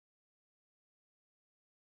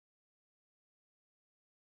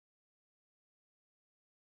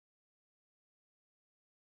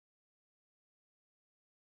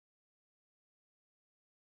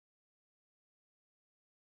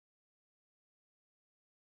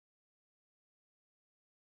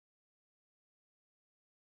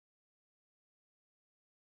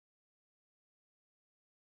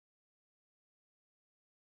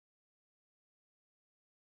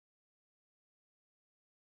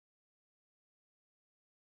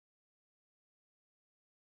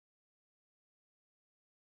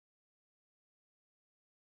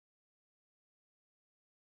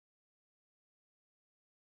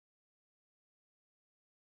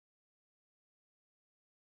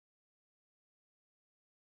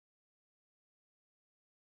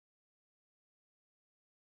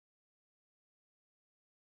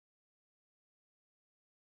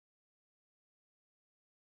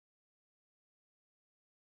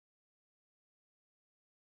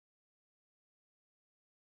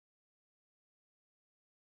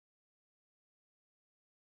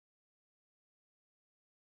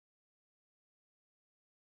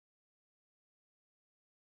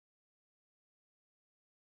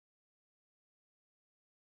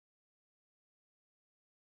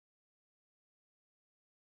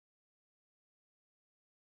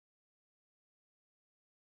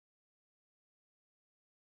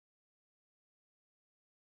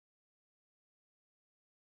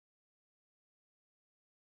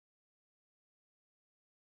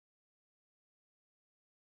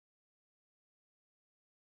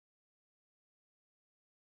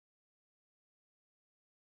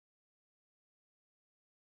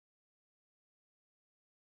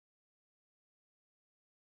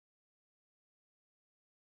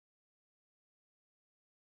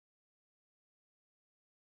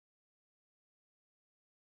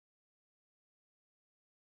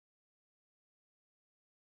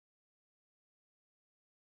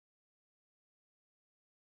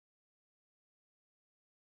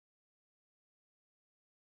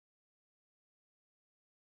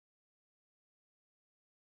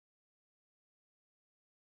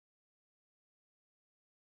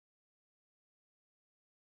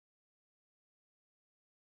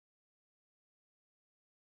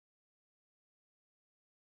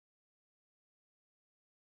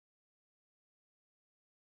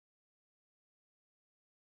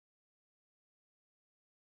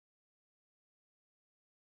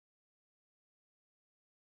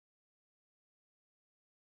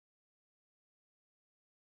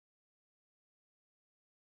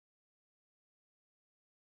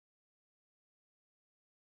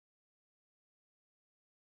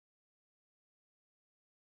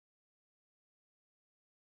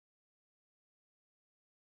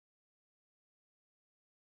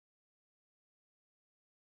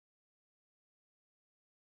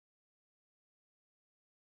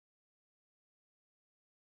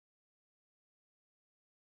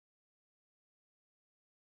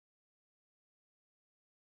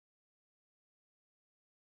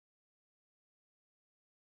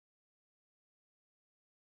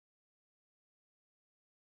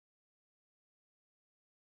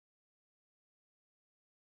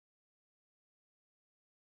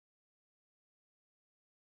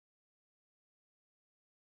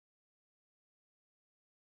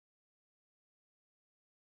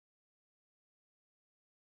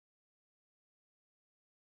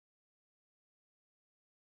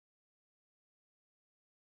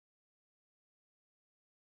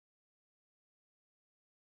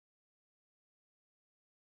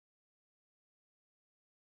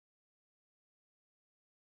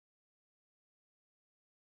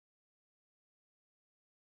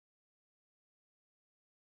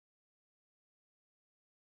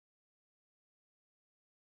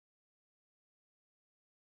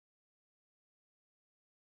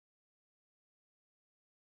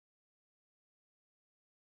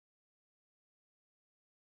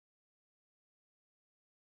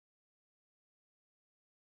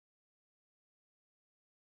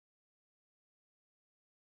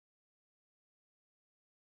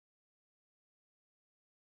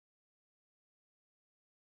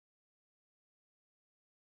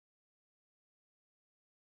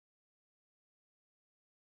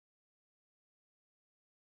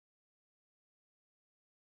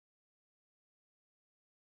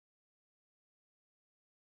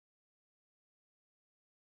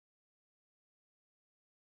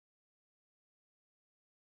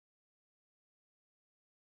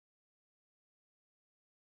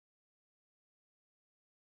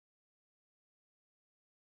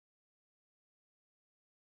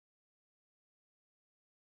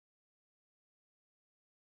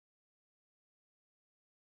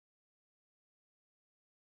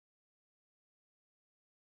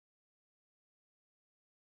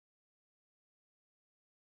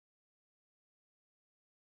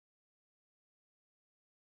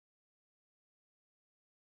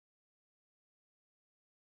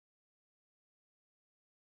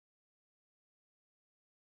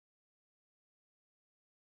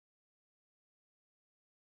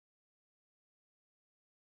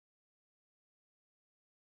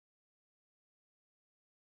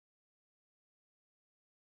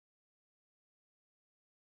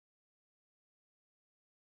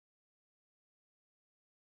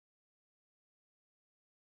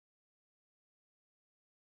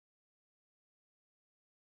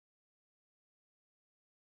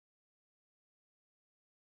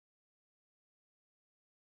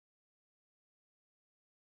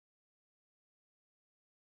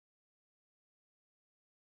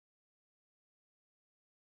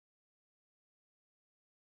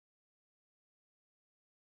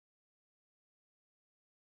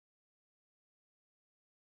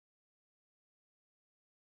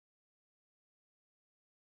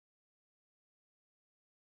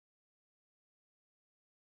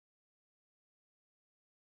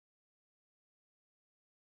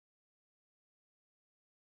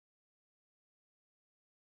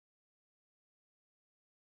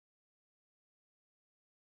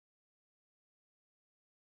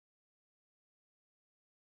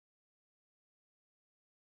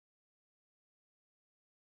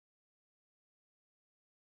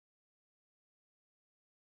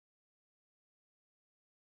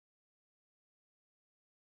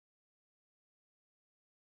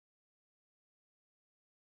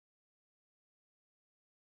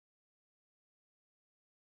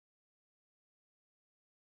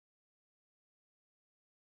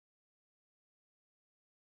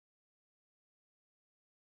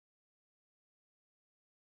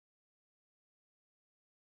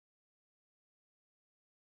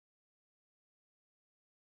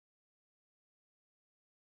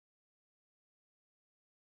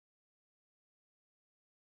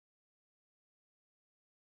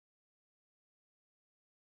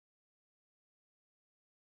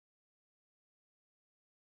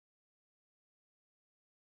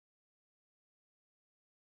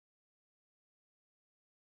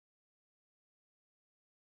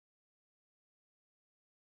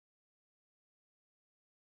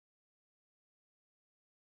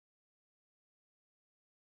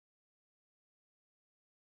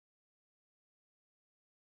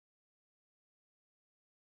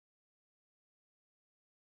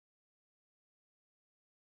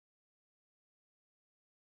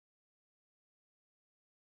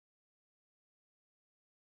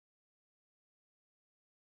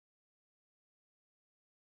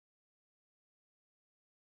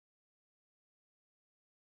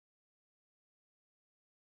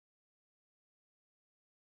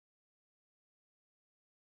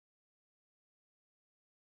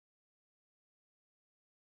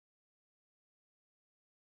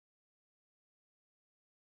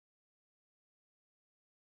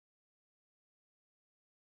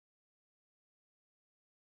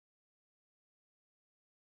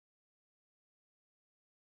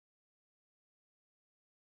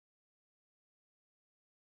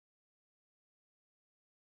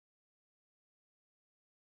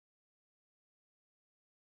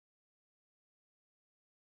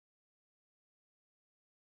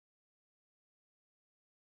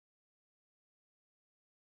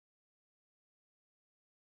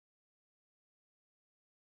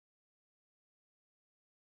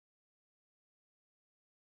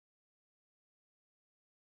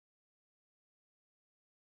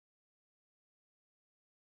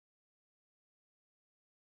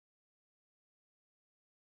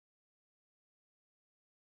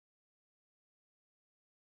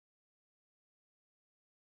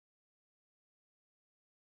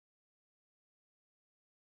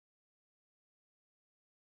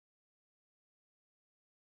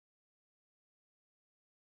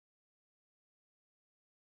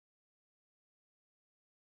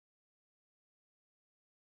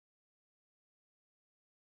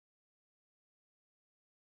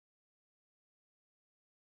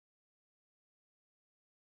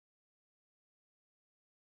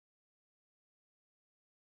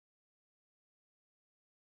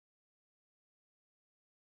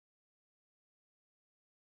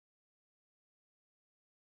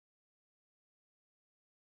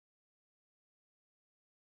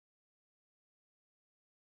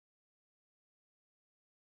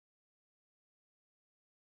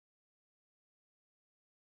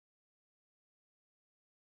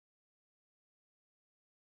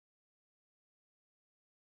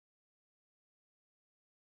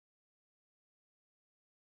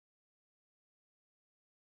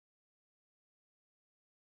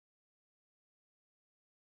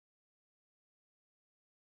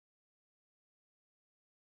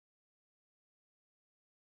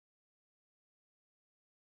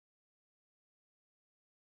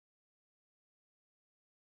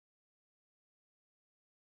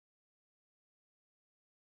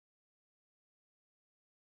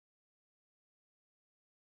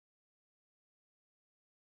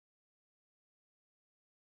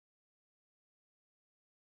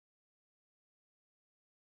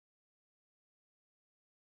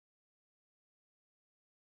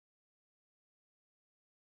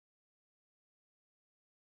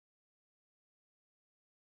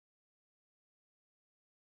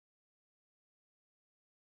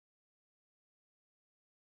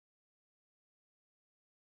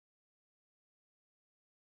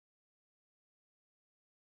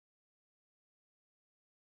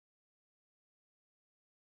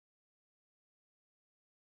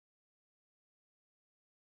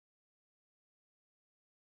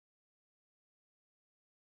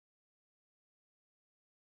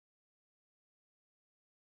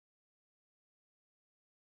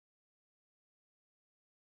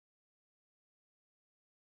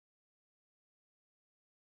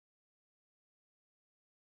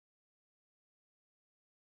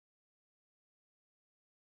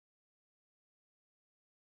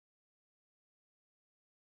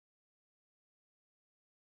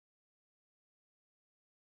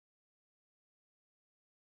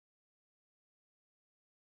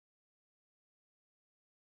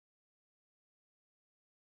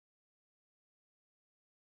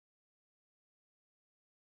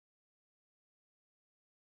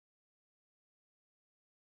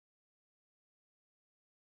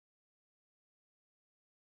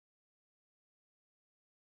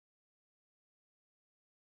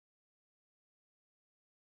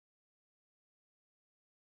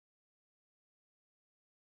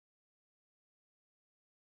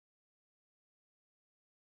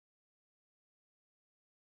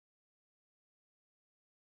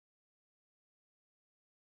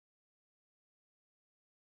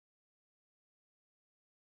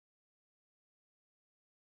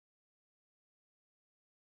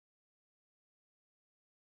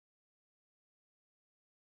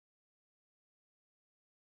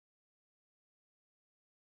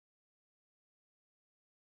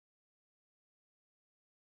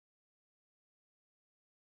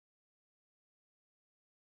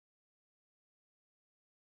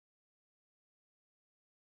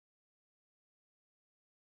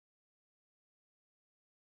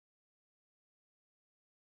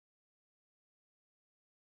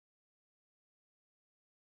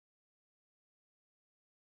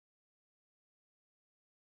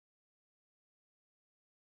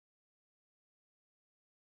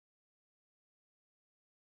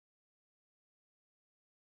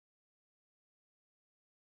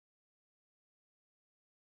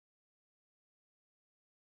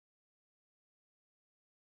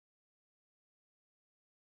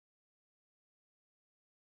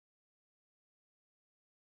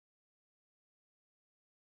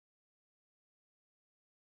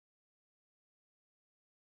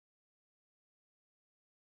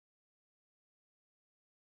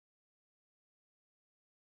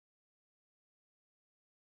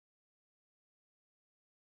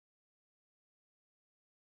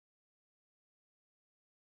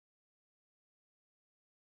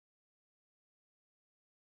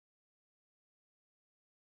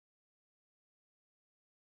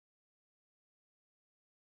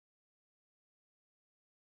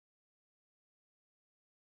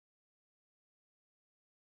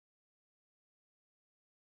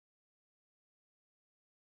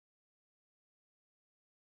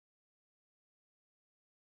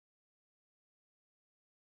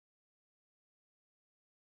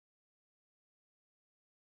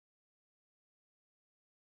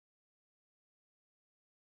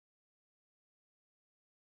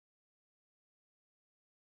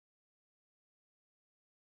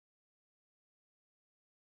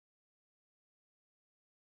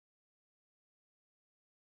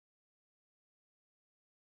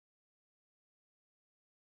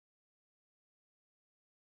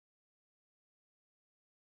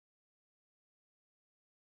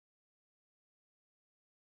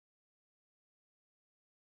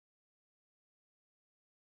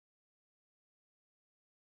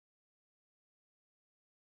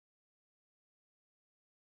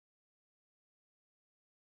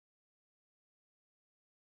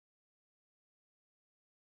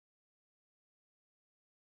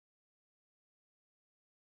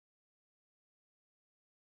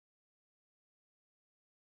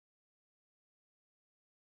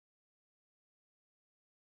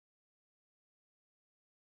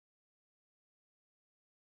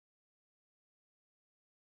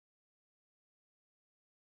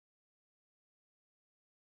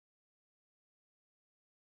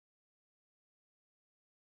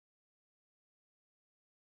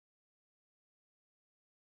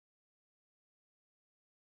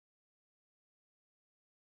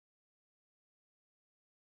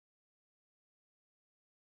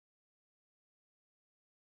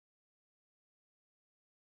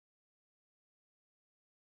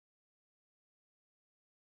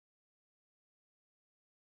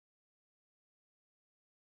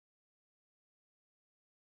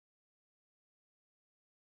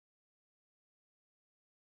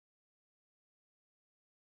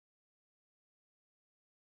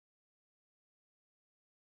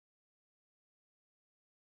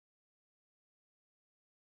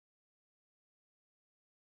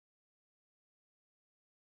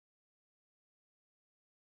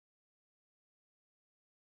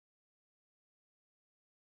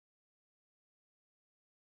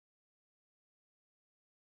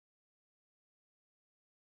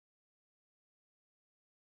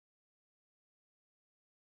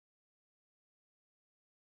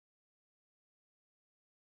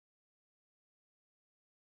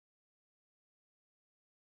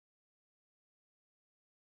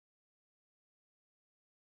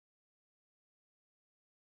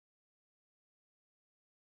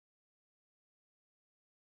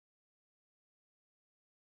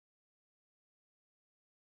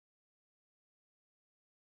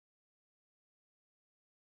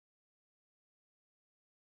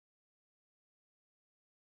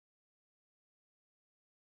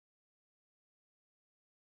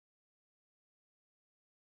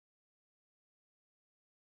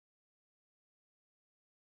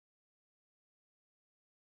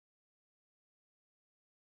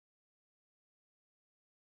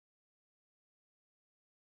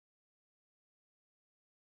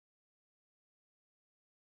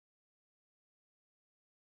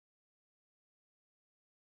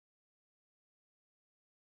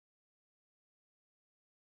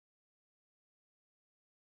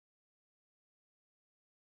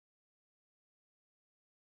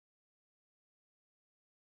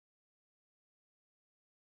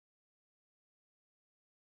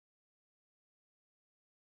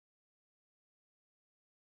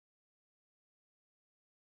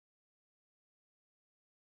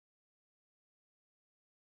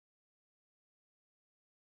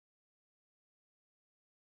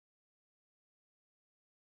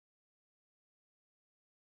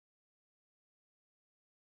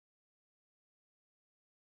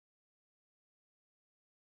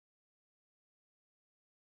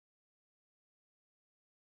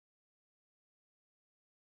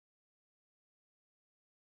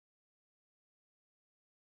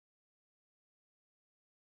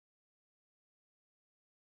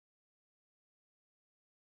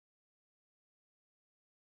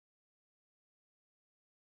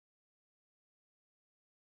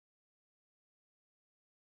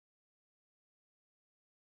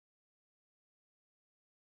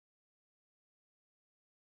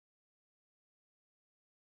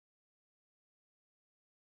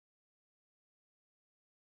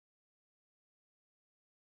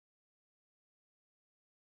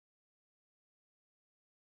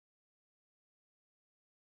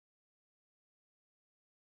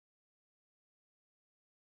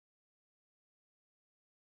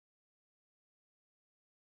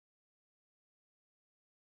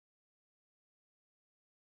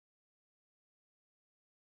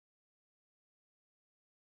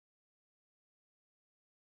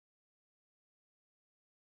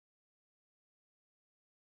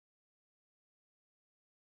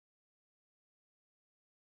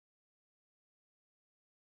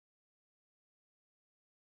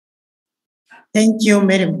Thank you,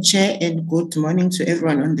 Madam Chair, and good morning to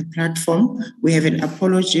everyone on the platform. We have an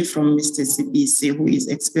apology from Mr. CBC, who is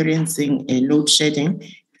experiencing a load shedding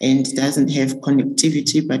and doesn't have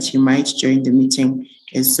connectivity, but he might join the meeting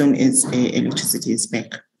as soon as electricity is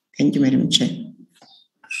back. Thank you, Madam Chair.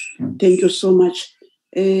 Thank you so much.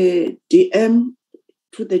 DM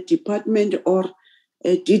to the department or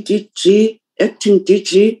DDG, acting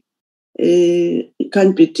DG, it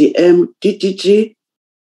can be DM, DDG,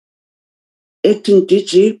 acting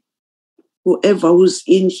DG, whoever who's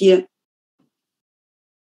in here.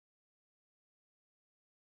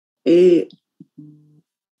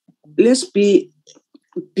 Let's be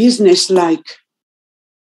business-like.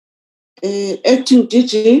 Acting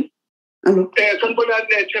DG, hello.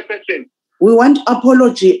 We want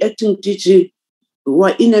apology, acting DG.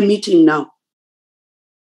 We're in a meeting now.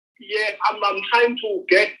 Yeah, I'm trying to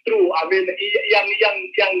get through. I mean,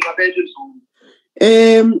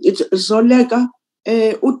 It's Zolega,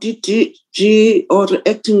 UDG or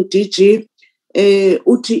acting DG,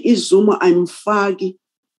 Uti Izuma, I'm Fagi.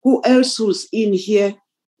 Who else was in here?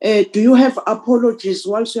 Do you have apologies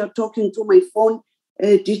whilst you are talking to my phone,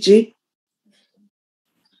 DG?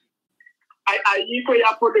 I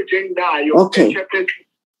apologize now. Okay.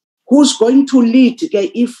 Who's going to lead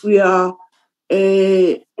if we are...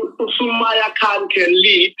 Sumaya Khan can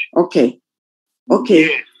lead. Okay. Okay.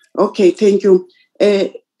 Yes. Okay, thank you.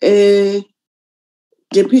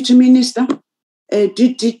 Deputy Minister,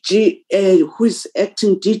 DDG, who is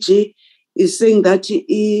acting DG, is saying that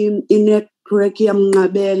in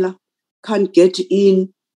Ngabela can't get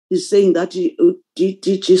in. He's saying that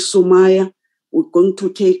DDG Sumaya we're going to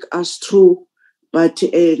take us through. But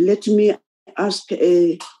let me ask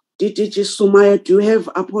DDG Sumaya, do you have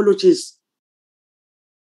apologies?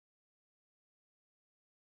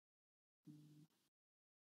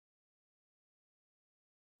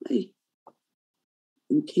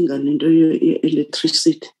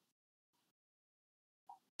 Electricity.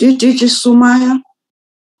 DDG Sumaya?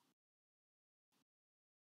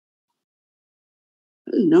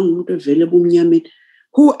 Now not available.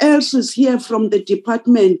 Who else is here from the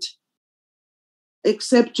department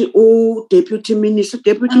except Deputy Minister?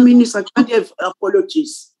 Deputy Minister, can't have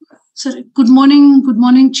apologies. Sorry. Good morning,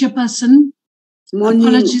 Chairperson. Morning.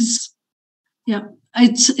 Apologies. Yeah,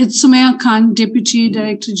 it's Sumaya Khan, Deputy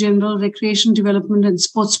Director General, Recreation Development and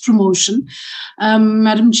Sports Promotion.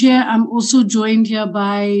 Madam Chair, I'm also joined here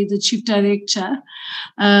by the Chief Director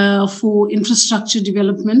for Infrastructure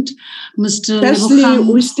Development, Mr. Firstly,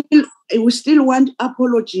 we still want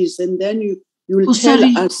apologies, and then you will tell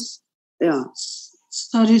us. Yeah.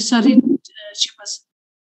 Sorry, Chairperson.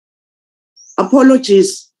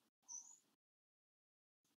 Apologies.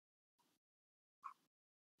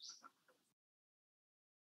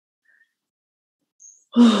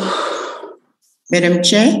 Madam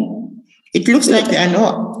Chair, it looks like there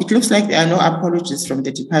are no apologies from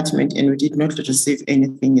the department, and we did not receive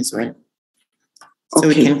anything as well. So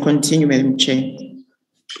we can continue, Madam Chair.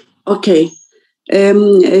 Okay.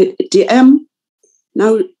 DM,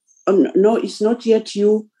 now, no, it's not yet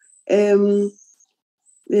you. Who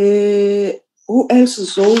else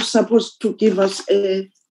is also supposed to give us a...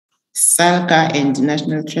 SALGA and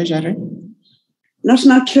National Treasury.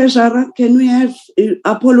 National Treasurer, can we have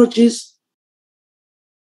apologies?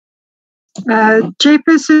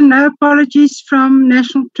 Chairperson, no apologies from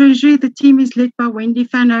National Treasury. The team is led by Wendy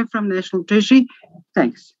Fano from National Treasury.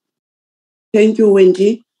 Thanks. Thank you,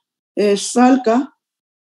 Wendy. SALGA.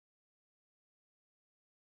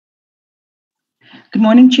 Good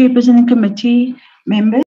morning, Chairperson and committee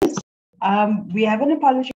members. We have an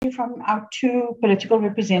apology from our two political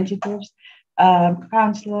representatives,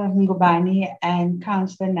 Councillor Ngubani and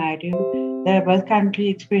Councillor Naidu. They're both currently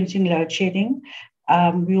experiencing load shedding.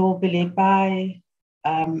 We will be led by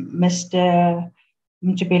Mr.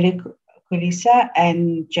 Mjabeli Kulisa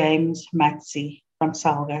and James Matsi from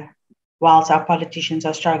SALGA, whilst our politicians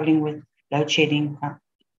are struggling with load shedding,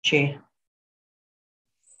 Chair.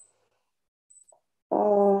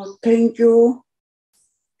 Thank you.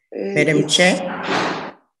 Madam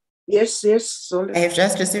Chair? Yes. Sorry. I have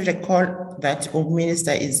just received a call that the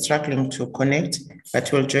Minister is struggling to connect,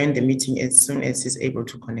 but will join the meeting as soon as he's able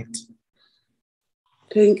to connect.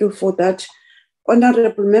 Thank you for that.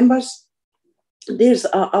 Honorable members, these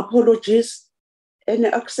are apologies. Any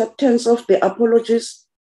acceptance of the apologies?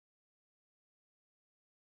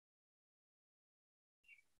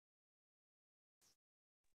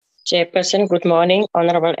 Chairperson, good morning.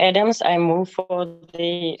 Honorable Adams, I move for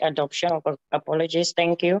the adoption of apologies.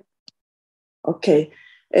 Thank you. Okay.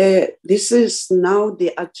 This is now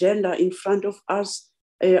the agenda in front of us.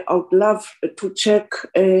 I would love to check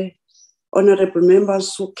honorable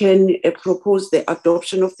members who can propose the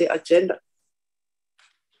adoption of the agenda?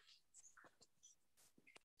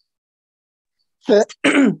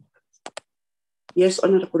 Yes,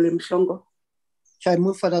 Honorable Mhlongo. Shall I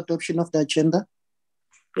move for the adoption of the agenda?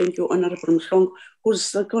 Thank you, Honorable Mhlongo. Who's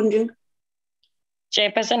seconding?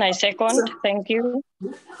 Chairperson, I second. Thank you.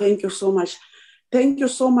 Thank you so much. Thank you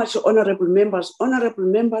so much, honorable members. Honorable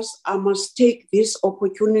members, I must take this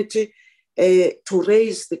opportunity to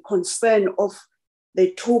raise the concern of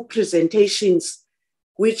the two presentations,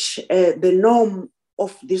 which the norm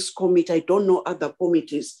of this committee, I don't know other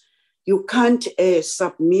committees, you can't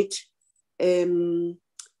submit a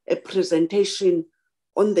presentation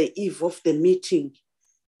on the eve of the meeting.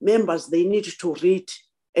 Members, they need to read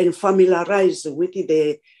and familiarize with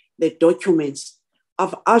the documents.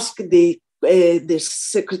 I've asked the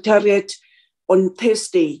Secretariat on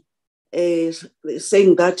Thursday,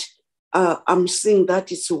 saying that I'm seeing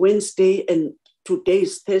that it's Wednesday and today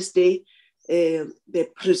is Thursday. The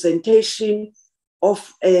presentation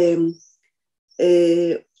of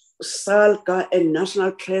SALGA and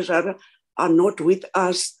National Treasury are not with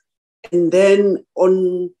us. And then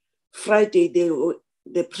on Friday,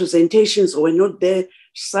 the presentations were not there.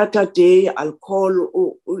 Saturday, I'll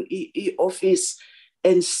call office,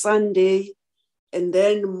 and Sunday, and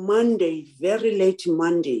then Monday, very late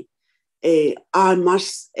Monday, I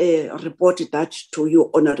must report that to you,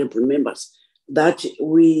 honorable members, that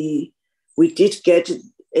we did get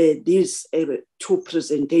these two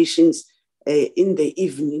presentations in the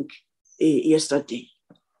evening yesterday.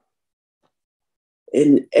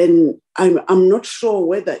 And I'm not sure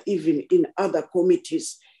whether even in other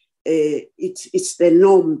committees, it's the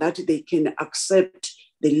norm that they can accept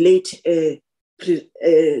the late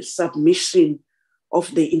submission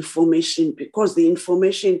of the information, because the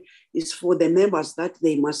information is for the members that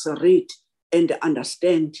they must read and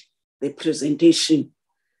understand the presentation.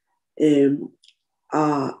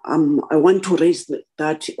 I want to raise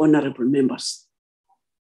that, honorable members.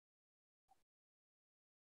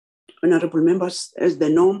 Honorable members, as the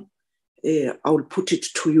norm, I will put it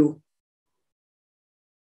to you.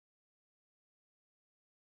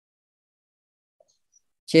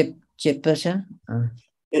 Chairperson?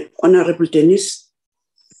 Honorable Dennis?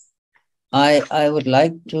 I would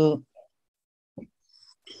like to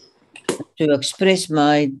express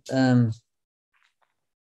my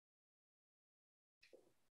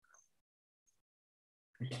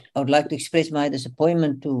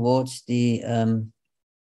disappointment towards the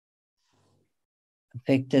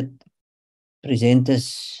affected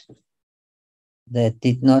presenters that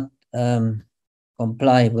did not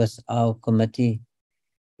comply with our committee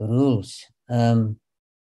rules.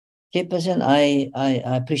 Chairperson, I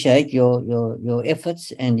appreciate your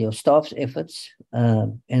efforts and your staff's efforts.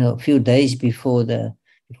 A few days before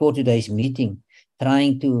today's meeting,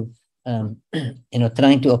 trying to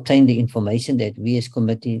obtain the information that we as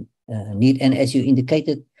committee need, and as you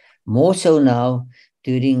indicated, more so now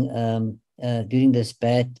during this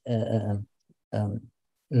bad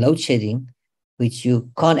load shedding, which you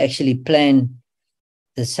can't actually plan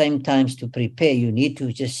the same times to prepare. You need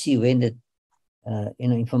to just see when the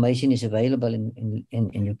information is available and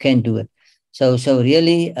you can do it. So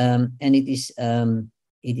really, and it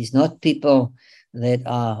is not people that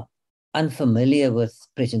are unfamiliar with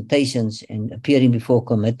presentations and appearing before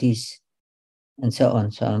committees and so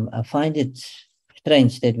on. So I find it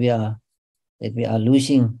strange that we are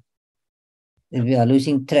losing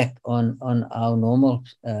track on our normal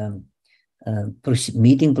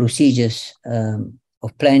meeting procedures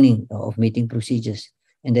of planning of meeting procedures,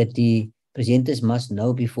 and that the presenters must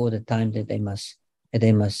know before the time that they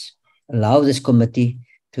must allow this committee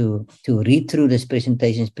to read through these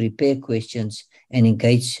presentations, prepare questions, and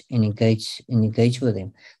engage with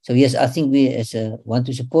them. So yes, I think we want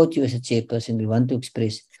to support you as a chairperson. We want to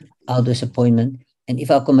express our disappointment, and if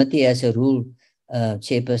our committee has a rule,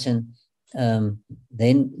 chairperson, then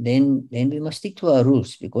we must stick to our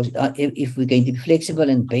rules, because if we're going to be flexible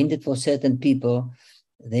and bend it for certain people,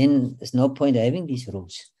 then there's no point having these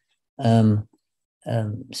rules. So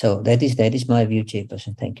that is my view,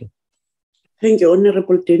 chairperson. Thank you. Thank you,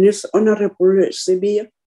 Honorable Dennis. Honorable Sibia.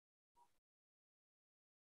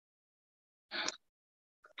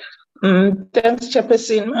 Thanks,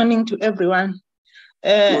 Chairperson. Morning to everyone.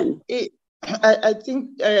 I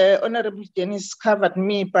think Honorable Dennis covered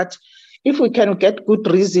me, but if we can get good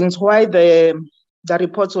reasons why the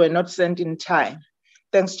reports were not sent in time.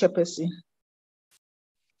 Thanks, Chairperson.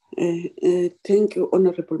 Thank you,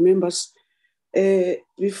 honorable members.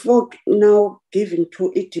 Before now giving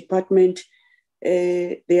to each department,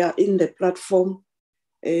 they are in the platform.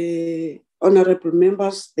 honorable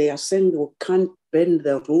members, they are saying we can't bend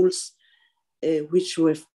the rules, which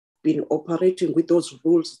we have been operating with those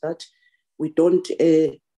rules that we don't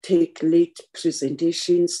take late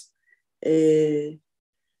presentations.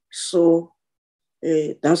 So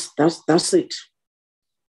that's it.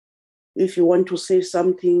 If you want to say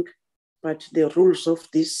something, but the rules of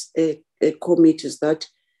this committee is that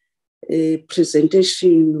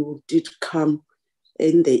presentation did come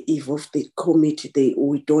in the eve of the committee.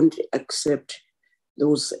 We don't accept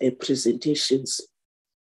those presentations.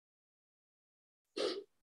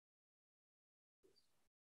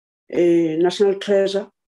 National Treasury,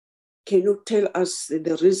 can you tell us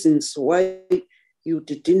the reasons why you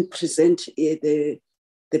didn't present the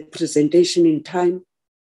presentation in time?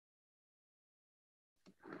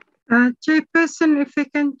 Chairperson, if we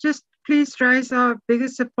can just please raise our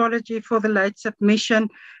biggest apology for the late submission.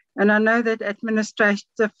 And I know that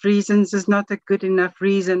administrative reasons is not a good enough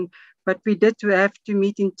reason, but we did have to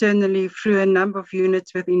meet internally through a number of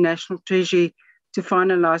units within National Treasury to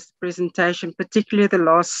finalize the presentation, particularly the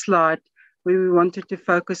last slide, where we wanted to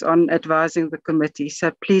focus on advising the committee.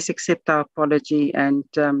 So please accept our apology, and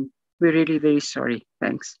we're really very sorry.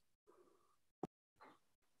 Thanks.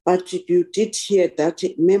 But you did hear that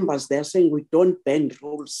members, they're saying we don't bend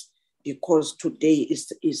rules because today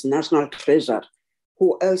is National Treasury.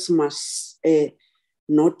 Who else must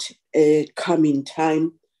not come in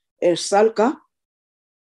time? SALGA?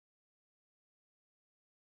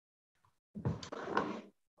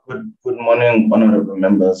 Good morning, honorable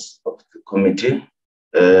members of the committee.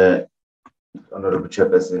 Honorable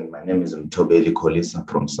Chairperson, my name is Mtobeli Kolisa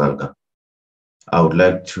from SALGA. I would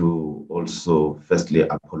like to also firstly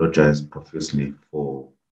apologize profusely for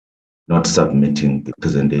not submitting the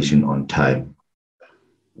presentation on time.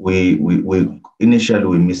 We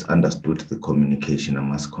initially misunderstood the communication, I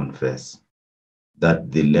must confess,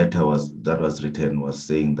 that the letter that was written was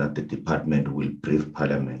saying that the department will brief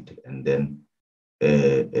Parliament and then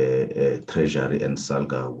Treasury and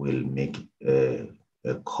SALGA will make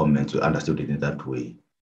comments. We understood it in that way.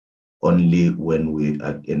 Only when we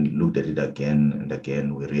looked at it again and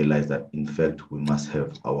again, we realized that in fact we must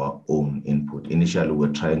have our own input. Initially,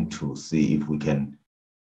 we're trying to see if we can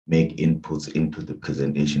make inputs into the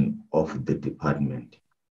presentation of the department,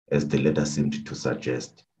 as the letter seemed to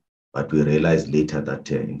suggest. But we realized later that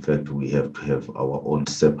in fact we have to have our own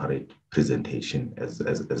separate presentation as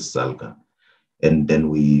SALGA. And then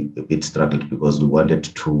we a bit struggled because we wanted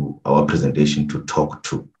our presentation to talk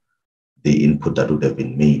to the input that would have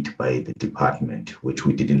been made by the department, which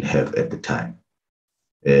we didn't have at the time.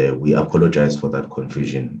 We apologize for that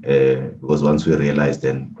confusion because once we realized,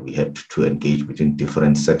 then we had to engage between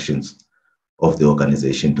different sections of the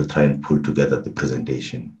organization to try and pull together the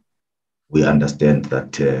presentation. We understand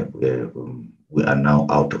that we are now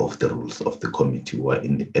out of the rules of the committee. We are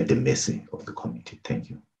at the mercy of the committee. Thank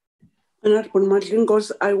you. Honorable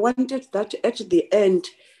Madlingos, I wanted that at the end,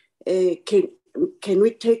 can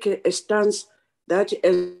we take a stance that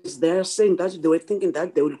as they're saying that they were thinking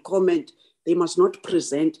that they will comment, they must not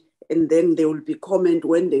present, and then they will be comment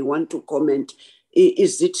when they want to comment.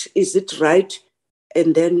 Is it right?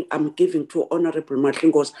 And then I'm giving to Honorable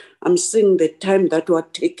Madlingos. I'm seeing the time that we're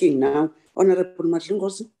taking now. Honorable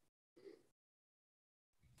Madlingos.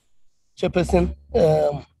 Chairperson,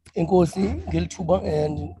 Nkosi Giltuba,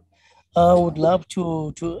 and I would love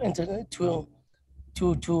to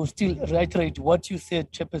still reiterate what you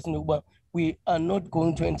said, Chairperson Uba. We are not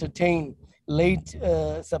going to entertain late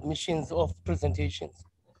submissions of presentations.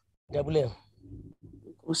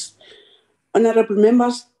 Honorable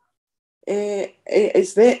members,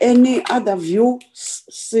 is there any other view?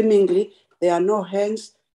 Seemingly, there are no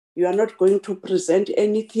hands. You are not going to present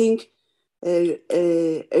anything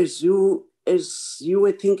as you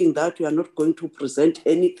were thinking that you are not going to present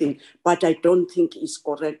anything, but I don't think it's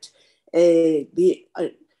correct.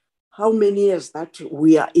 How many years that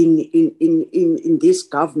we are in this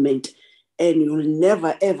government, and you will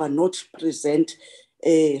never ever not present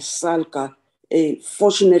SALGA.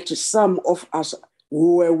 Fortunately, some of us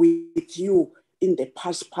who were with you in the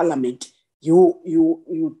past parliament,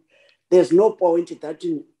 there's no point that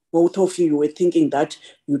both of you were thinking that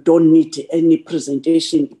you don't need any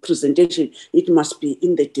presentation. It must be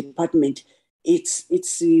in the department.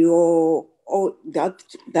 It's your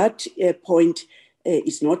that point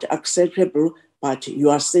is not acceptable, but you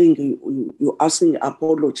are saying you're asking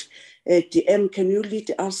apology. DM, can you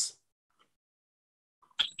lead us?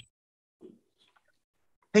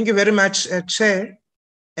 Thank you very much, Chair,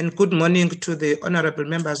 and good morning to the honorable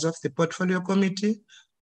members of the Portfolio Committee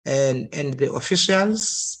and the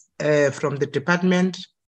officials from the department,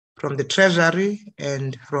 from the Treasury,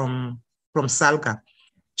 and from from SALGA.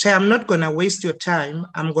 Chair, I'm not going to waste your time.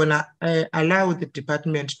 I'm going to allow the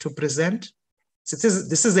department to present. So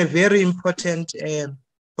this is a very important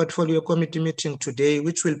portfolio committee meeting today,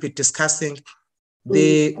 which will be discussing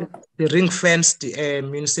the ring-fenced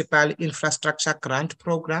municipal infrastructure grant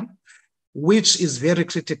program, which is very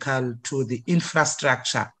critical to the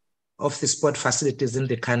infrastructure of the sport facilities in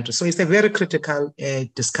the country. So it's a very critical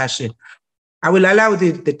discussion. I will allow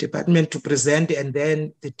the department to present, and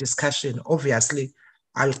then the discussion, obviously,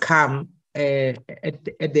 I'll come at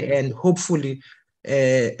the end. Hopefully,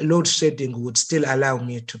 load shedding would still allow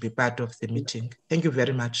me to be part of the meeting. Thank you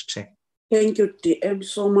very much, Chair. Thank you, DM,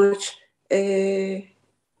 so much. DG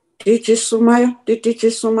Sumaya.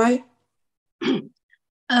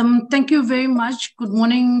 Thank you very much. Good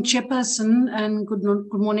morning, Chairperson, and good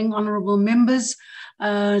morning, honorable members,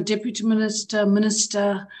 Deputy Minister,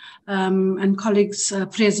 Minister, and colleagues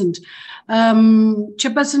present.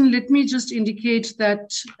 Chairperson, let me just indicate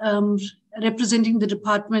that representing the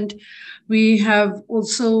department, we have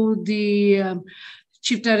also the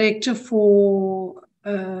Chief Director for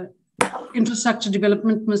Infrastructure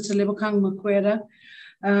Development, Mr. Lebogang Makwera.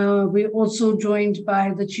 We're also joined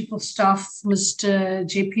by the Chief of Staff, Mr.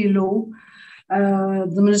 JP Low,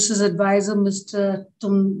 the Minister's Advisor, Mr.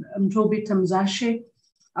 Mtobi Tamzashe,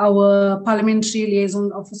 our Parliamentary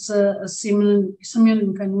Liaison Officer, Simeon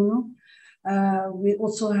Nkanuno. We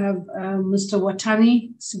also have Mr.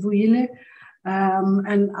 Watani Sibuyile,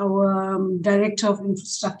 and our Director of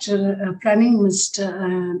Infrastructure Planning,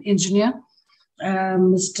 Mr. Engineer,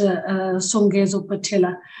 Mr. Songezo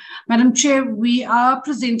Patela. Madam Chair, we are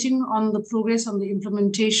presenting on the progress on the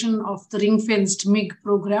implementation of the ring-fenced MIG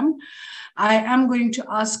program. I am going to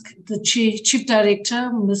ask the Chief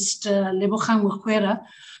Director, Mr. Lebogang Makwera,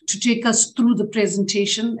 to take us through the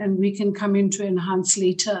presentation, and we can come in to enhance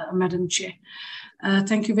later, Madam Chair.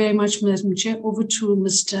 Thank you very much, Madam Chair. Over to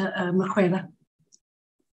Mr. Makwera.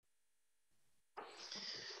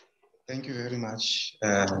 Thank you very much,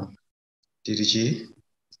 DDG.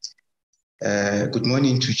 Good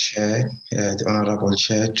morning to Chair, the Honorable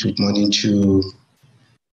Chair. Good morning to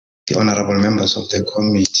the Honorable members of the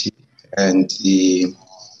committee and the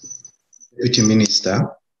Deputy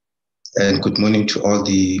Minister. And good morning to all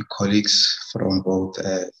the colleagues from both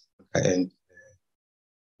and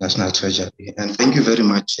National Treasury. And thank you very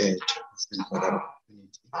much, Chair, for the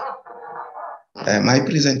opportunity. My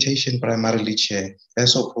presentation primarily, Chair,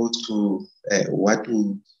 as opposed to what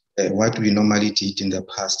we normally did in the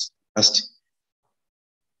past,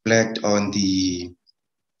 reflect on the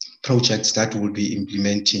projects that we'll be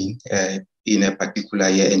implementing in a particular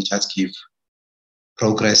year and just give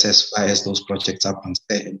progress as far as those projects are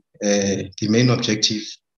concerned. The main objective,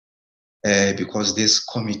 because this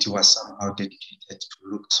committee was somehow dedicated to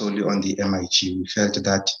look solely on the MIG, we felt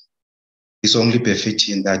that it's only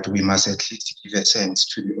befitting that we must at least give a sense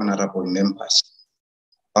to the honorable members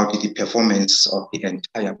about the performance of the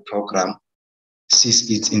entire program since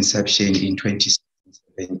its inception in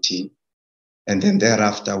 2017, and then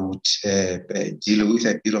thereafter would deal with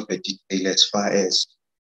a bit of a detail as far as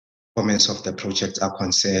performance of the project are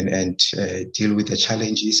concerned and deal with the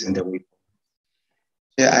challenges and the way.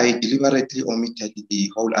 I deliberately omitted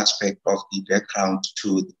the whole aspect of the background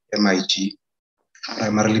to the MIG,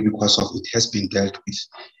 primarily because of it has been dealt with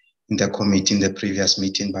in the committee in the previous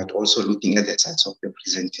meeting, but also looking at the size of the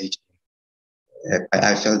presentation.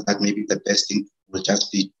 I felt that maybe the best thing will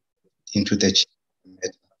just be into the chat.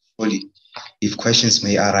 Surely, if questions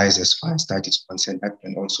may arise as far as that is concerned, that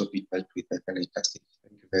can also be dealt with at a later stage.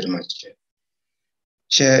 Thank you very much, Chair.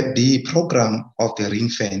 Chair, the program of the ring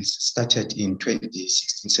fence started in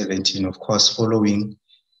 2016-17, of course, following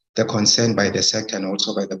the concern by the sector and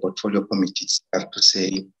also by the portfolio committees. I have to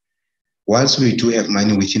say, whilst we do have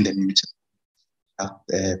money within the municipal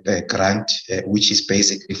grant, which is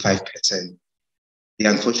basically 5%, the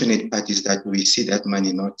unfortunate part is that we see that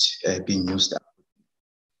money not being used up.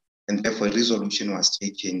 And therefore, a resolution was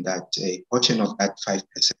taken that a portion of that 5%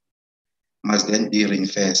 must then be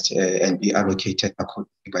ring-fenced and be allocated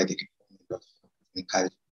accordingly by the Department of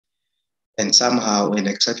Agriculture. And somehow an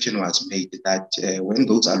exception was made that when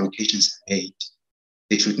those allocations are made,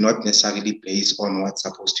 they should not necessarily be based on what's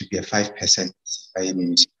supposed to be a 5% by a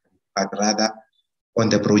municipality, but rather on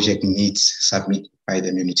the project needs submitted by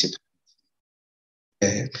the municipality.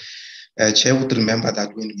 Chair would remember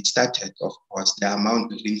that when we started, of course, the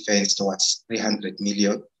amount ring-fenced was 300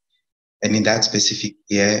 million. And in that specific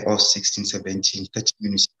year of 16-17, 30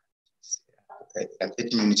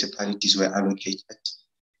 municipalities were allocated.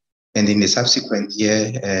 And in the subsequent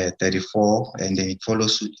year, 34, and then it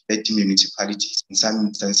follows with 30 municipalities. In some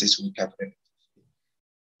instances, we have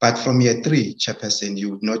But from year 3, Chairperson, you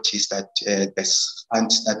would notice that this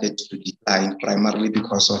fund started to decline primarily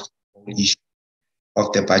because of the issue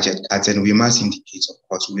of the budget cuts. And we must indicate, of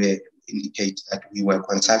course, that we were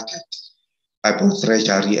consulted by both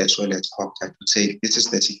Treasury as well as COPTA to say this is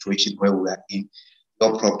the situation where we are in.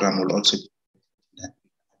 Your program will also be that.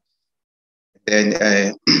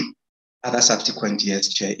 Then other subsequent years,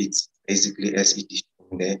 Chair, it's basically as it is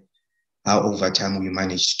shown there, how over time we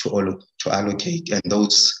managed to allocate, and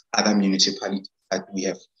those other municipalities that we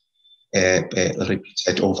have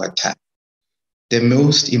repeated over time. The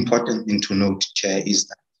most important thing to note, Chair, is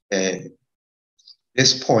that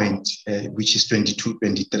this point, which is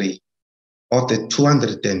 22-23, of the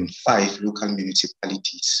 205 local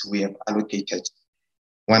municipalities, we have allocated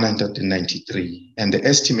 193. And the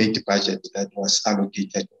estimated budget that was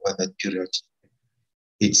allocated over that period,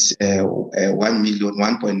 it's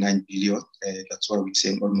 1.9 billion. That's why we're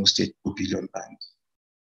saying almost 2 billion rand.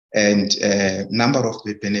 And number of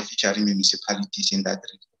the beneficiary municipalities in that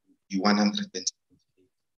region will be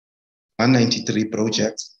 193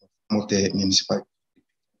 projects. Some of the municipalities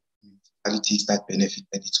that benefited,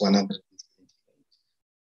 it's 178.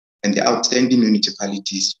 And the outstanding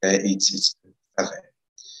municipalities, it's 7.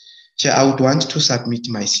 Chair, I would want to submit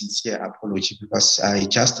my sincere apology because I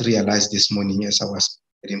just realized this morning as I was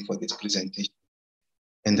preparing for this presentation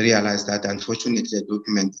and realized that unfortunately the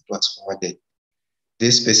document that was forwarded,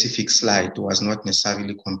 this specific slide was not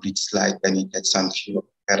necessarily a complete slide and it had some few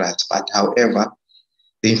errors. But however,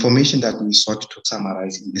 the information that we sought to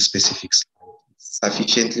summarize in this specific slide is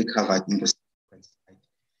sufficiently covered in the subsequent slide.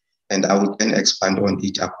 And I will then expand on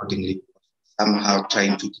it accordingly, somehow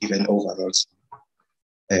trying to give an overall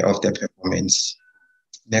of the performance.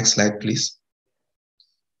 Next slide, please.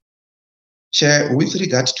 Chair, with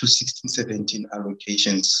regard to 16-17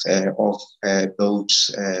 allocations of those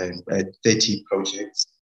 30 projects,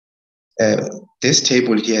 this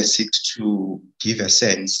table here seeks to give a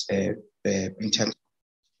sense in terms of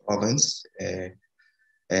province,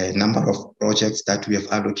 number of projects that we have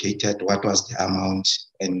allocated, what was the amount,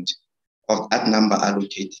 and of that number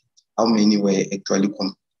allocated, how many were actually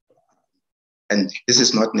completed. And this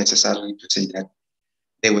is not necessarily to say that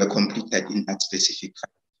they were completed in that specific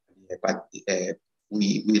year, but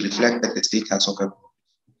we reflect that the status of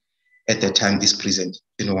at the time this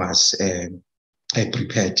presentation was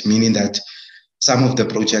prepared, meaning that some of the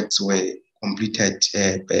projects were completed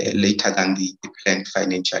later than the planned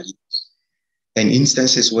financial year. And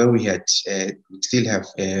instances where we had we still have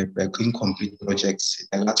incomplete projects,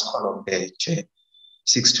 the last column there, Chair,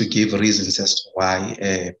 seeks to give reasons as to why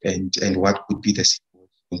and what could be the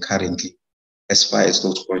situation currently as far as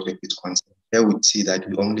those projects is concerned. Here we see that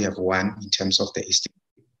we only have one in terms of the estimate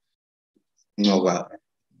in our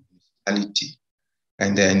municipality.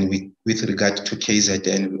 And then with regard to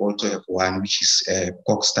KZN, we also have one, which is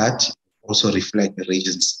Kokstad, also reflect the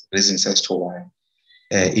reasons as to why.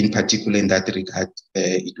 In particular, in that regard,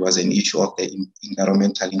 it was an issue of the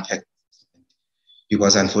environmental impact.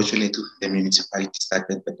 Because unfortunately, the municipality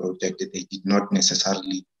started the project, they did not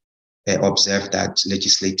necessarily observe that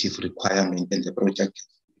legislative requirement, and the project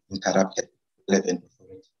interrupted 11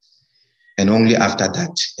 authorities. And only after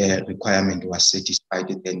that requirement was satisfied,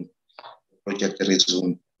 then the project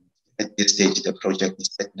resumed. At this stage, the project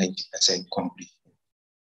is at 90% complete.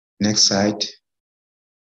 Next slide.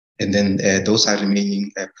 And then those are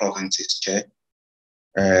remaining provinces, Chair.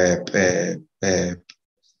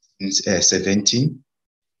 17.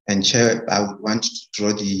 And Chair, I would want to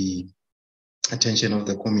draw the attention of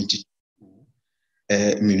the committee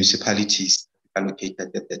to municipalities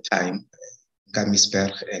allocated at the time,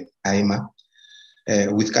 Kamisberg and Aima.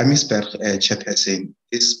 With Kamisberg, Chairperson,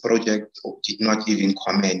 this project did not even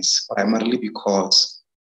commence, primarily because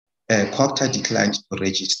COPTA declined to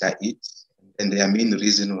register it. And their main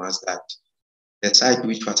reason was that the site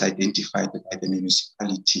which was identified by the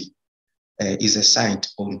municipality is a site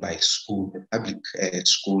owned by school, the public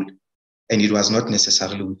school, and it was not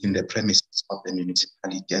necessarily within the premises of the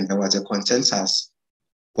municipality. And there was a consensus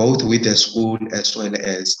both with the school as well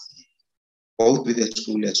as with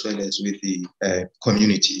the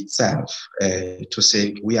community itself to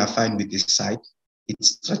say we are fine with this site.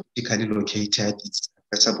 It's strategically located, it's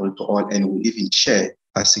accessible to all, and we even share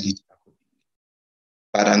facilities.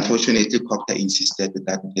 But unfortunately, COPTA insisted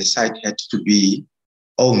that the site had to be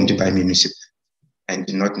owned by municipality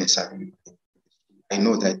and not necessarily. I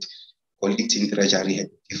know that colleagues in Treasury had a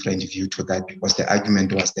different view to that because the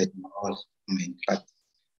argument was that all owned, but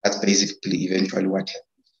that's basically eventually what happened.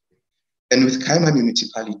 And with Kaima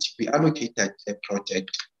municipality, we allocated a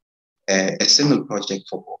project, a single project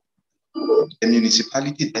for both. The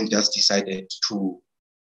municipality then just decided to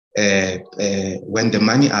when the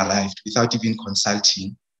money arrived, without even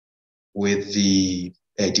consulting with the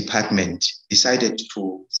department, decided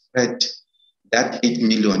to spread that 8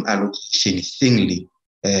 million allocation thinly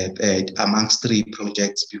amongst 3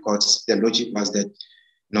 projects, because the logic was that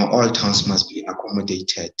all towns must be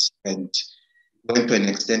accommodated, and went to an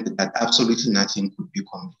extent that absolutely nothing could be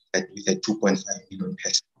completed with a 2.5 million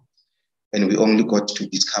person. And we only got to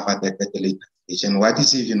discover that at the later stage. And what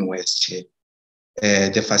is even worse, Chair,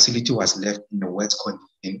 the facility was left in a worse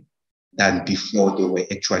condition than before they were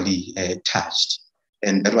actually touched.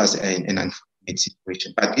 And that was an unfortunate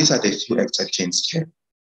situation. But these are the few exceptions, Chair,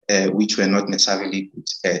 which were not necessarily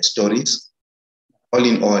good stories. All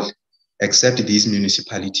in all, except these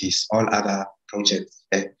municipalities, all other projects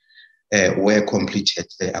were completed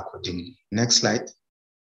accordingly. Next slide.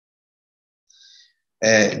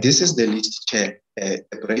 This is the list, Chair, a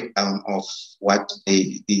breakdown of what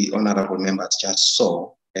the honorable members just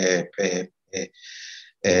saw. I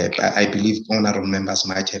believe honorable members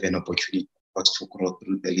might have an opportunity to go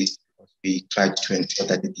through the list. We tried to ensure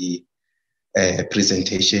that the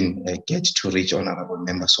presentation gets to reach honorable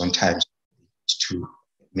members on time to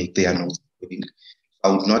make their notes. I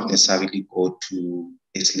would not necessarily go to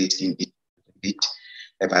this list in it,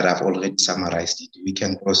 but I've already summarized it. We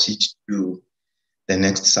can proceed to the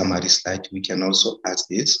next summary slide. We can also add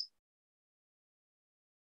this.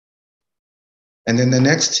 And then the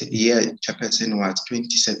next year, Chairperson, was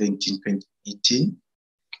 2017-2018.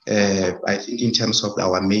 I think in terms of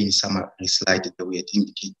our main summary slide that we had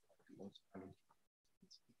indicated,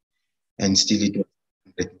 and still it was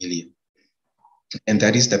 100 million. And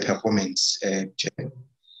that is the performance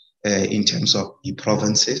in terms of the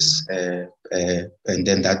provinces. And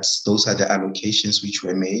then those are the allocations which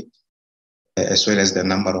were made, as well as the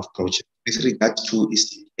number of projects. With regard to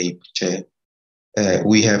Eastern Cape, Chair,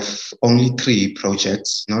 we have only 3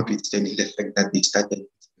 projects, notwithstanding the fact that they started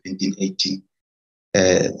in 2018,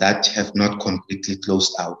 that have not completely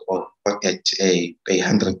closed out or at a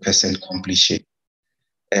 100% completion.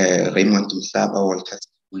 Raymond Mhlaba, Walter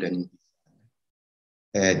School, and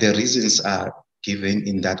the reasons are given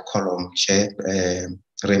in that column, Chair.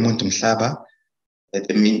 Raymond Mhlaba,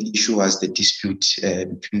 the main issue was the dispute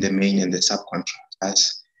between the main and the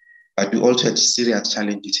subcontractors. But we also had serious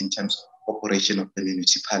challenges in terms of operation of the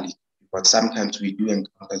municipality, because sometimes we do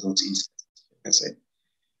encounter those instances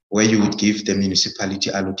where you would give the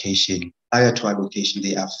municipality allocation. Prior to allocation,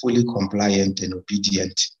 they are fully compliant and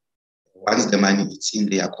obedient. Once the money is in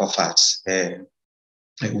their coffers,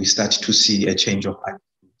 we start to see a change of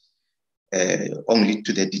attitude, only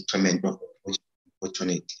to the detriment of the project,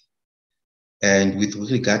 unfortunately. And with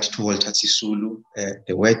regard to Walter Sisulu,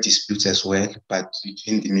 there were disputes as well, but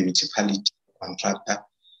between the municipality contractor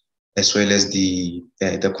as well as the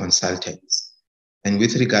consultants. And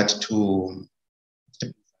with regard to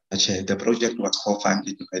the project was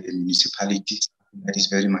co-funded by the municipalities. That is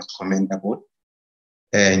very much commendable.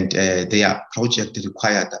 And their project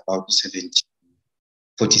required about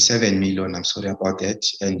 47 million, I'm sorry about that.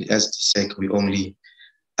 And as the SEC, we only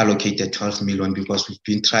allocated 12 million because we've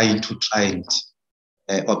been trying and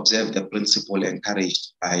observe the principle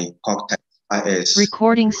encouraged by COGTA as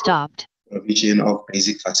recording stopped. Provision of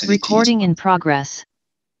basic facilities. Recording in progress.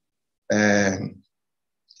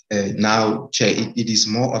 Now, Chair, it is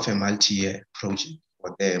more of a multi-year project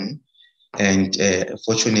for them. And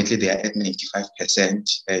fortunately, they are at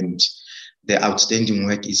 95%. And the outstanding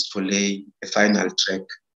work is to lay a final track,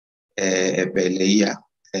 layer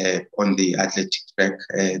on the athletic track.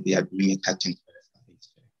 They are doing a cutting.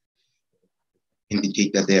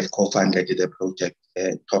 Indicate that they have co-funded the project,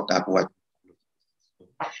 talked up what,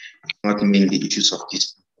 not mainly issues of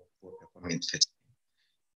this performance testing.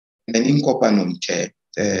 And in Kopanum, Chair,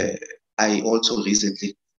 I also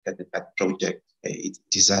recently had that project, it's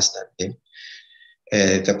disaster there.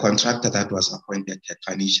 The contractor that was appointed had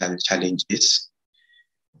financial challenges,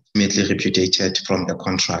 ultimately repudiated from the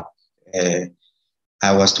contract.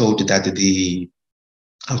 I was told that the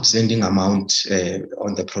outstanding amount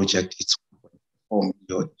on the project is 4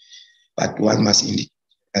 million, but one must indicate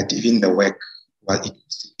that even the work, what it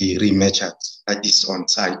be remeasured, that is on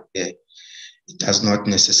site there, it does not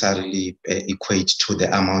necessarily equate to the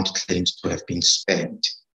amount claimed to have been spent.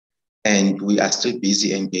 And we are still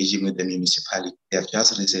busy engaging with the municipality. They have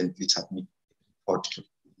just recently submitted a report to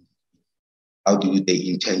how do they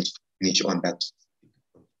intend to finish on that,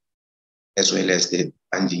 as well as the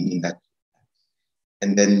funding in that.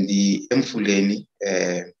 And then the Mfuleni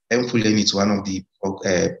is one of the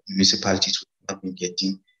municipalities who have been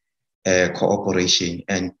getting cooperation,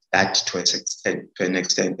 and that to an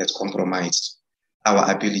extent has compromised our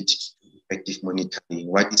ability effective monitoring.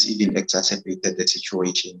 What is even exacerbated the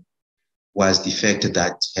situation was the fact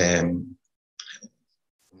that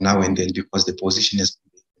now and then, because the position has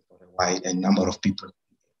been vacant for a while and number of people,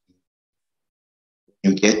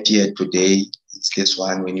 you get here today, it's this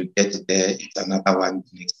one. When you get there, it's another one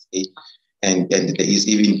the next day, and there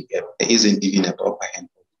isn't even a proper handover.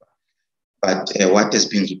 But what has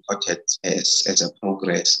been reported as a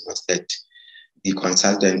progress was that the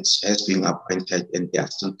consultant has been appointed and they are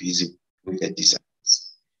still busy with the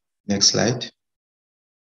designs. Next slide.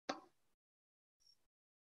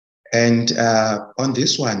 And on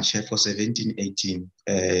this one, Chair, for 17-18,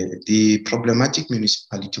 the problematic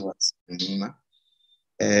municipality was Nima,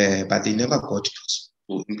 but they never got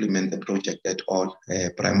to implement the project at all,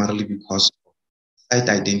 primarily because the site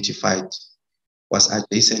identified was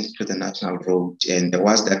adjacent to the national road, and there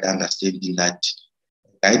was that understanding that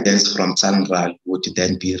guidance from SALGA would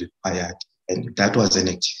then be required, and that was an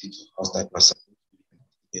activity, of course, that was supposed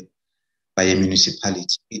to be by a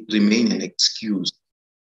municipality. It remained an excuse,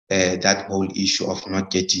 that whole issue of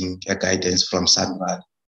not getting a guidance from SALGA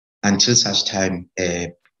until such time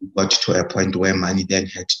we got to a point where money then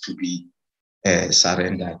had to be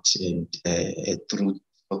surrendered and through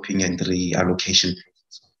stopping and reallocation,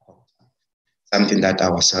 something that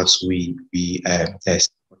ourselves we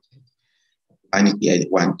money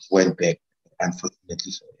went back,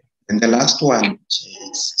 unfortunately. And the last one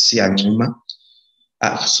is Sianuma,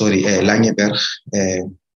 Langeberg.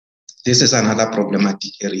 This is another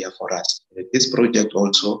problematic area for us. This project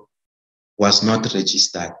also was not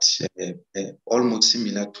registered, almost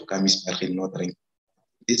similar to Kamisberg in Northern. In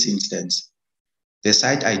this instance, the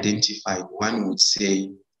site identified, one would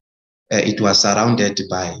say it was surrounded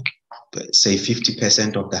by, say,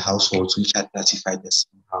 50% of the households which are classified as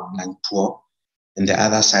non-poor, and the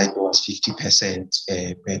other side was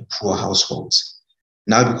 50% poor households.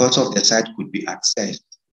 Now, because of the site could be accessed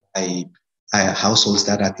by households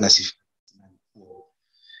that are classified as non-poor,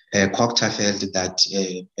 COGTA felt that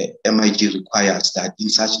MIG requires that in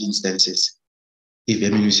such instances, if a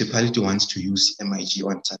municipality wants to use MIG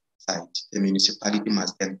on such site, the municipality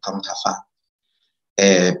must then counterfund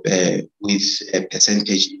with a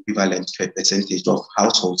percentage equivalent to a percentage of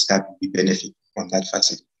households that will be benefiting from that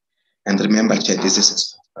facility. And remember, this is a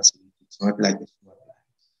small facility. It's not like the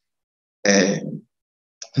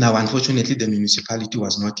now, unfortunately, the municipality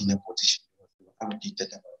was not in a position.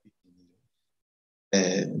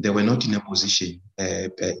 They were not in a position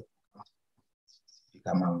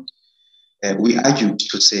amount. We argued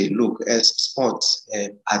to say, look, as sports,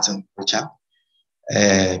 arts and culture,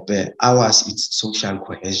 ours is social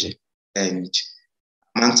cohesion, and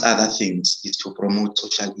amongst other things is to promote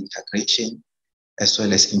social integration as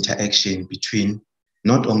well as interaction between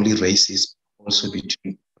not only races, but also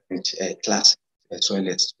between different classes as well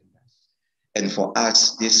as. And for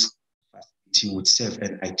us, this facility would serve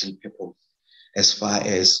an ideal purpose as far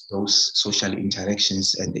as those social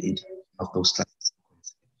interactions and the interaction of those classes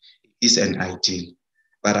is an ideal.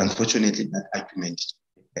 But unfortunately, that argument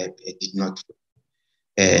did not.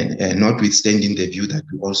 And notwithstanding the view that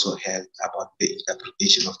we also held about the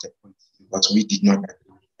interpretation of the policy, because we did not agree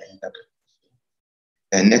with the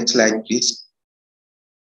interpretation. Next slide, please.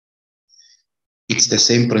 It's the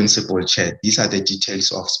same principle, Chair. These are the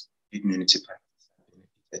details of municipalities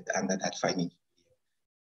under that financial year.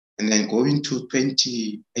 And then going to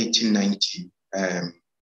 2018-19,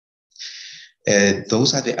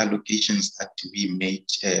 those are the allocations that we made,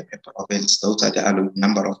 those are the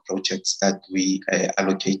number of projects that we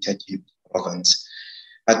allocated in the province.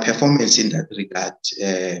 But performance in that regard,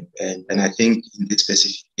 and I think in this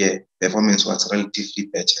specific year, performance was relatively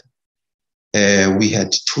better. We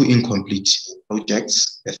had 2 incomplete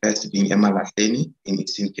projects, the first being Emalahleni in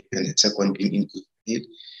Eastern Cape and the second being in Hill,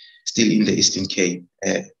 still in the Eastern Cape.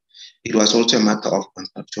 It was also a matter of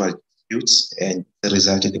contractual disputes, and the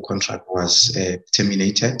result of the contract was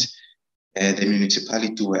terminated. The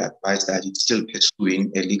municipality were advised that it's still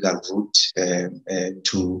pursuing a legal route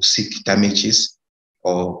to seek damages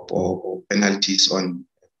or penalties on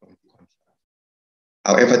the contract.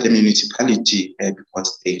 However, the municipality,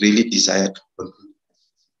 because they really desired to conclude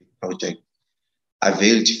the project,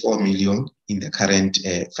 availed 4 million in the current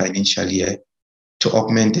financial year to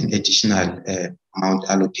augment an additional amount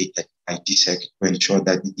allocated by DSEC to ensure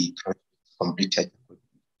that the project is completed.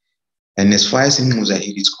 And as far as in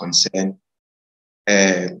Muzahir is concerned,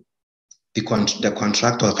 the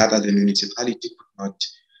contract, or rather the municipality, could not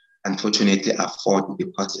unfortunately afford the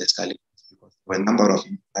cost escalation because there were a number of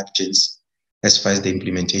interruptions as far as the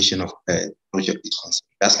implementation of the project is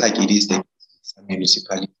concerned. That's like it is the some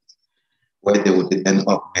municipalities where they would then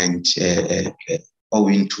augment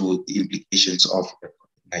owing to the implications of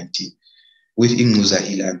COVID-19. With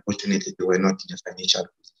Inguzahila, unfortunately, they were not in a financial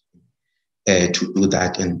position to do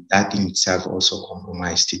that, and that in itself also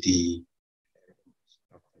compromised the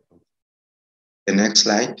next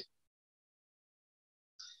slide.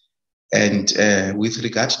 And with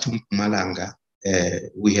regard to Mpumalanga,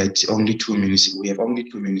 we have only two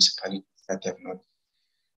municipalities that have not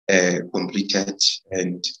completed,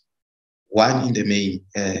 and one in the main,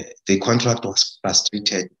 the contract was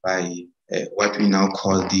frustrated by what we now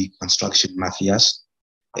call the construction mafias,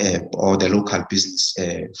 or the local business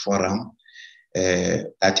forum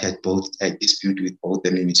that had both a dispute with both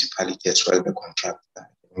the municipality as well as the contractor.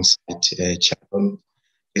 I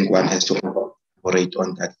think one has to elaborate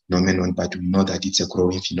on that phenomenon, but we know that it's a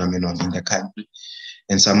growing phenomenon in the country,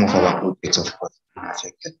 and some of our projects, of course, are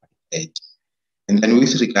affected by that. And then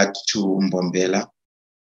with regard to Mbombela,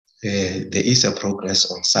 there is a progress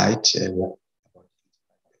on site,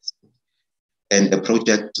 and the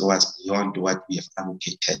project was beyond what we have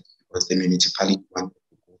allocated because the municipality wanted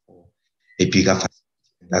to go for a bigger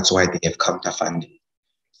facility. That's why they have counterfunded.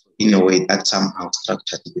 So in a way, that somehow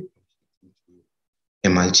structured the a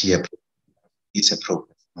multi-year project. It's a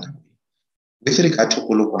progress. With regard to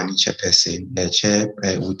Polokwane Chairperson, the Chair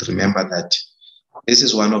would remember that this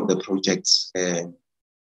is one of the projects where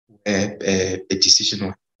a decision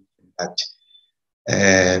was that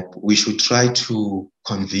we should try to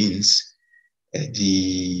convince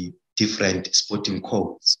the different sporting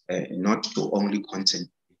codes not to only concentrate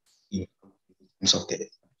in terms of the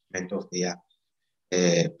establishment of their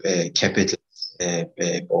capital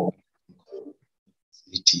or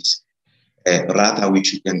facilities. Rather, we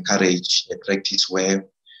should encourage a practice where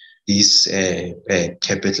these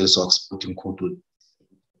capitals of sporting code will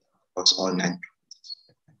across all 9.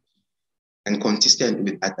 And consistent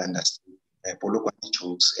with that understanding, Polokwane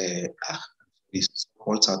chose this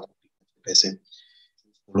whole South African person,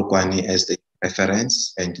 Polokwane as the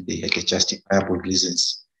reference, and they had a justifiable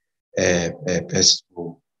reasons as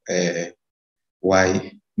to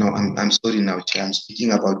why. No, I'm sorry now, Chair. I'm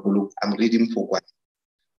speaking about Polokwane. I'm reading for what.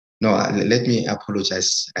 No, let me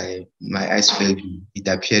apologize. My eyes failed me. It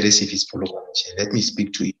appears as if it's Polokwane. Let me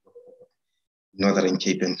speak to Northern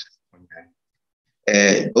Cape and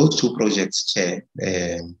those two projects, Chair,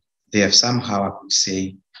 they have somehow, I would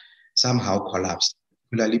say, collapsed,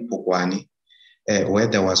 particularly Polokwane, where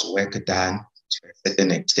there was work done to a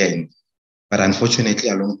certain extent. But unfortunately,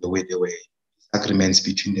 along the way, there were disagreements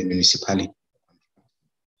between the municipality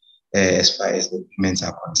as far as the payments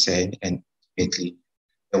are concerned, and ultimately,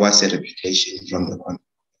 there was a reputation from the contract.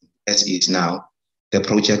 As is now, the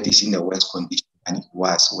project is in the worst condition than it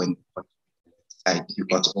was when the site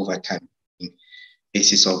because over time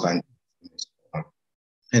basis of an.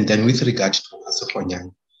 And then with regard to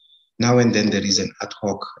Asoponyane, now and then there is an ad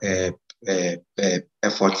hoc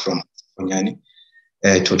effort from Asoponyane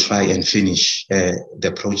to try and finish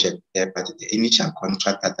the project there, but the initial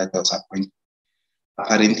contractor that was appointed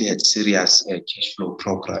apparently had serious cash flow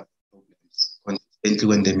problems. Consequently,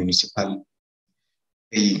 when the municipality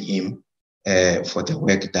paying him for the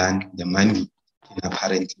work done, the money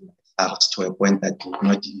apparently starts to a point that will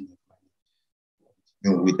not even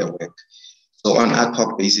with the work. So on ad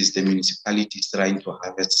hoc basis, the municipality is trying to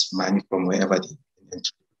harvest money from wherever they can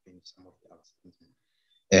and some of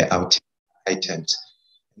the out items.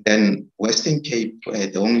 Then Western Cape,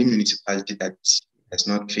 the only municipality that has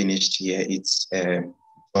not finished here, it's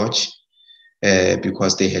George,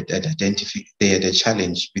 because they had identified they had a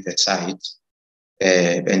challenge with the site.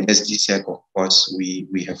 And as DSEC, of course,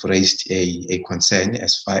 we have raised a concern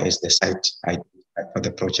as far as the site for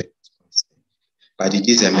the project. But it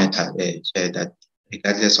is a matter that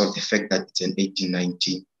regardless of the fact that it's an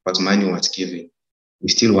 1890, because money was given, we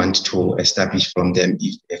still want to establish from them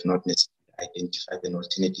if they have not necessarily identified an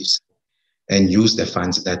alternative and use the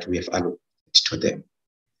funds that we have allocated to them.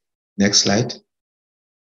 Next slide.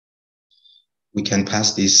 We can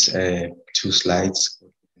pass these 2 slides.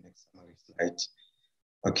 Next summary slide.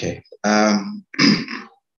 Okay.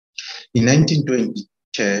 In 1920,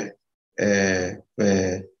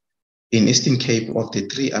 in Eastern Cape, of the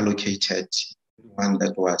 3 allocated, one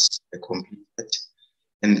that was completed,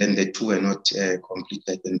 and then the 2 were not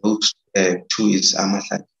completed, and those 2 is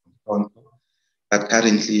Amahlati. But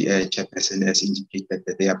currently, Chairperson has indicated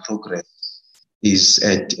that their progress is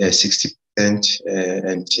at 60% and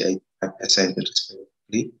 85%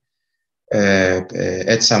 respectively.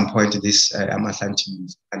 At some point, this Amahlati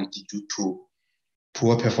municipality, due to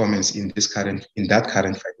poor performance in that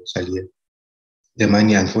current financial year, the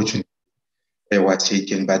money unfortunately was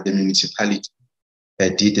taken, but the municipality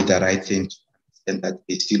did the right thing to understand that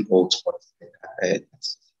they still owed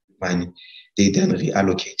money, they then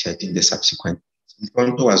reallocated in the subsequent.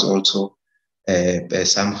 Mponto was also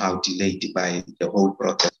somehow delayed by the whole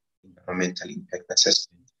process of environmental impact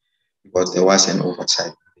assessment because there was an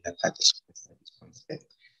oversight.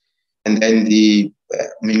 And then the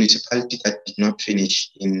municipality that did not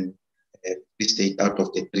finish in Free State out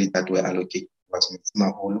of the 3 that were allocated was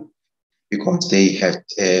Msimaholo, because they had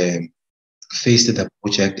faced the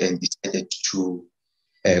project and decided to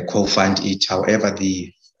co-fund it. However,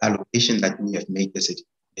 the allocation that we have made as a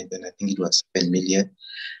department, and I think it was 7 million,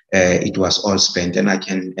 it was all spent. And I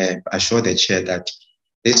can assure the chair that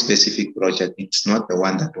this specific project, it's not the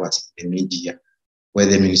one that was in the media, where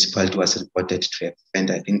the municipality was reported to have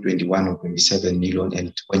spent, I think, 21 or 27 million.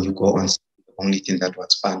 And when you go on, the only thing that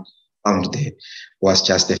was found there was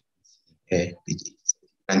just a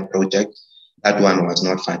project. That one was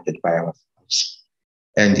not funded by ourselves.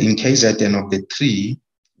 And in KZN of the 3,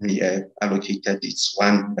 we allocated, it's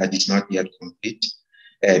one that is not yet complete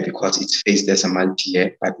because it's phased as a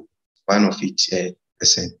multi-year, but one of it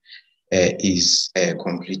is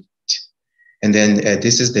complete. And then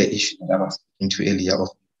this is the issue that I was speaking to earlier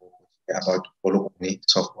about Polokwane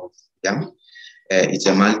softball stadium. It's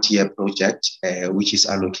a multi-year project which is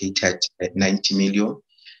allocated 90 million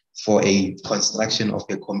for a construction of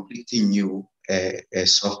a completely new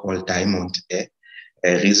softball diamond there.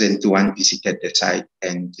 Recently, one visited the site,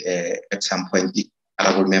 and at some point, the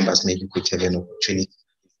honorable members maybe could have an opportunity to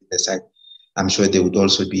visit the site. I'm sure they would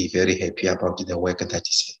also be very happy about the work that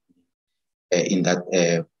is in that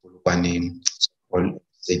Polokwane softball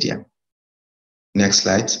stadium. Next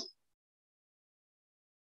slide.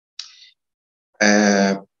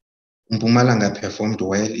 Mpumalanga performed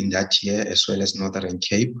well in that year, as well as Northern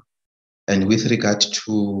Cape. And with regard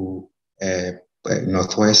to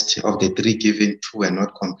Northwest, of the 3 given, 2 were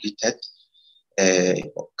not completed.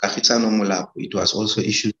 It was also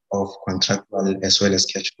issues of contractual as well as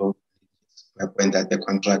cash flow when that the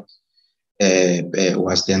contract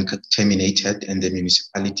was then terminated, and the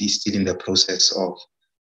municipality is still in the process of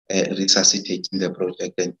resuscitating the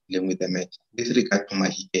project and dealing with the matter. With regard to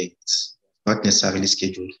Mahike, it's not necessarily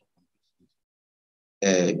scheduled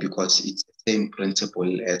because it's the same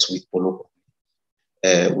principle as with Polokwane.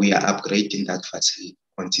 We are upgrading that facility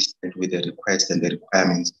consistent with the request and the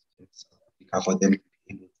requirements for them to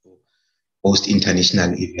be able to host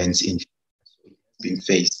international events in being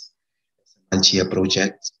phased as a multi-year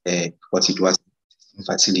project because it was a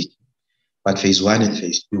facility. But phase 1 and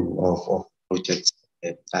phase 2 of projects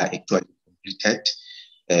are actually completed,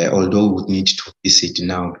 although we would need to visit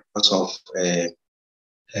now because of,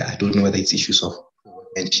 I don't know whether it's issues of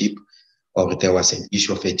workmanship or there was an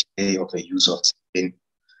issue of a delay of a use of certain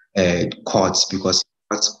courts, because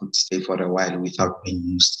courts could stay for a while without being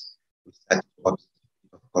used.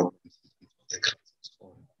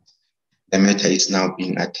 The matter is now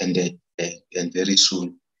being attended, and very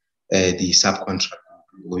soon the subcontract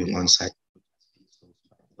will be going on site.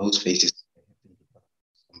 Those phases are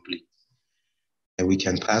complete. And we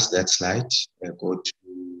can pass that slide, go to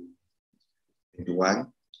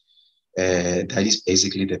 21. That is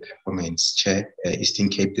basically the performance. Chair, Eastern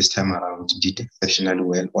Cape this time around did exceptionally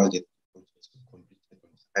well. All the projects were completed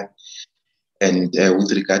on time. And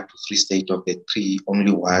with regard to Free State of the 3,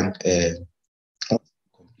 only one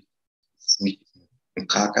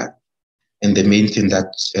Kaka. And the main thing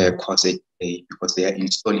that caused it, because they are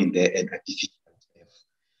installing there an artificial turf,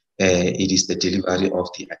 it is the delivery of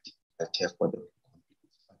the artificial turf for the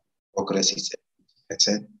progress is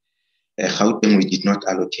 80%. Gauteng, we did not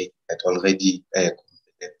allocate, but already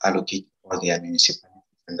allocate all their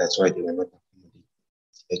municipalities, and that's why they were not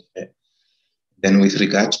accommodated. Then with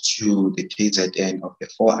regard to the KZN of the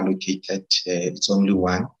 4 allocated, it's only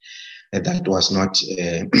one that was not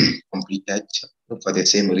completed for the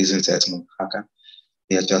same reasons as Mukaka.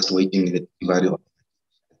 They are just waiting the delivery of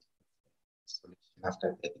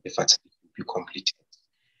after the facility will be completed.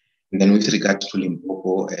 And then with regard to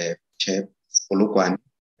Limpopo, Chair, Polokwane,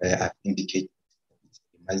 I've indicated it's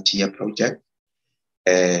a multi-year project.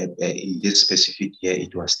 In this specific year,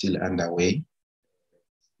 it was still underway.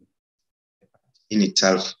 In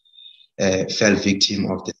itself, fell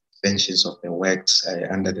victim of the suspensions of the works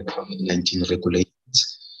under the COVID-19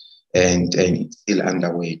 regulations, and it's still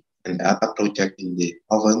underway. And the other project in the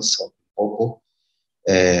province of Limpopo,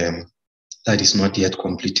 that is not yet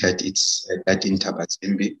completed, it's that in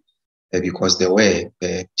Tabazimbi, because there were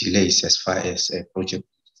delays as far as project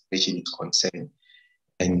registration is concerned,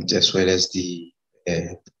 and as well as the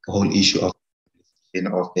whole issue of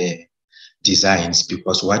the designs,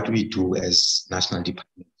 because what we do as national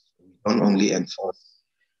department, we don't only enforce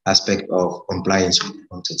aspect of compliance with the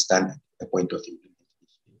content standard, the point of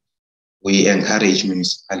implementation. We encourage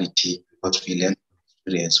municipality, because we learn from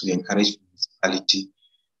experience, we encourage municipality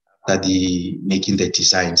that making the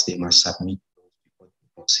designs, they must submit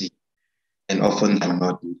those. And often than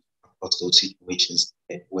not, across those situations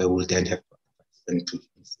where we'll then have to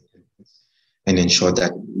and ensure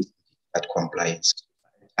that compliance.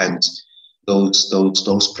 And those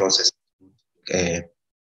processes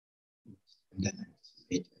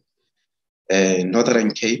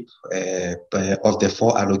Northern Cape, of the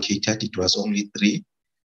 4 allocated, it was only 3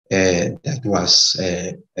 that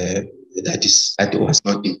was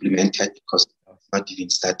not implemented because it was not even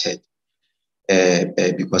started,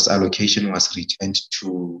 because allocation was returned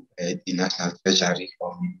to the National Treasury,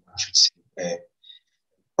 or I should say,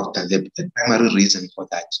 the primary reason for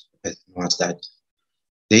that was that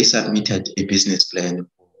they submitted a business plan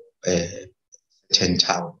for a certain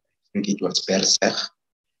town. I think it was Berseg.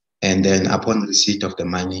 And then upon receipt of the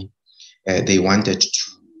money, they wanted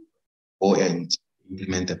to go and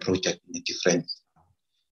implement the project in a different town.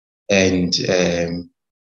 And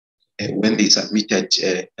when they submitted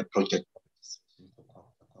a project,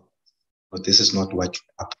 but this is not what you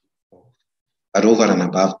apply for. But over and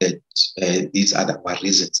above that, these are the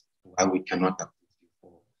reasons why we cannot approve you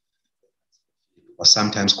for. Or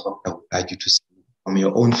sometimes COPTA would like you to see from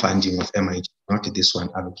your own funding of MIG, not this one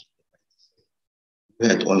allocated. We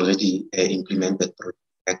had already implemented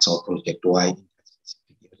projects or project Y.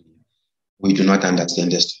 We do not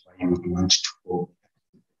understand as to why you would want to go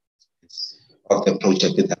of the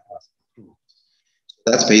project that was approved. So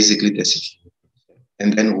that's basically the situation.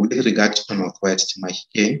 And then with regard to Northwest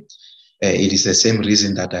Mahikeng, it is the same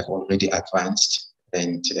reason that I've already advanced,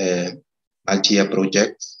 and multi-year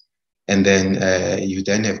projects. And then you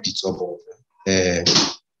then have Ditsobo.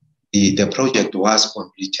 The project was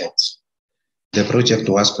completed. The project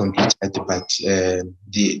was completed, but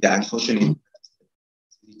the unfortunate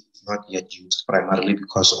is not yet used, primarily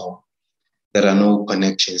because of there are no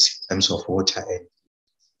connections in terms of water, and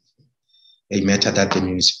a matter that the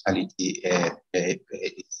municipality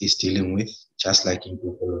is dealing with, just like in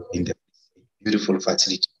the beautiful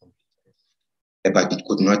facility. But it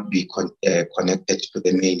could not be connected to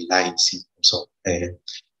the main lines in terms of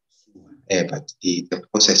but the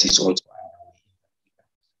process is also underway.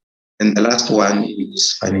 And the last one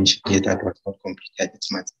is financial year that was not completed. It's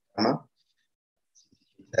Matsama.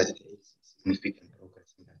 That is significant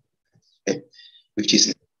progress in that, which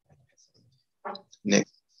is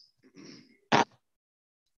next.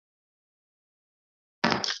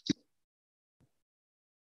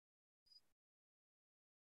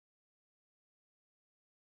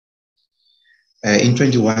 In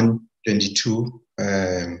 21-22,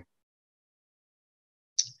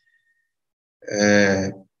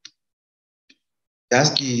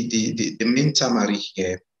 the main summary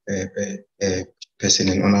here, person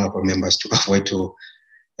and honorable members, to avoid to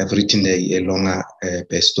have written a longer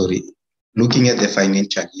story. Looking at the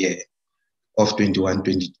financial year of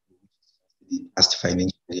 21-22, the last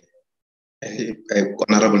financial year,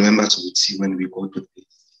 honorable members would see when we go to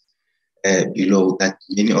this below that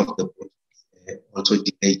many of the projects also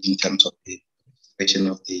delayed in terms of the registration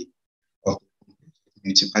of the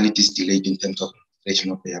municipalities, delayed in terms of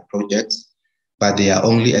registration of their projects, but they are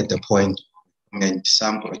only at the point of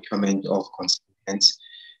some procurement of consultants,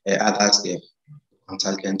 others they have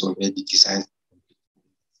consultants already designed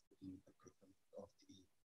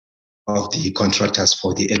of the contractors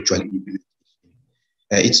for the actual implementation.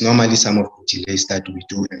 It's normally some of the delays that we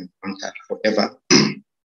do encounter. However,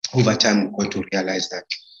 over time, we're going to realize that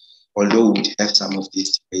although we have some of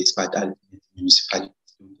these delays, but ultimately municipalities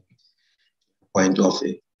to the point of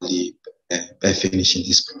finishing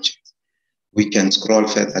this project. We can scroll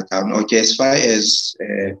further down. Okay, as far as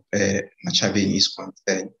Machabeng is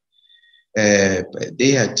concerned,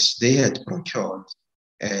 they had procured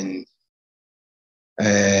and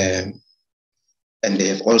they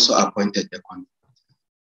have also appointed the contractor,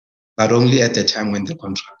 but only at the time when the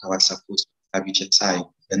contractor was supposed to establish a time,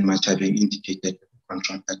 then Machabeng indicated that the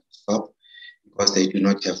contractor to stop because they do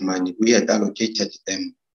not have money. We had allocated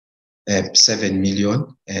them 7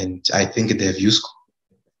 million, and I think they've used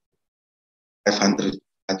 500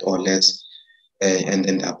 or less, and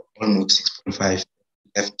then almost 6.5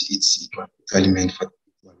 left. It's actually meant for it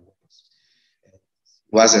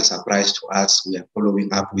was a surprise to us. We are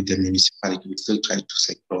following up with the municipality. We still try to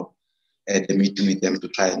secure the meeting with them to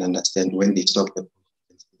try and understand when they stop the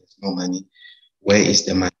project, there's no money, where is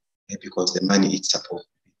the money? Because the money is supposed to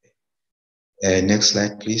be there. Next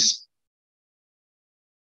slide, please.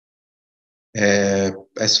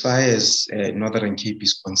 As far as Northern Cape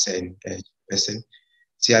is concerned, person,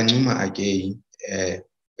 Sianuma again,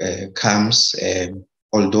 comes,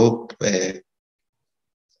 although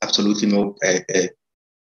absolutely no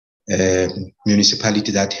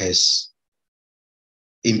municipality that has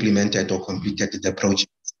implemented or completed the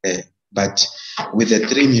project. But with the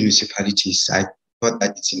 3 municipalities, I thought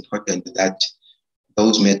that it's important that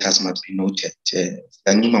those matters must be noted.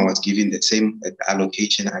 Danuma was given the same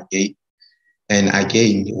allocation again. And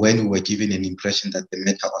again, when we were given an impression that the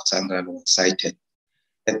matter of Sandra was cited,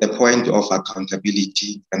 at the point of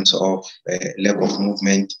accountability in terms of lack of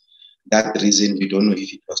movement, that reason, we don't know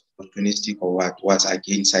if it was opportunistic or what, was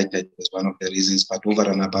again cited as one of the reasons. But over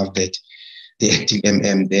and above that, the acting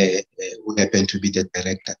MM there, who happened to be the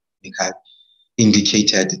director,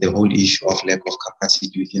 indicated the whole issue of lack of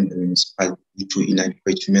capacity within the municipality due to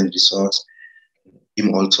inadequate human resource.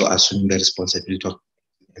 Him also assuming the responsibility of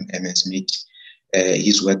MM has made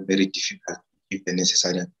his work very difficult to give the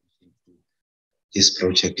necessary attention to this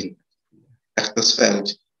project.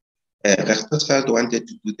 Rechtersveld wanted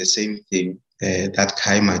to do the same thing that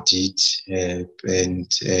Kaima did,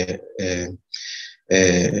 and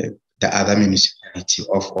the other municipality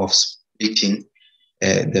of splitting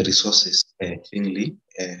the resources cleanly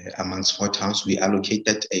amongst 4 towns. We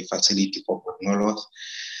allocated a facility for North,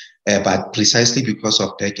 but precisely because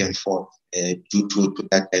of back and forth, due to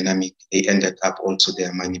that dynamic, they ended up also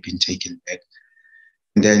their money being taken back.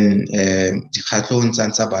 And then the Khatlon,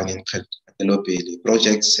 Zansaban, and Katelopele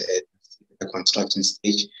projects at the construction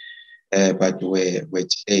stage, but were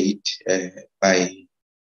delayed by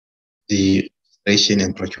the registration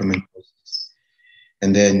and procurement process.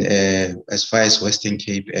 And then as far as Western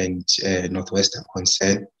Cape and Northwest are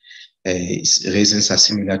concerned, reasons are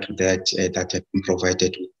similar to that that have been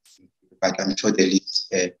provided with, but I'm sure the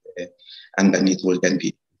list underneath will then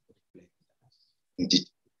be indeed.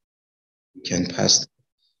 We can pass.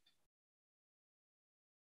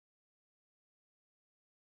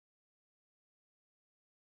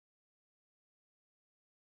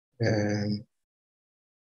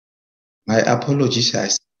 My apologies.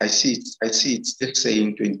 I see it's still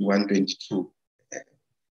saying 21, 22.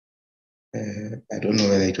 I don't know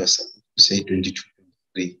whether it was supposed to say 22,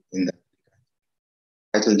 23 in that.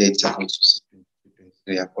 Title date supposed to say 22,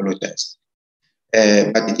 23. I apologize.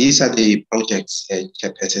 But these are the projects,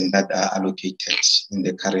 Chairperson, that are allocated in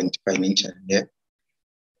the current financial year.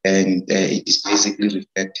 And it is basically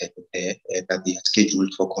reflected there that they are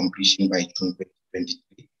scheduled for completion by June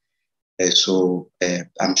 2023. So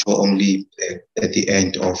I'm sure only at the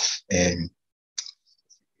end of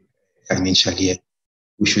financial year,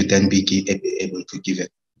 we should then be able to give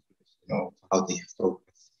it, how they have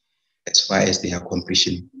progressed as far as their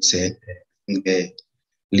completion is concerned. The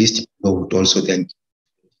list would also then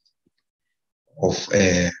of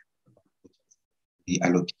the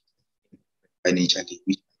allocation financially,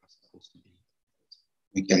 which are supposed to be.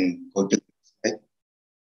 We can go to the next slide.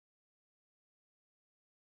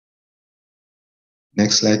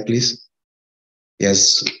 Next slide, please.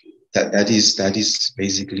 Yes, that is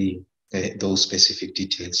basically those specific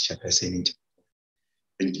details, Chairperson, in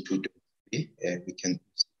 22. We can.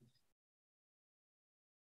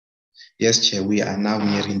 Yes, Chair, we are now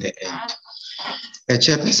nearing the end.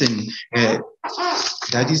 Chairperson,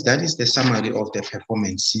 that is the summary of the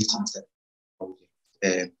performance.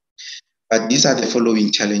 But these are the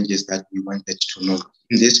following challenges that we wanted to know.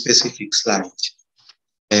 In this specific slide,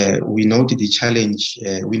 we noted the challenge,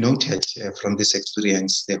 we noted from this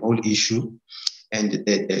experience the whole issue and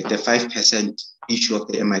the 5% issue of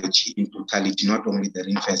the MIG in totality, not only the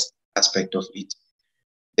ring-fence aspect of it,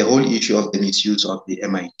 the whole issue of the misuse of the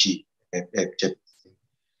MIG,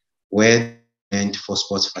 where meant for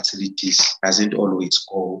sports facilities doesn't always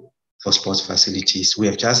go for sports facilities. We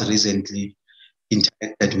have just recently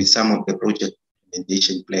interacted with some of the project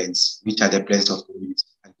implementation plans, which are the plans of the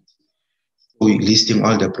municipality. So listing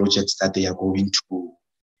all the projects that they are going to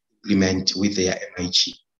implement with their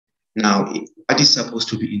MIG. Now, what is supposed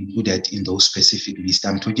to be included in those specific lists?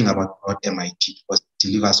 I'm talking about broad MIG because it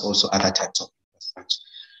delivers also other types of infrastructure.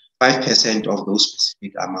 5% of those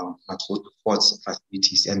specific amounts must go to sports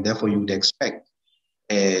facilities, and therefore you would expect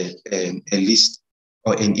a list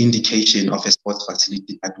or an indication of a sports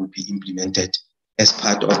facility that will be implemented as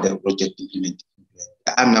part of the project implementation.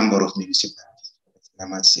 There are a number of municipalities, I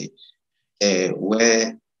must say, where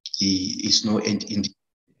there is no end indication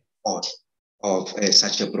of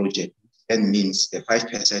such a project. That means the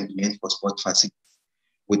 5% meant for sports facilities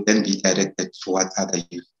would then be directed towards other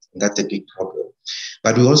use. That's a big problem.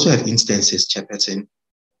 But we also have instances, Chairperson,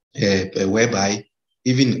 whereby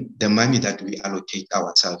even the money that we allocate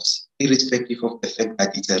ourselves, irrespective of the fact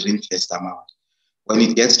that it's a ring-fenced amount, when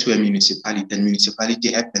it gets to a municipality, the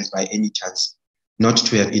municipality happens by any chance not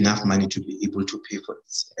to have enough money to be able to pay for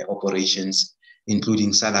its operations,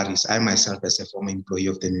 including salaries. I myself, as a former employee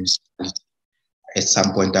of the municipality, at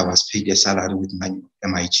some point I was paid a salary with money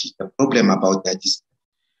from MIG. The problem about that is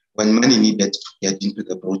when money needed to get into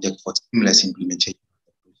the project for seamless implementation,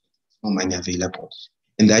 no money available.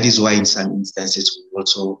 And that is why in some instances we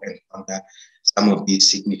also encounter some of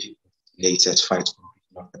these significant delays as far as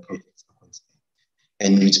completion of the projects are concerned.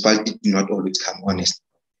 And municipalities do not always come honest.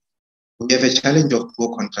 We have a challenge of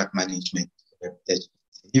poor contract management.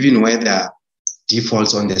 Even where there are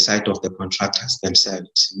defaults on the side of the contractors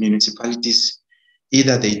themselves, municipalities,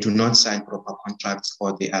 either they do not sign proper contracts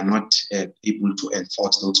or they are not able to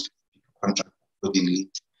enforce those contracts accordingly.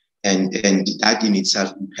 And that in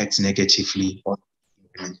itself impacts negatively on the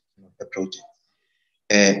implementation of the project.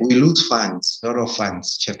 We lose funds, a lot of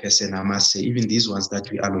funds, Chairperson, I must say, even these ones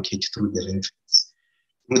that we allocate through the ring-fence,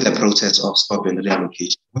 through the process of scope and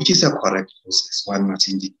reallocation, which is a correct process. One must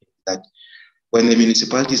indicate that when the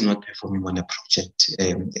municipality is not performing on a project,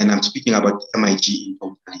 and I'm speaking about MIG in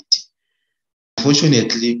totality,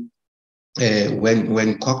 unfortunately,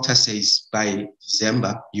 when COCTA says by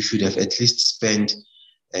December, you should have at least spent,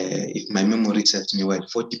 if my memory serves me well,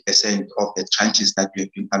 40% of the tranches that you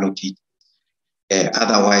have been allocated.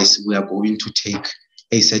 Otherwise, we are going to take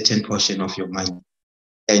a certain portion of your money.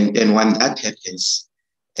 And when that happens,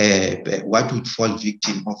 what would fall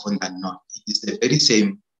victim often than not? It is the very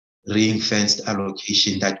same ring-fenced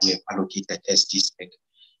allocation that we have allocated as DSEC.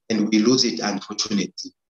 And we lose it,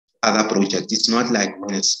 unfortunately, other projects. It's not like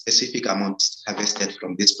when a specific amount is harvested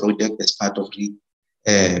from this project as part of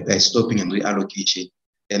stopping and reallocation,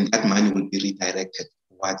 then that money will be redirected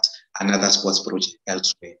towards another sports project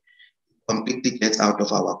elsewhere. It completely gets out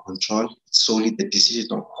of our control. It's solely the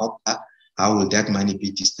decision of COCTA. How will that money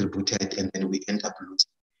be distributed? And then we end up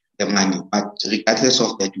losing the money. But regardless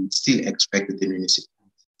of that, we still expect the municipality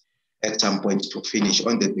at some point to finish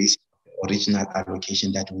on the basis of the original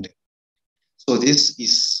allocation that would. So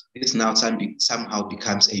this now somehow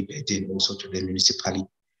becomes a burden also to the municipality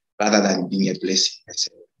rather than being a blessing as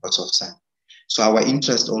a cause of sun. So our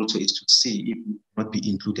interest also is to see if we not be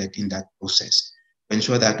included in that process, to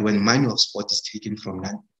ensure that when money of sport is taken from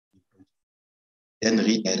land, then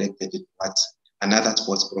redirected towards another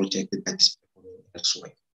sports project that is performing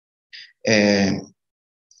elsewhere.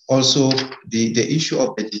 Also, the issue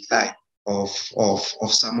of the decline of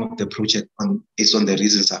some of the projects based on the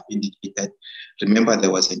reasons I've indicated. Remember,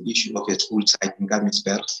 there was an issue of a school site in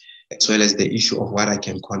Gamisberg, as well as the issue of what I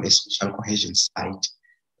can call a social cohesion site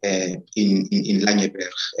in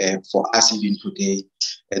Langeberg. For us, even today,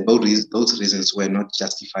 those reasons were not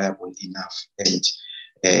justifiable enough. And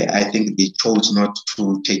I think they chose not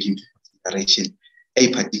to take into consideration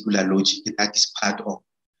a particular logic that is part of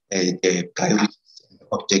the priorities and the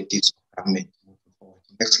objectives of government moving forward.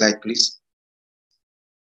 Next slide, please.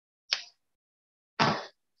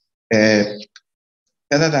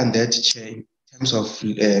 Other than that, Chair, in terms of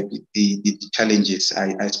the challenges,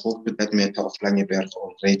 I spoke to that matter of Langeberg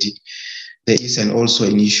already. There is also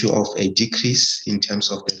an issue of a decrease in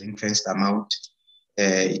terms of the ring-fenced amount.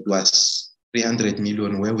 It was 300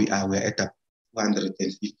 million where we're at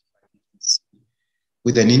 250.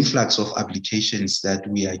 With an influx of applications that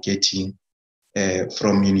we are getting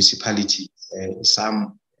from municipalities,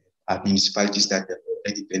 some are municipalities that have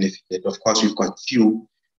already benefited. Of course, we've got few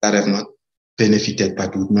that have not benefited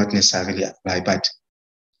but would not necessarily apply. But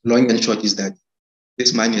long and short is that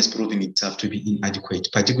this money has proven itself to be inadequate,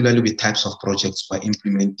 particularly with types of projects we're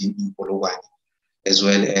implementing in Polokwane, as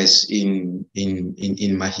well as in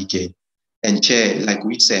Mahikeng. And Chair, like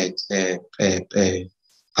we said,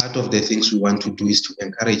 part of the things we want to do is to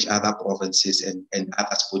encourage other provinces and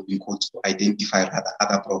other sporting codes to identify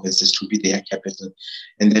other provinces to be their capital.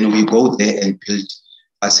 And then we go there and build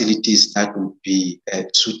facilities that would be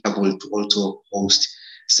suitable to also host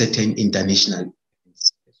certain international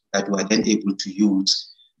events that we are then able to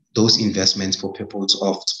use those investments for purpose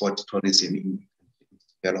of sport tourism in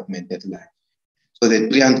development at large. So the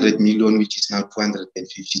 300 million, which is now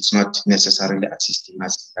 250, it's not necessarily assisting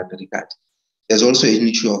us in that regard. There's also an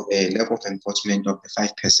issue of a level of enforcement of the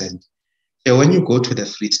 5%. So when you go to the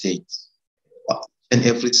Free State, and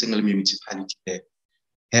every single municipality there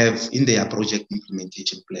have in their project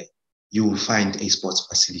implementation plan, you will find a sports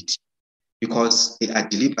facility because they are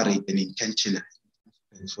deliberate and intentional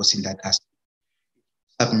in enforcing that aspect.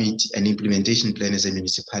 Submit an implementation plan as a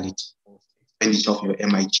municipality, expenditure of your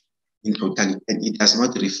MIG in totality, and it does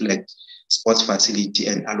not reflect sports facility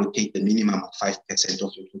and allocate the minimum of 5%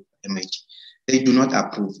 of your total MIG. They do not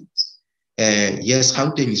approve it. Yes,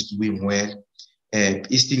 Gauteng is doing well.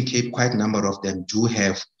 Eastern Cape, quite a number of them do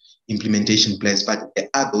have implementation plans, but there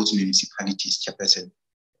are those municipalities, Chairperson,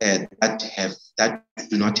 that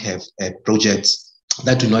do not have projects,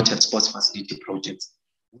 that do not have sports facility projects,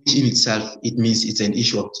 which in itself, it means it's an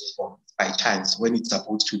issue of by chance when it's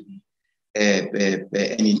supposed to be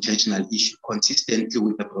an intentional issue consistently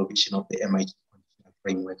with the provision of the MIT conditional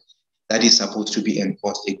framework that is supposed to be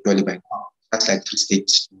enforced actually by court. That's like 3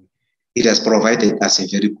 states. It has provided us a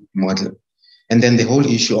very good model. And then the whole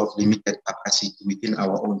issue of limited capacity within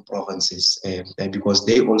our own provinces, because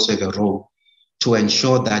they also have a role to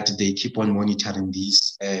ensure that they keep on monitoring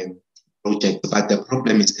these projects. But the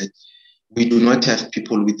problem is that we do not have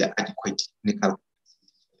people with the adequate technical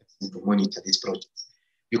capacity to monitor these projects.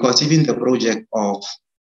 Because even the project of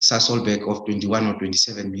Sasolburg of 21 or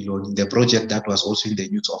 27 million, the project that was also in the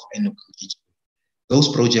news of NOPG, those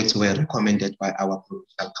projects were recommended by our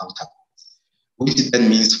provincial counterparts, which then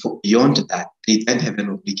means for beyond that, they then have an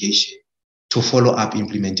obligation to follow up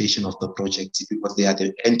implementation of the projects because they are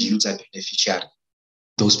the end user beneficiary,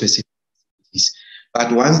 those specific activities.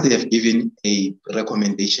 But once they have given a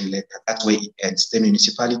recommendation letter, that's where it ends. The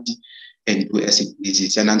municipality can do as it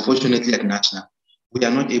pleases. And unfortunately at National, we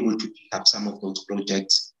are not able to pick up some of those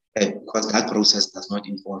projects because that process does not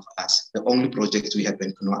involve us. The only projects we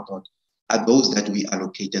happen to know about are those that we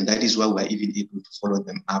allocate, and that is why we're even able to follow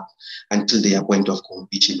them up until their point of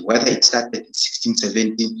completion. Whether it started in 16,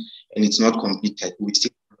 17, and it's not completed, we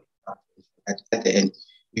still follow it up. At the end,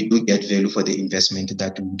 we do get value for the investment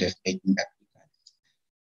that we would have made in that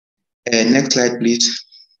regard. Next slide, please.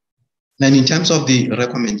 And in terms of the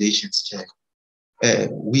recommendations, Chair,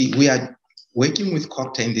 we are working with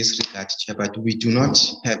COCTA in this regard, Chair, but we do not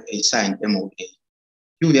have a signed MOA.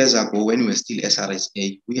 A few years ago, when we were still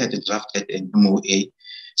SRSA, we had drafted an MOA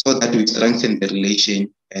so that we strengthen the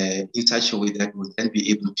relation in such a way that we then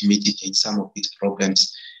be able to mitigate some of these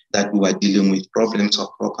problems that we were dealing with, problems of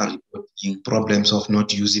proper reporting, problems of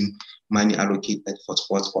not using money allocated for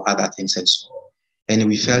sports for other things and so on. And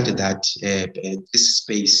we felt that this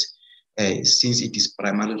space, since it is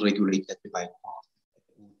primarily regulated by court,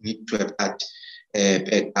 we need to have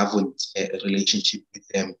that governed relationship with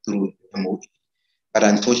them through MOA. But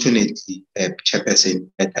unfortunately, Chairperson,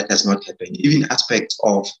 that has not happened. Even aspects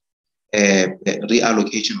of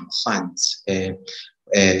reallocation of funds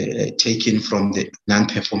taken from the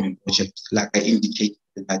non-performing project, like I indicated,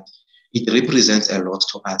 that it represents a loss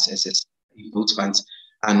to us as if those funds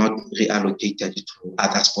are not reallocated to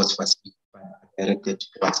other sports facilities, but directed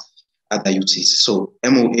towards other uses. So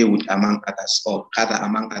MOA would, among others, or other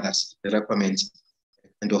among others, recommend a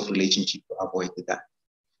kind of relationship to avoid that.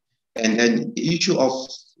 And then the issue of,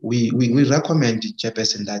 we recommend,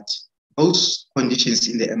 Chairperson, that those conditions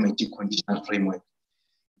in the MIT conditional framework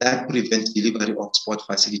that prevent delivery of sport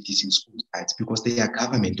facilities in school sites because they are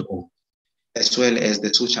government-owned, as well as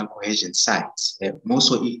the social cohesion sites.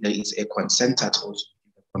 Also, if there is a consensus also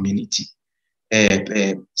in the community,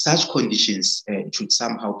 such conditions should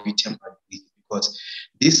somehow be tempered with, because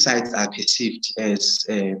these sites are perceived as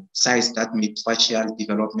sites that make spatial,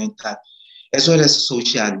 developmental, as well as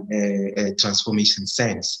social transformation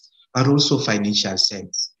sense, but also financial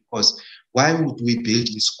sense. Because why would we build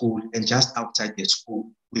in school and just outside the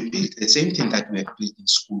school, we build the same thing that we have built in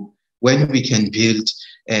school, when we can build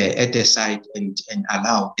at the site and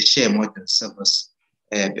allow a share model service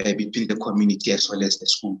between the community as well as the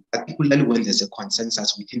school, particularly when there's a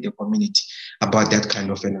consensus within the community about that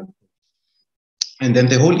kind of an approach. And then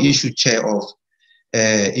the whole issue, Chair, of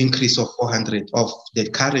increase of 400 of the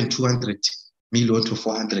current 200 million to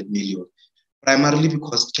 400 million, primarily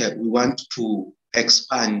because, Chair, we want to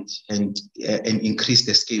expand and increase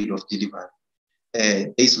the scale of delivery.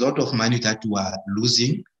 There's a lot of money that we are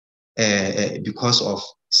losing because of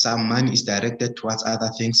some money is directed towards other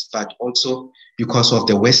things, but also because of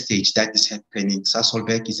the wastage that is happening.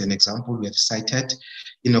 Sasolburg is an example we have cited.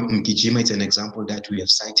 Mkijima is an example that we have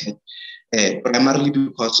cited, primarily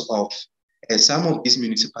because of some of these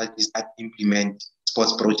municipalities that implement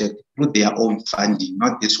sports projects through their own funding,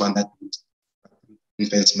 not this one that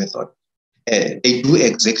invest method. They do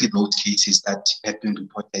exactly those cases that have been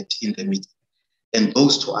reported in the media. And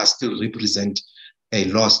those two are still represent a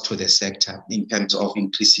loss to the sector in terms of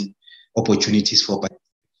increasing opportunities for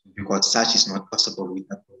participation, because such is not possible with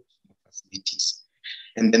the facilities.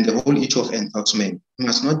 And then the whole issue of enforcement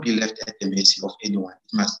must not be left at the mercy of anyone.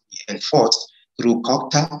 It must be enforced through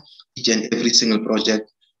COCTA, each and every single project.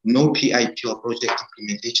 No PIP or project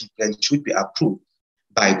implementation plan should be approved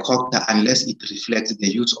by COCTA unless it reflects the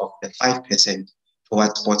use of the 5%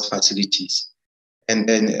 towards sports facilities. And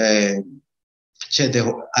then, Chair,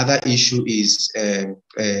 the other issue is the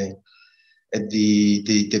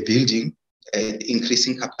building.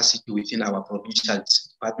 increasing capacity within our provincial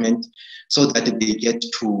department so that they get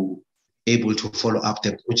to able to follow up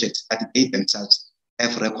the projects that they themselves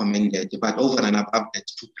have recommended, but over and above that,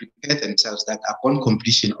 to prepare themselves that upon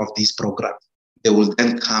completion of these programs, they will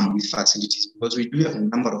then come with facilities, because we do have a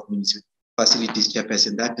number of municipal facilities,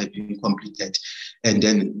 Chairperson, that have been completed, and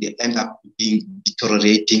then they end up being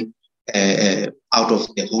deteriorating out of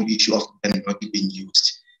the whole issue of them not being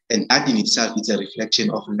used. And that in itself is a reflection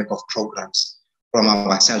of lack of programs from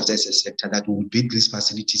ourselves as a sector, that we will build these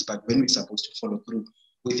facilities, but when we're supposed to follow through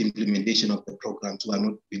with implementation of the programs, we are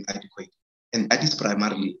not being adequate. And that is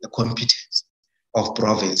primarily a competence of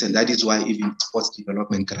province. And that is why even sports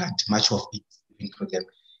development grant, much of it given to them,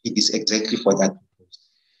 it is exactly for that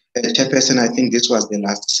purpose. Chairperson, I think this was the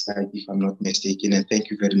last slide, if I'm not mistaken. And thank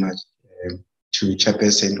you very much to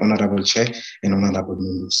Chairperson, Honorable Chair, and Honorable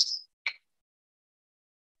members.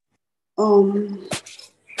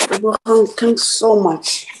 Thanks so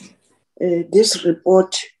much. This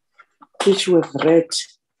report, which we've read,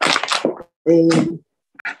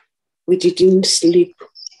 we didn't sleep.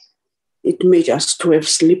 It made us to have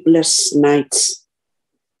sleepless nights,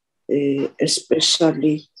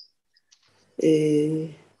 especially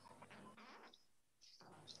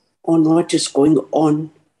on what is going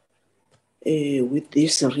on with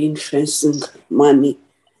this ring-fencing money.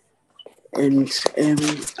 And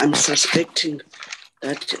I'm suspecting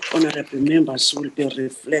that honorable members will be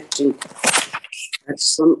reflecting that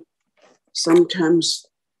sometimes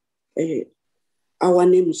our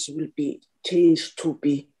names will be changed to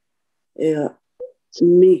be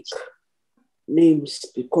meek names,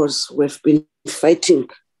 because we've been fighting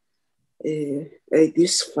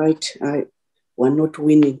this fight. We're not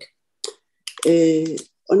winning.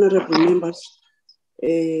 Honorable members,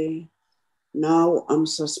 now I'm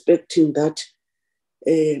suspecting that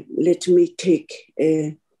let me take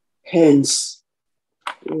hands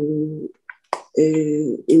in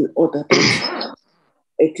order that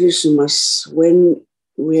at least we must, when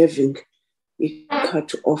we're having it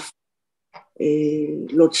cut off,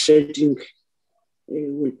 load shedding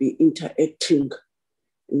will be interacting,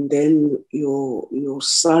 and then your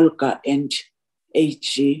SALGA and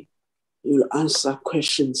AG will answer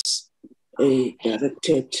questions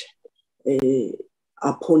directed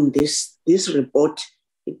upon this report.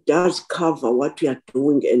 It does cover what we are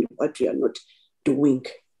doing and what we are not doing,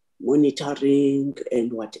 monitoring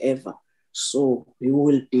and whatever. So we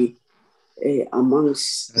will be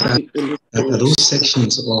amongst people. Those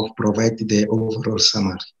sections of provide the overall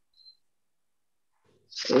summary.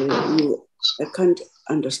 I can't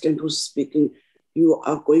understand who's speaking. You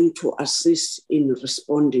are going to assist in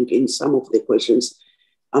responding in some of the questions.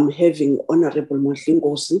 I'm having Honorable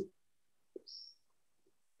Mahlingosi.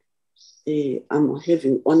 I'm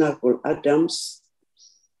having Honorable Adams.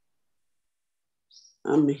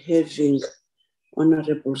 I'm having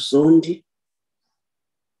Honorable Zondi.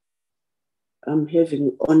 I'm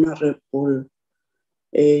having Honorable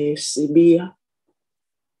Sibia.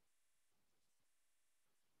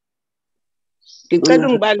 Look,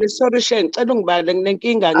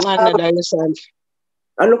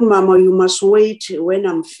 Mama, you must wait when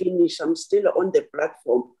I'm finished. I'm still on the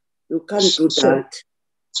platform. You can't do that.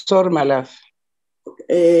 Sorry, my love.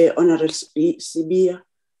 Honorable Sibia,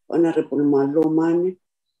 Honorable Malomane,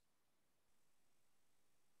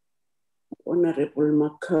 Honorable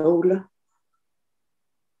Makaula,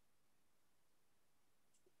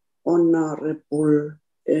 Honorable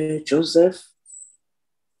Joseph.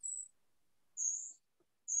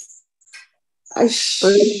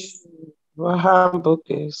 Wahamba,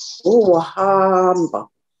 yes. Oh, Wahamba.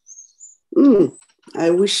 I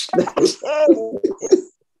wish that.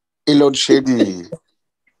 Load shedding.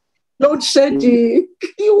 Load shedding.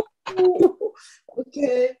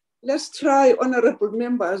 Okay, let's try, honorable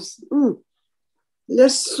members.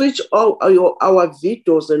 Let's switch all our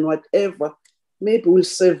videos and whatever. Maybe we'll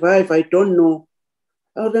survive. I don't know.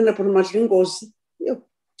 Honorable Mahlingosi.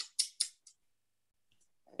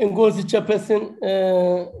 Enkosi Chairperson,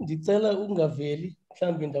 ndicela ungaveli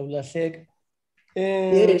mhlambi ndawulahleka.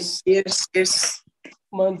 Yes.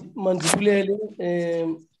 Mandibulele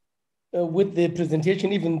with the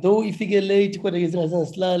presentation, even though ifike late kodwa ke singazange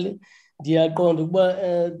silale, ndiyaqonda ukuba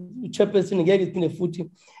Chairperson ngeke siphinde futhi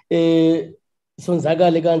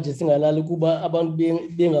sonzakale kanje singalali kuba abantu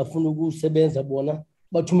bengafuna ukusebenza bona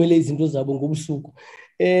bathumele izinto zabo ngobusuku.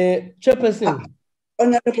 Chairperson,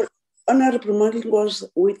 Honorable Mahlingosi,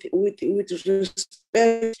 with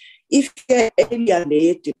respect, if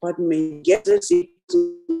any department gets it,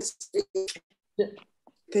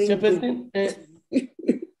 Chairperson.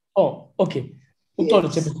 Oh, okay.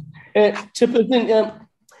 Chairperson,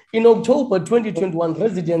 In October 2021,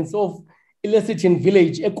 residents of Ilesitin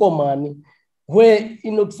village, Ekomani, where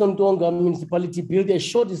Inoxontonga municipality built a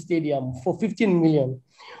short stadium for 15 million,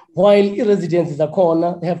 while residents in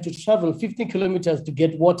Zakona have to travel 15 kilometers to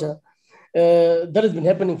get water. That has been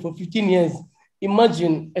happening for 15 years.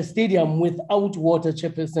 Imagine a stadium without water,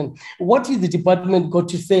 Chairperson. What is the department got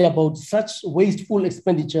to say about such wasteful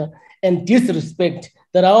expenditure and disrespect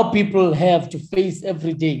that our people have to face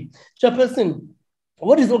every day? Chairperson,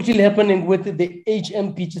 what is actually happening with the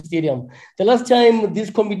HM Pitch Stadium? The last time this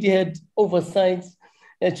committee had oversight,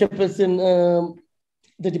 Chairperson,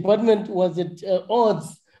 the department was at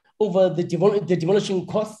odds over the demolition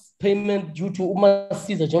costs payment due to Uma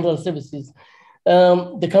Caesar General Services,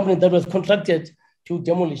 the company that was contracted to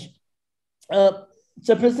demolish.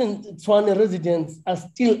 Chairperson, Tshwane residents are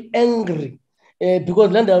still angry because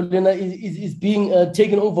Landau is being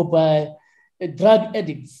taken over by drug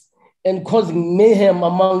addicts and causing mayhem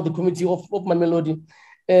among the community of Mamelodi.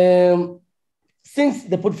 Since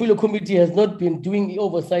the portfolio committee has not been doing the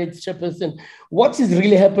oversight, Chairperson, what is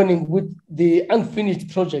really happening with the unfinished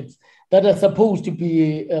projects that are supposed to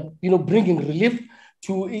be, bringing relief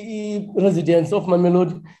to residents of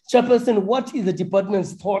Mamelodi? Chairperson, what is the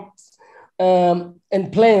department's thoughts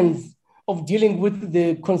and plans of dealing with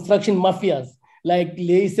the construction mafias like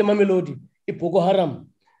Leise Mamelodi, Boko Haram?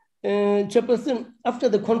 Chairperson, after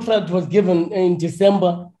the contract was given in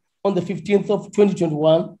December on the 15th of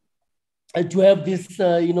 2021 to have this,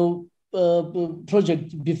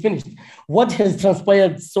 project be finished, what has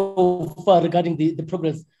transpired so far regarding the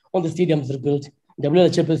progress on the stadium's rebuild?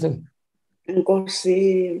 Chairperson.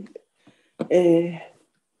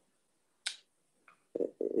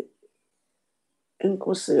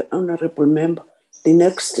 Honorable member. The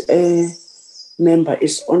next member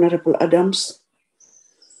is Honorable Adams.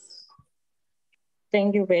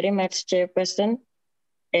 Thank you very much, Chairperson,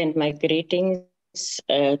 and my greetings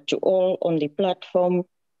to all on the platform,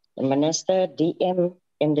 the Minister, DM,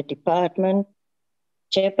 and the department.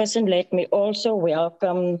 Chairperson, let me also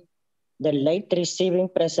welcome the late receiving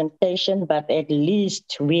presentation, but at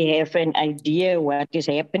least we have an idea what is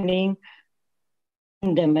happening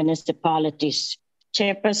in the municipalities.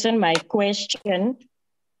 Chairperson, my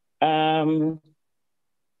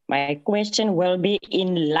question will be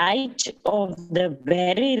in light of the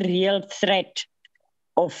very real threat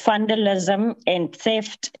of vandalism and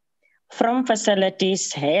theft from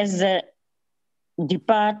facilities. Has the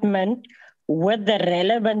department with the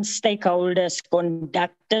relevant stakeholders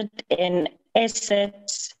conducted an assessment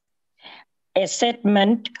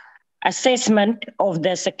of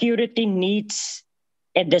the security needs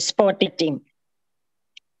at the sporting team?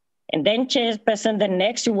 And then, Chairperson, the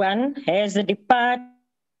next one, has the department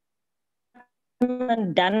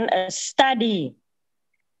done a study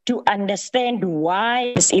to understand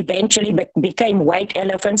why this eventually became white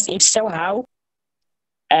elephants? If so, how?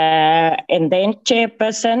 And then,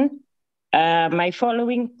 Chairperson, my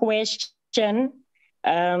following question,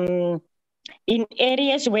 in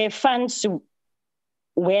areas where funds,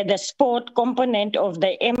 where the sport component of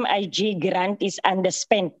the MIG grant is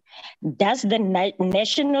underspent, does the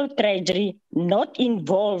National Treasury not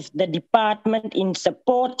involve the department in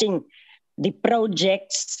supporting the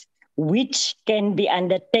projects which can be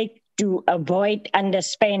undertaken to avoid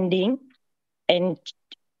underspending? And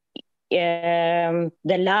the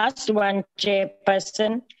last one,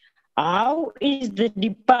 Chairperson, how is the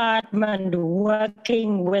department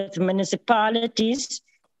working with municipalities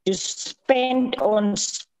to spend on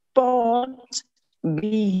sports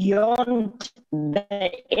beyond the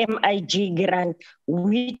MIG grant,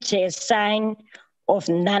 which has sign of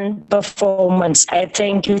non-performance? I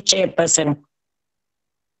thank you, Chairperson.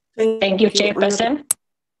 Thank you, Chairperson.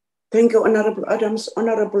 Thank you, Honorable Adams.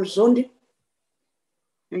 Honorable Zondi.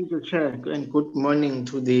 Thank you, Chair, and good morning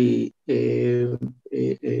to the to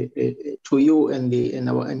you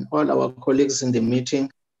and all our colleagues in the meeting.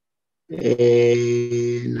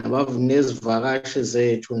 Nabavunezivakashi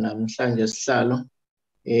zethu namhlanje sihlalo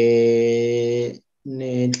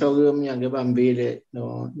nenhloko yomnyango ebambile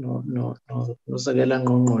nosekela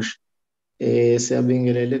ngqongqoshe.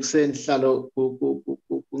 Siyabingelela ekuseni sihlalo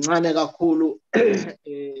kuncane kakhulu.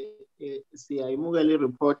 Siyayimukela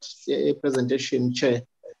i-report presentation, Chair.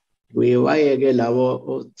 Wayeke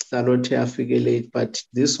labo sihlalo afike late, but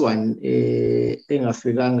this one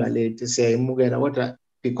engafikanga late siyayimukela kodwa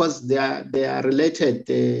because they are related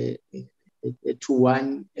to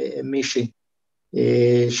one mission.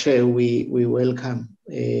 Chair, we welcome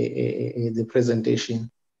the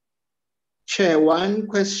presentation. Chair, one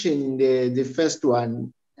question, the first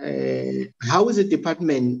one, how is the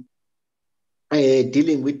department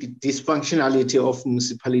dealing with the dysfunctionality of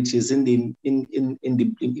municipalities in the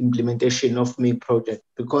implementation of MIG project,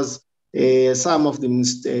 because some of the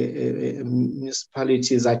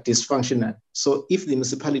municipalities are dysfunctional. So if the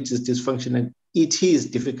municipality is dysfunctional, it is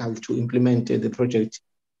difficult to implement the project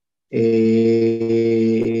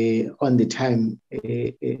on the time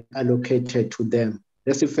allocated to them.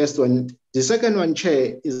 That's the first one. The second one,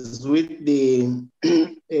 Chair, is with the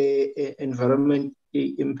environment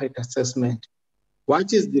impact assessment.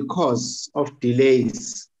 What is the cause of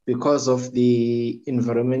delays because of the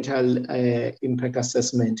environmental impact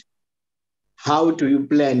assessment? How do you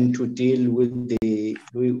plan to deal with the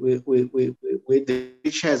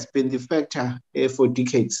which has been the factor for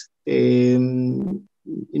decades? In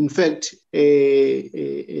fact,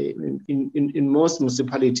 in most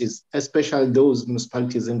municipalities, especially those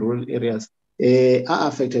municipalities in rural areas, are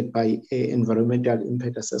affected by environmental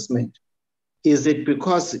impact assessment. Is it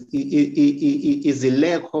because is a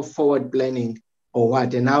lack of forward planning or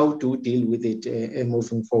what? And how to deal with it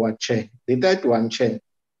moving forward, Chair? The third one, Chair.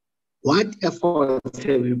 What efforts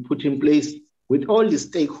have you put in place with all the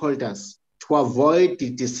stakeholders to avoid the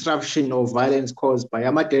disruption or violence caused by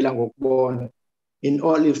Amadela Ngokubona in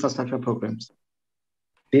all infrastructure programs?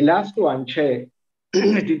 The last one, Chair,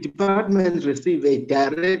 the department received a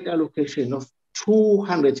direct allocation of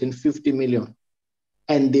 250 million,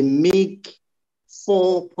 and the MIG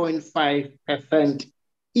 4.5%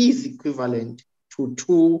 is equivalent to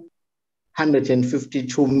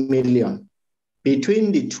 252 million.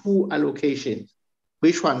 Between the two allocations,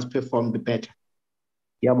 which ones performed better?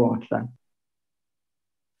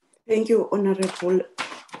 Thank you, Honorable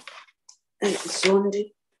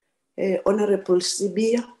Zondi. Honorable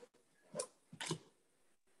Sibia.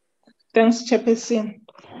 Thanks, Chairperson.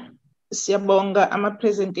 Siyabonga ama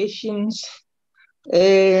presentations.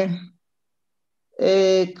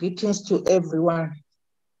 Greetings to everyone.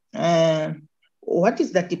 What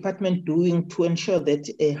is the department doing to ensure that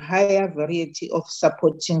a higher variety of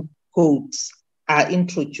supporting codes are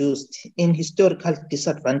introduced in historical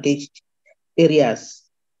disadvantaged areas,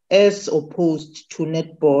 as opposed to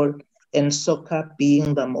netball and soccer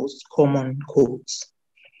being the most common codes?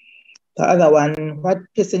 The other one, what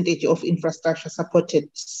percentage of infrastructure supported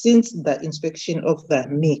since the inspection of the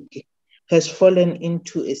MIG has fallen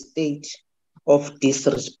into a state of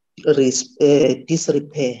disrepair?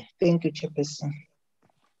 Thank you, Chairperson.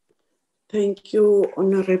 Thank you,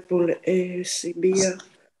 Honorable Sibia.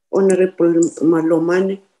 Honorable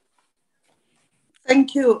Malomane.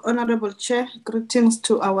 Thank you, Honorable Chair. Greetings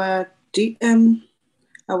to our DM,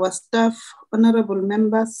 our staff, honorable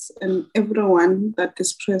members, and everyone that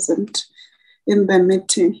is present in the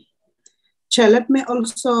meeting. Chair, let me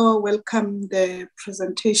also welcome the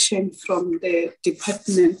presentation from the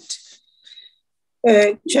department.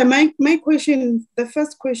 Chair, my question, the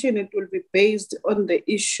first question, it will be based on the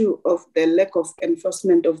issue of the lack of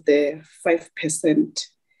enforcement of the 5%.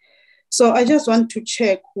 So I just want to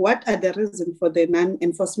check what are the reasons for the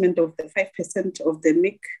non-enforcement of the 5% of the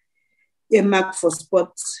MIC earmarked for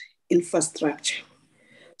sports infrastructure.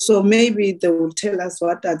 So maybe they will tell us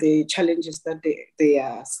what are the challenges that they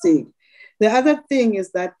are seeing. The other thing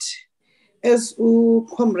is that as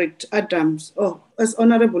Comrade Adams, as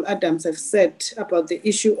Honorable Adams have said about the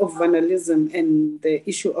issue of vandalism and the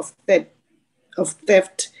issue of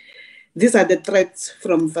theft, these are the threats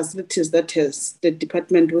from facilities that has the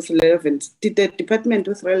department with relevant. Did the department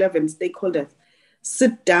with relevant stakeholders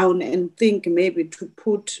sit down and think maybe to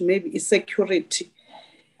put maybe a security,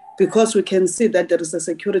 because we can see that there is a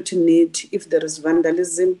security need if there is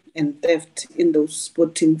vandalism and theft in those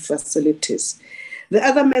sporting facilities. The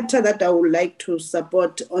other matter that I would like to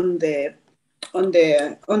support on their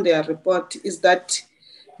report is that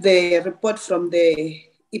the report from the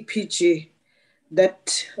EPG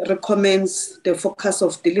that recommends the focus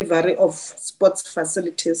of delivery of sports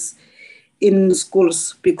facilities in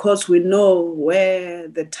schools, because we know where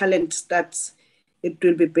the talent starts. It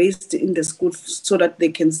will be based in the schools so that they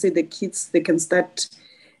can see the kids, they can start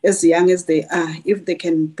as young as they are, if they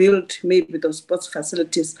can build maybe those sports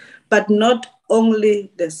facilities, but not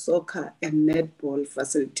only the soccer and netball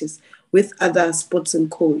facilities, with other sports and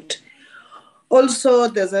code.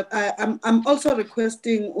 Also, I'm also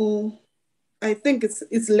requesting, I think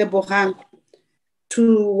it's Lebogang,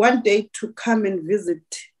 to one day to come and visit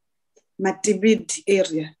Matibidi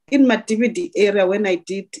area. In Matibidi area, when I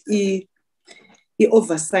did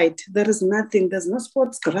oversight, there is nothing, there's no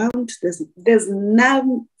sports ground, there's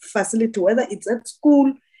no facility, whether it's at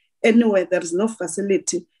school, anywhere, there's no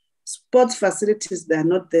facility. Sports facilities, they're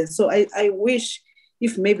not there. So I wish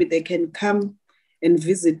if maybe they can come and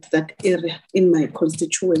visit that area in my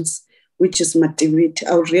constituents which is Mativit.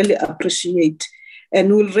 I would really appreciate,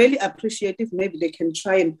 and we'll really appreciate if maybe they can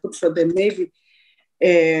try and put for them maybe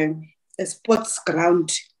a sports ground.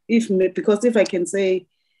 Because if I can say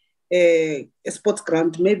a sports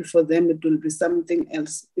ground, maybe for them it will be something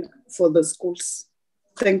else for the schools.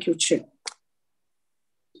 Thank you, Chair.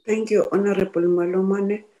 Thank you, Honorable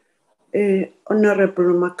Malomane.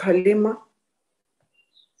 Honorable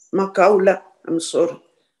Makaula, I'm sorry.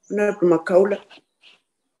 Honorable Makaula.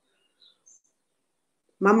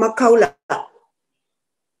 Mama Kaula.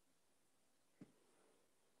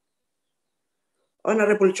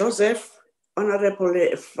 Honorable Joseph, Honorable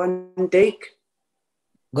Van Dijk.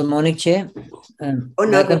 Good morning, Chair.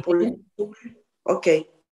 Honorable. Okay.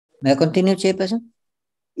 May I continue, Chairperson?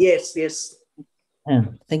 Yes, yes.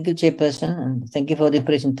 Thank you, Chairperson, and thank you for the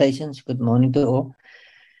presentations. Good morning to all.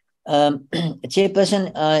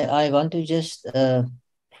 Chairperson, I want to just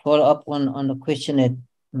follow up on the question that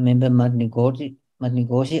Member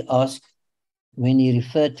Madnigosi asked when he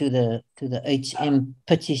referred to the HM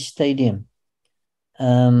Pitchy Stadium.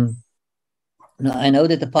 Now, I know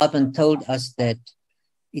the department told us that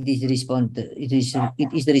it is the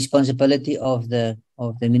responsibility of the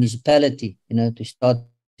municipality, to start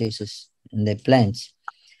processes and their plans.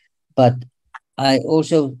 But I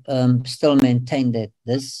also still maintain that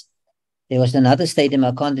there was another stadium,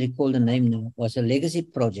 I can't recall the name now, was a legacy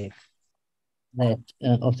project that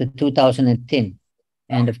of the 2010.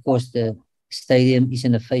 And of course, the stadium is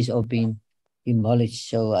in the phase of being demolished.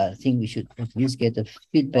 So I think we should at least get the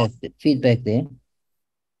feedback there.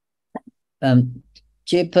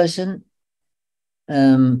 Chairperson,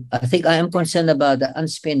 I think I am concerned about the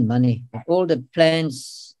unspent money. All the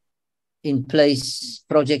plans in place,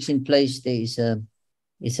 projects in place, there is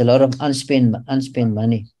a lot of unspent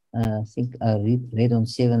money. I think I read on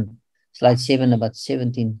slide 7 about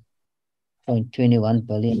 17.21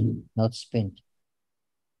 billion not spent.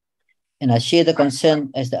 And I share the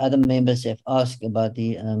concern, as the other members have asked, about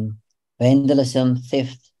the vandalism,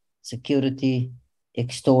 theft, security,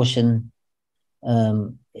 extortion.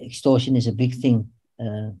 Extortion is a big thing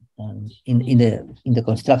in the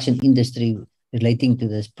construction industry relating to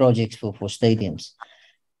these projects for stadiums.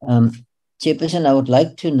 Chairperson, I would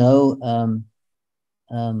like to know,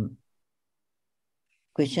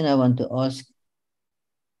 question I want to ask,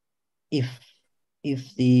 if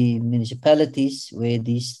the municipalities where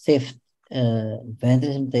these theft,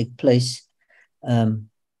 vandalism take place,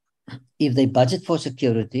 if they budget for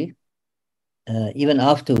security, even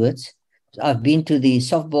afterwards. I've been to the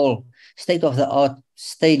softball state-of-the-art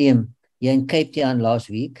stadium here in Cape Town last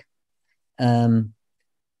week, and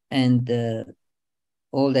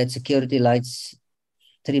all that security lights,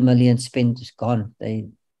 3 million spent, is gone. The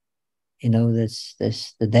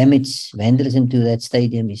damage, vandalism to that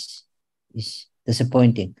stadium is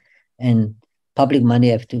disappointing, and public money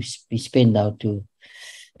have to be spent now to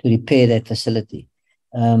repair that facility.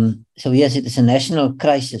 So yes, it is a national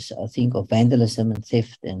crisis, I think, of vandalism and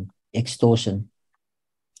theft and extortion.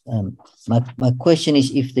 My question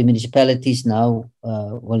is if the municipalities now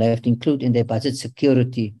will have to include in their budget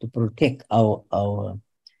security to protect our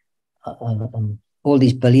all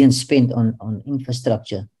these billions spent on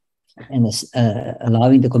infrastructure and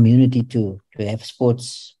allowing the community to have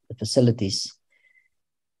sports facilities.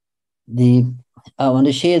 I want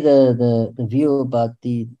to share the view about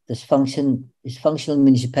the dysfunctional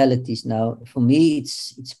municipalities. Now, for me,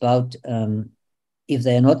 it's about if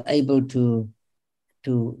they are not able to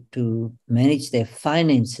manage their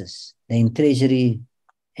finances, their treasury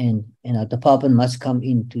and our department must come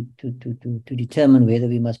in to determine whether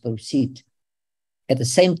we must proceed. At the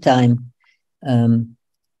same time,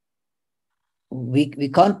 we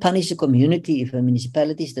can't punish the community if a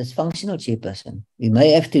municipality is dysfunctional, Chairperson. We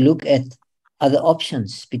may have to look at other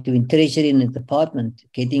options between treasury and the department,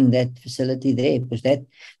 getting that facility there, because that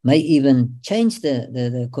may even change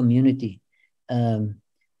the community to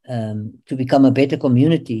become a better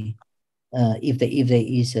community if there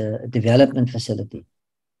is a development facility.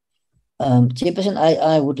 Chairperson,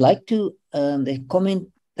 I would like to the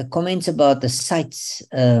comments about the sites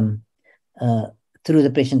through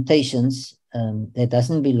the presentations that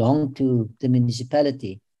doesn't belong to the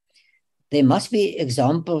municipality. There must be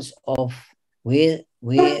examples of where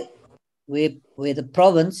the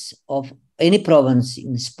province of any province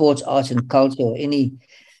in sports, arts and culture, or any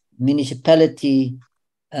municipality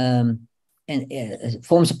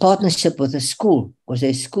forms a partnership with a school, because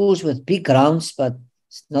there's schools with big grounds but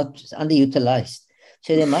not underutilized.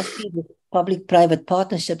 So there must be public-private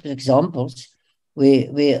partnerships examples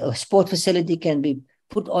where a sport facility can be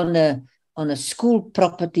put on a school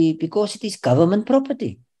property because it is government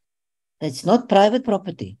property. It's not private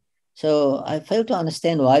property. So I fail to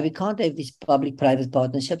understand why we can't have these public-private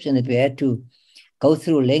partnerships, and that we had to go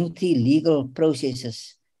through lengthy legal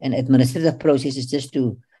processes and administrative processes just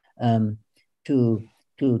to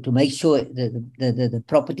make sure that the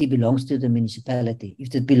property belongs to the municipality.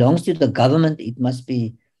 If it belongs to the government, it must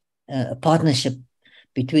be a partnership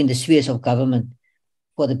between the spheres of government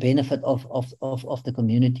for the benefit of the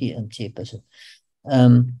community, and Chairperson.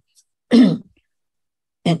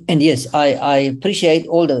 And yes, I appreciate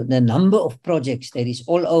all the number of projects that is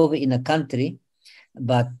all over in the country,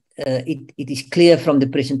 but it is clear from the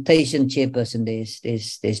presentation, Chairperson,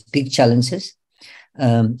 there's big challenges.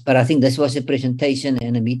 But I think this was a presentation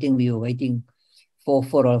and a meeting we were waiting for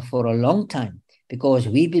a long time, because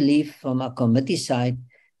we believe from our committee side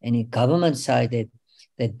and in government side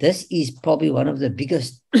that this is probably one of the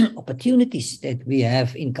biggest opportunities that we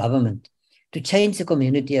have in government to change the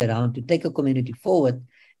community around, to take a community forward,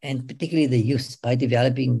 and particularly the youth, by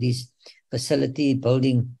developing these facility,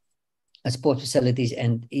 building sports facilities,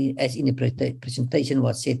 and as in the presentation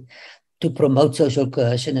was said, to promote social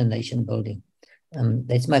cohesion and nation building.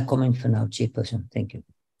 That's my comment for now, Chairperson. Thank you.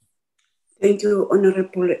 Thank you,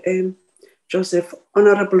 Honorable Joseph.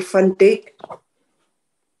 Honorable Van Dijk.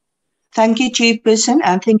 Thank you, Chairperson,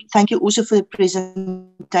 and thank you also for the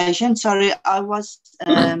presentation. Sorry, I was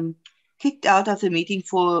kicked out of the meeting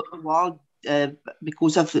for a while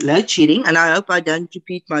because of load shedding, and I hope I don't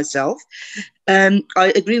repeat myself.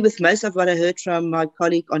 I agree with most of what I heard from my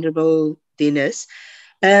colleague, Honorable Dennis.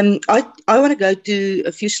 I want to go to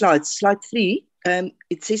a few slides. Slide 3,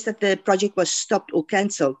 it says that the project was stopped or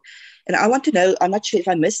cancelled. And I want to know, I'm not sure if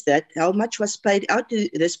I missed that, how much was paid out to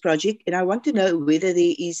this project, and I want to know whether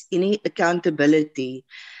there is any accountability.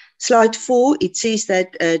 Slide 4, it says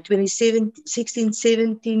that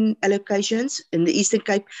 2016-17 allocations in the Eastern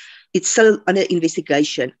Cape, it's still under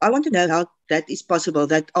investigation. I want to know how that is possible,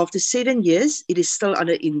 that after 7 years, it is still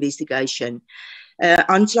under investigation.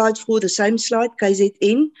 On slide 4, the same slide,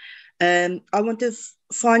 KZN, I want to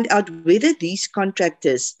find out whether these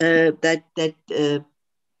contractors that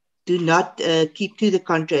do not keep to the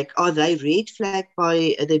contract, are they red flagged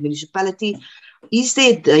by the municipality? Is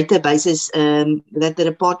there databases that the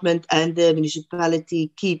department and the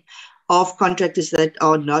municipality keep of contractors that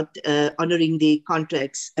are not honouring their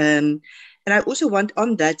contracts? And I also want,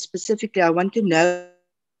 on that specifically, I want to know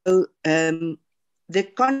the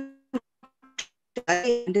contract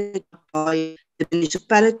by the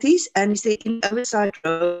municipalities, and is there any oversight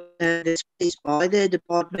role that's by the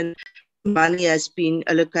department? Money has been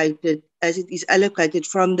allocated as it is allocated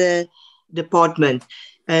from the department.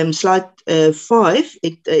 Slide 5,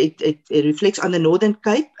 it reflects on the Northern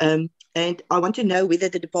Cape, and I want to know whether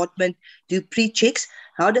the department do pre-checks.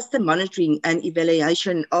 How does the monitoring and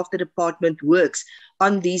evaluation of the department works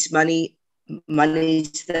on these monies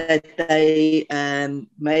that they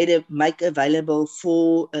make available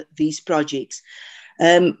for these projects?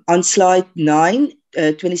 On slide 9,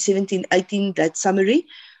 2017-18, that summary,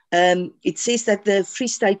 it says that the Free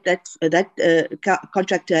State, that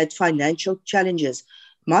contractor had financial challenges.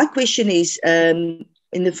 My question is, in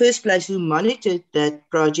the first place, who monitored that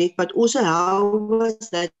project, but also how was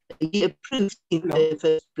that he approved in the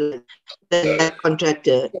first place, that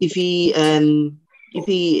contractor, if he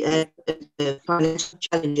had financial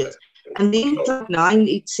challenges? And then slide 9,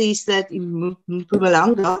 it says that in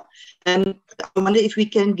Mpumalanga, I wonder if we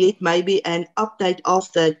can get maybe an update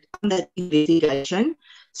of that investigation.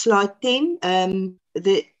 Slide 10,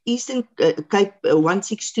 the Eastern Cape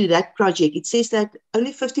 162, that project, it says that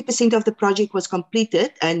only 50% of the project was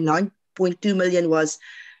completed and 9.2 million was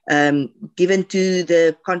given to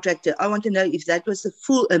the contractor. I want to know if that was the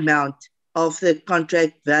full amount of the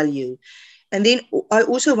contract value. And then I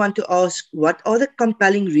also want to ask, what are the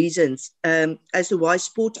compelling reasons as to why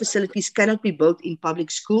sport facilities cannot be built in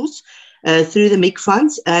public schools through the MIC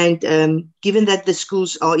funds, and given that the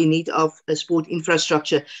schools are in need of a sport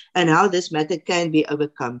infrastructure, and how this matter can be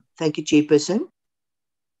overcome? Thank you, Chairperson.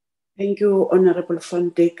 Thank you, Honorable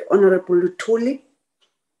Van Dijk. Honorable Luthuli.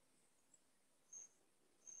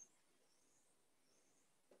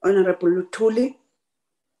 Honorable Luthuli.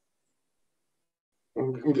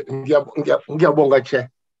 Ngiyabonga, Chair.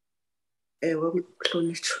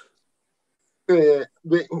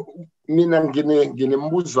 Mina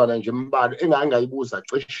nginemibuzwana nje mbalo engangayibuza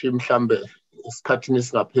cishe mhlambe isikhathini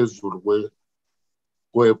esingaphezulu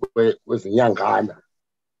kwezinyangana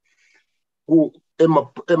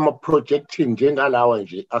ema-projecting njengalawa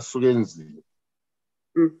nje asuke enziwe.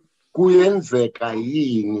 Kuyenzeka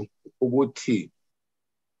yini ukuthi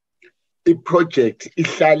i-project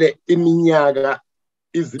ihlale iminyaka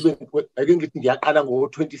izibe, ake ngithi ngiyaqala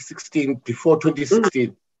ngo-2016, before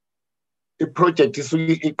 2016 i-project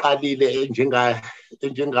isuke iqalile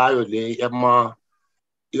enjengayo le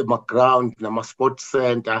ema-ground nama-sport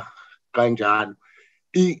center kanjalo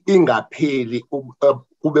ingapheli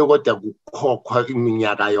kube kodwa kukhokhwa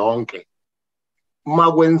iminyaka yonke.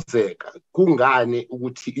 Uma kwenzeka kungani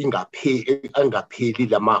ukuthi angapheli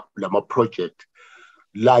lama project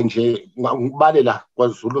la nje ngibalela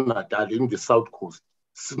KwaZulu Natal in the South Coast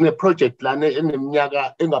sine project lana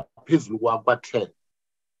eneminyaka engaphezulu kwa-10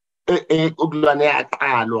 okulana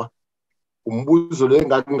yaqalwa umbuzo lo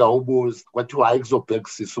engake ngawubuza kwathiwa hayi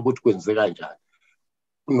kuzobhekisisa ukuthi kwenzeka kanjani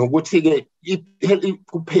nokuthi-ke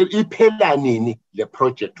iphela nini le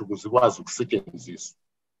project ukuze ikwazi ukusetshenziswa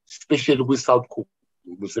especially kwi-South Coast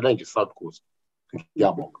ngibuzela nje South Coast.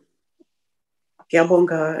 Ngiyabonga.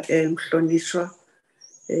 Ngiyabonga mhlonishwa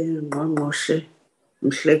ngqongqoshe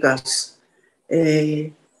Mhlekazi.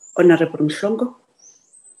 Honorable Mhlongo.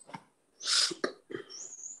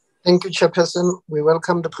 Thank you, Chairperson. We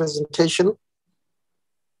welcome the presentation.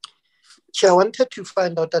 Chair, I wanted to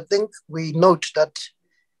find out, I think we note that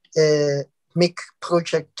MIC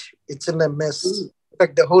project, it's in a mess. In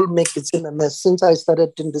fact, the whole MIC is in a mess. Since I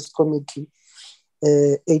started in this committee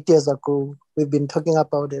 8 years ago, we've been talking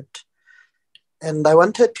about it. And I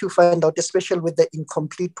wanted to find out, especially with the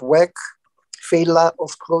incomplete work, failure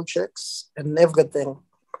of projects and everything,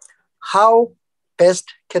 how best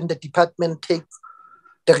can the department take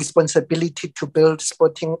the responsibility to build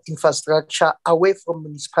sporting infrastructure away from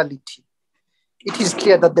municipality? It is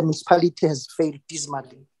clear that the municipality has failed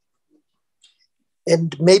dismally.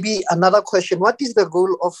 And maybe another question, what is the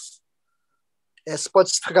role of a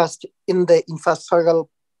sports trust in the infrastructural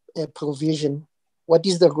provision? What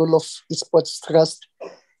is the role of a sports trust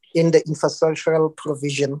in the infrastructural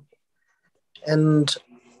provision? And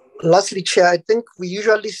lastly, Chair, I think we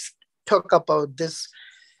usually talk about this.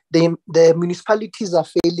 The municipalities are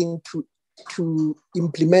failing to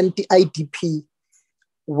implement the IDP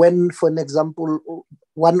when, for an example,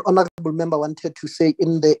 one honorable member wanted to say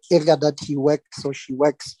in the area that he works or she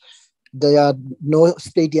works, there are no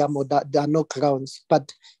stadium or there are no grounds.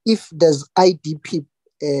 But if there's IDP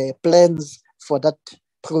plans for that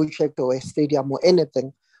project or a stadium or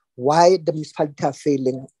anything, why the municipality are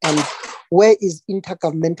failing? And where is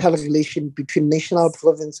intergovernmental relation between national,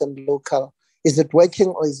 province, and local? Is it working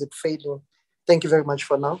or is it failing? Thank you very much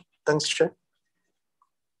for now. Thanks, Chair.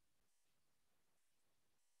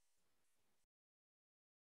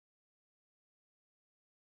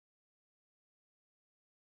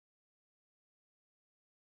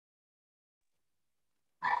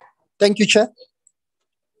 Thank you, Chair.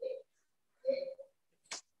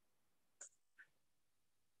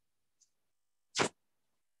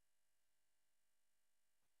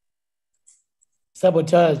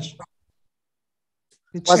 Sabotage.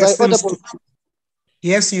 Was I audible?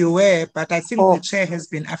 Yes, you were, but I think the chair has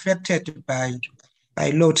been affected by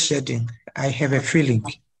load shedding. I have a feeling.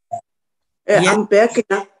 I'm back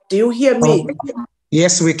now. Do you hear me?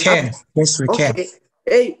 Yes, we can. Yes, we can. Okay.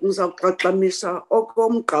 Hey, ngizawuqaqamisa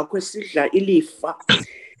okomgqakho esidla ilifa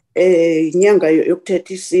inyanga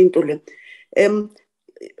yokuthetha isintu le.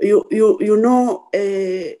 You know,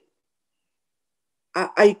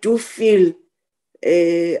 I do feel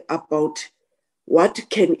about what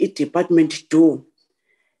can a department do,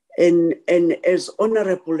 and as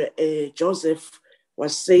Honorable Joseph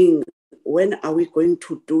was saying, when are we going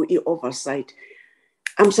to do oversight?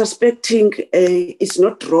 I'm suspecting it's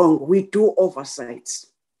not wrong. We do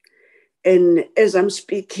oversights. And as I'm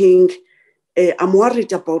speaking, I'm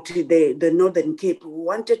worried about the Northern Cape. We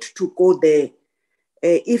wanted to go there.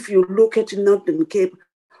 If you look at Northern Cape,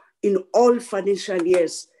 in all financial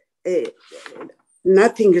years,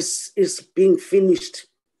 nothing is being finished.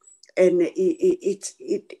 And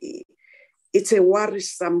it's a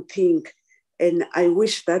worrisome thing. And I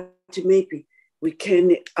wish that maybe we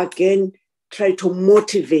can again try to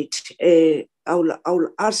motivate.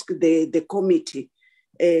 I'll ask the committee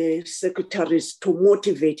secretaries to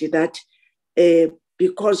motivate that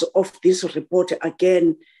because of this report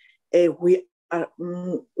again, we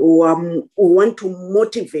want to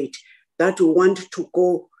motivate that we want to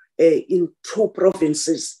go in 2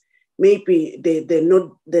 provinces, maybe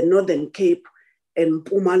the Northern Cape and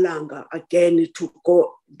Mpumalanga again to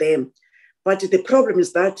go there. But the problem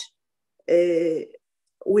is that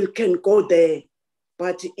we can go there,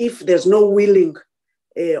 but if there's no willing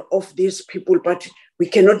of these people, but we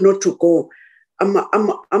cannot not to go.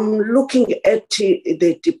 I'm looking at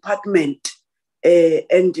the department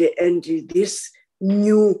and this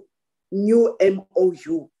new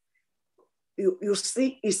MOU. You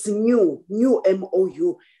see, it's new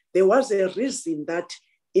MOU. There was a reason that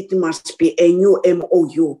it must be a new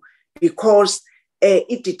MOU. because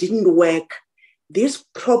it didn't work. This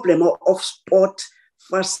problem of sport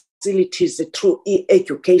facilities through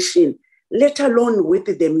education, let alone with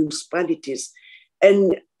the municipalities.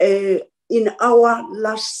 And in our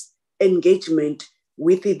last engagement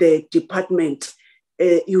with the department,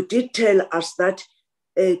 you did tell us that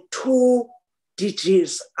 2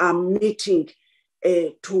 DGs are meeting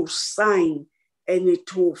to sign and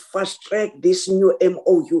to fast track this new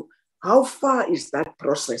MOU. How far is that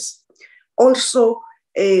process? Also,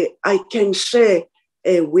 I can share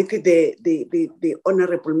with the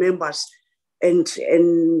honorable members and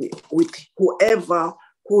with whoever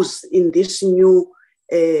who's in this new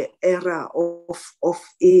era of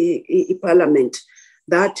parliament,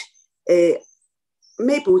 that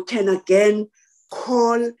maybe we can again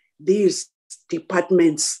call these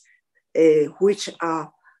departments which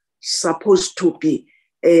are supposed to be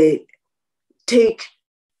take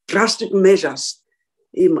drastic measures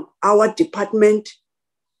in our department,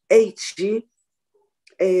 HG,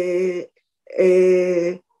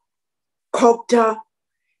 COGTA,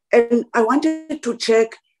 and I wanted to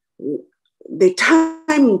check the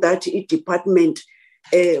time that each department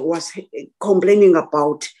was complaining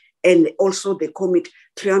about, and also they commit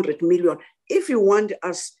 300 million. If you want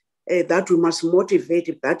us that we must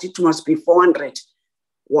motivate that it must be 400,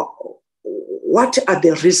 what are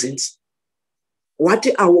the reasons? What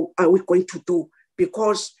are we going to do?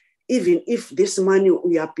 Because even if this money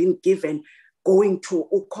we have been given going to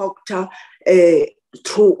UCOGTA,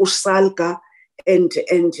 through SALGA, and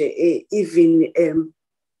even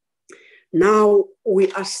now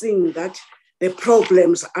we are seeing that the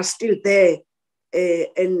problems are still there.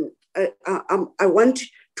 And I want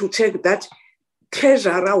to check that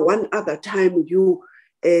Treasurer, one other time you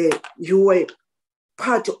were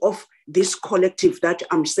part of this collective that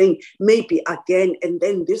I'm saying maybe again, and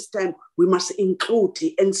then this time we must include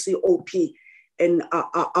the NCOP and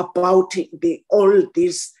about all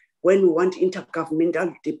this when we want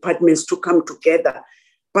intergovernmental departments to come together.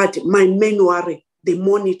 But my main worry, the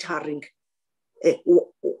monitoring.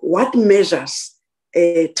 What measures,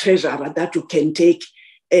 Treasurer, that you can take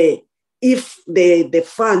if the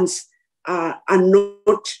funds are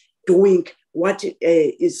not doing what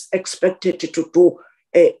is expected to do?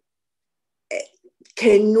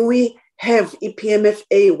 Can we have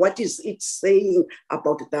EPMFA? What is it saying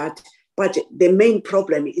about that? But the main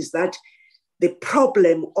problem is that the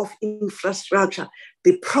problem of infrastructure,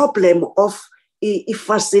 the problem of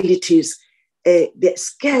facilities, the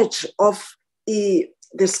sketch of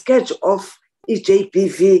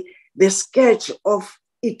EJBV, the sketch of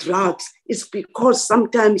drugs is because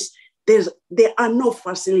sometimes there are no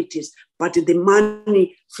facilities, but the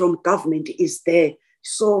money from government is there.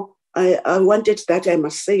 So I wanted that I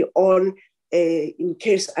must say all, in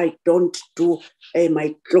case I don't do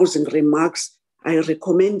my closing remarks, I am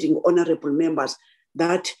recommending honorable members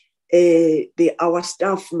that our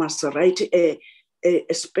staff must write a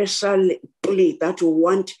special plea that we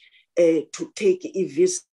want to take a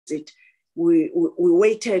visit. We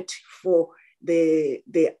waited for the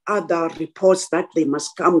other reports that they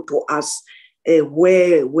must come to us,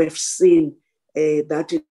 where we've seen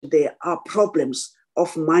that there are problems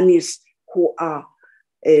of monies who are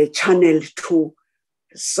channeled to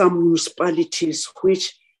some municipalities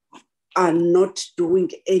which are not doing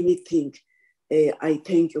anything. I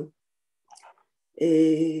thank you.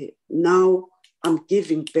 Now I'm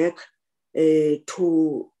giving back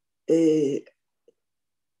to DDG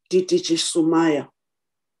Sumaya.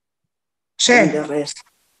 Chair. And the rest.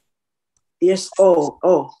 Yes,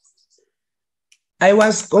 oh. I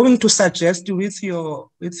was going to suggest with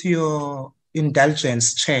your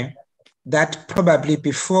indulgence, Chair, that probably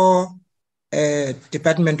before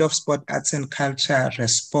Department of Sport, Arts and Culture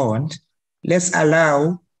respond, let's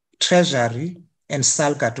allow Treasury and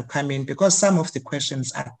SALGA to come in, because some of the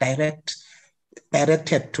questions are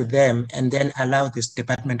directed to them, and then allow this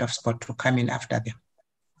Department of Sport to come in after them.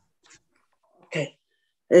 Okay.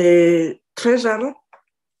 Treasurer?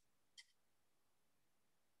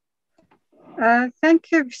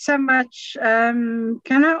 Thank you so much. Can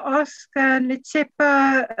I ask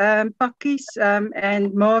Letsepa Pakis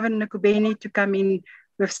and Marvin Nkubeni to come in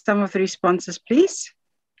with some of the responses, please?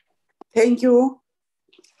 Thank you.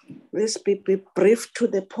 Let's be brief to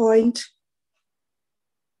the point.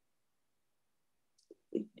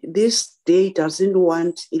 This day doesn't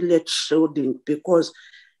want election because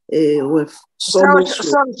with so much...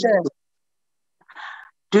 Sorry, Chair.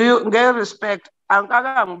 Do you get respect?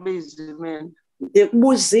 I'm busy, man.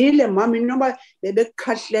 Ngikubuzile mama noma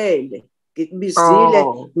bebekhahlele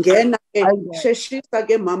ngikubizile ngena sheshisa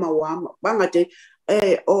ke mama wami bangade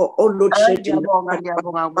or load shedding.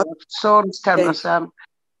 Sorry, Sithando sami.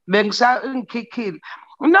 Bengikhikhile.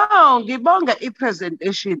 No, ngibonga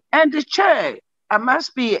i-presentation. And the chair, I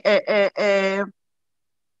must be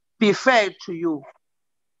fair to you.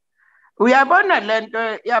 Uyabona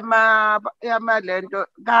lento lento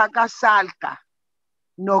ka-SALGA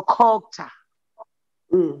no-COGTA.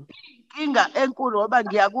 Inkinga enkulu ngoba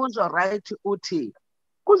ngiyakuzwa right uthi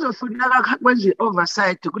kuzofuneka kwenziwe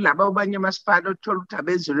oversight kulabo abanye amasipala othola ukuthi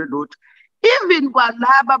abenzile lutho. Even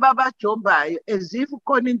kwalaba babajombayo as if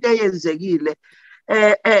khona into eyenzekile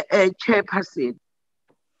chairperson.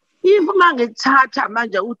 If mangithatha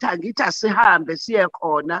manje uthi angithi asihambe siye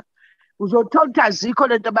khona uzothola ukuthi azikho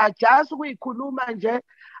lento bajasa ukuyikhuluma nje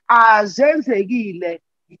azenzekile.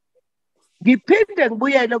 Ngiphinde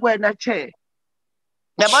ngibuyele kwena chair.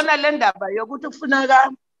 Yabona le ndaba yokuthi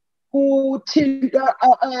kufuneka uthinta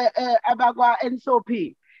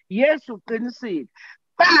abakwa-NSOP. Yes, uqinisile.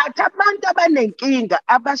 But abantu abanenkinga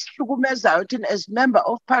abasihlukumezayo thina as member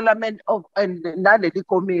of parliament of naleli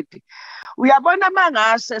committee. Uyabona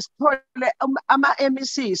mangase sithole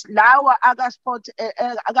ama-MECs lawa aka-sport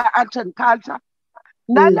aka-art and culture.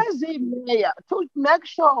 Nalezi mayor to make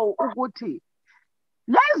sure ukuthi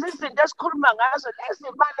lezi zinto esikhuluma ngazo lezi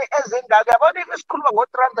imali ezingaka yabona isikhuluma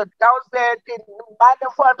ngo-300,000 imali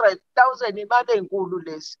 400,000 imali enkulu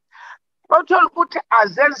lezi othola ukuthi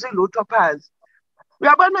azenzi lutho phansi.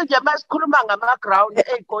 Uyabona nje masikhuluma ngama-ground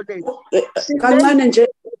ey'koleni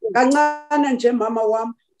kancane nje mama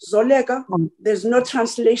wami Zoleka, there's no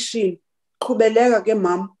translation. Qhubeleka ke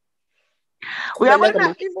mama.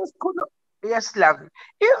 Uyabona yes love,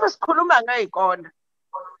 if sikhuluma ngayikona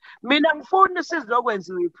mina ngifuna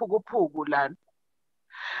sizokwenziwa iphukuphuku lana.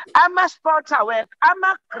 Ama-sports awekho,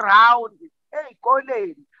 ama-ground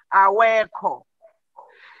ey'koleni awekho.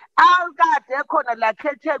 Akade khona la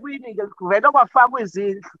eThekwini ngivele kwafakwa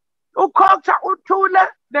izindlu. UCOGTA uthule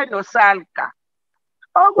beno-SALGA.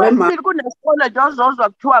 Okwesibili kunesikole nje ozozwa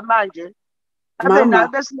kuthiwa manje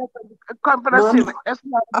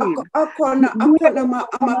akhona amagama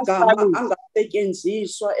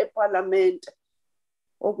angasetshenziswa eParliament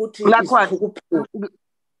ukuthi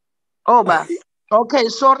oba okay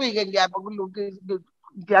sorry ke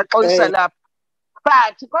ngiyaxolisa lapha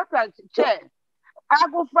but kodwa chair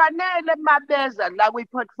akufanele mabeza la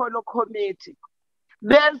kwi-portfolio committee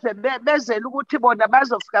bezele ukuthi bona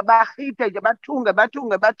bazofika bahite nje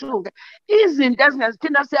bathunge izinto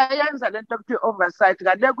ezingazithina siyayenza lento kuthiwa oversight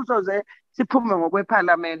ngale kuzoze siphume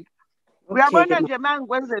ngokweParliament. Uyabona nje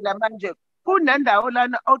mangikwenzela manje kunendawo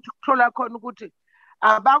lana othola khona ukuthi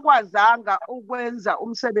abakwazanga ukwenza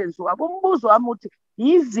umsebenzi wabo. Umbuzo wami uthi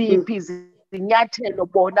yiziphi izinyathelo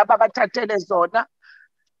bona ababathathele zona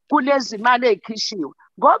kulezi mali ezikhishiwe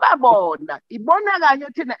ngoba bona ibona kanye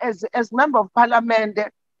thina as member of parliament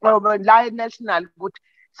la national ukuthi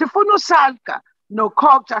sifuna uSALGA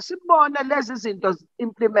no-COGTA sibone lezi zinto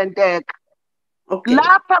implementeka.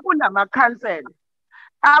 Lapha kunamakhansela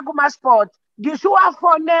akuma-sport ngisho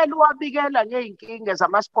wafonela wabikela ngey'nkinga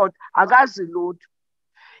zama-sport akazi lutho.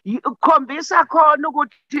 Ukhombisa khona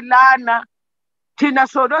ukuthi lana thina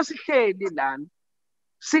solo sihleli lana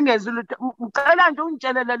singenzi lutho. Ngicela nje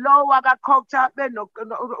ungitshelele lo waka-COGTA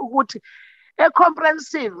ukuthi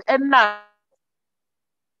e-comprehensive enanda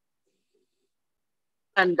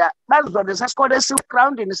bazole sasikole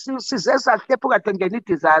esigroundini size sahlephu kade ngena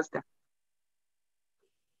i-disaster.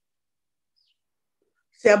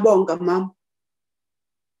 Siyabonga mama.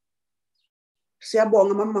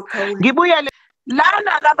 Siyabonga mama Khawule. Ngibuyele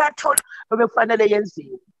lana labathola obekufanele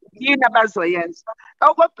yenziwe. Yini abazoyenza.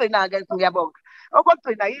 Okugcina-ke ngiyabonga.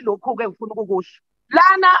 Okugcina yilokhu-ke ngifuna ukukusho.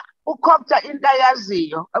 Lana uCOGTA into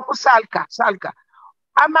ayaziyo uSALGA.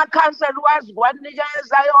 Amakhansela wazi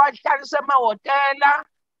kwanikeza ayowahlalisa emahhotela,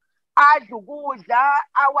 adla ukudla,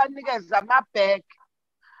 awanikeza amabheki.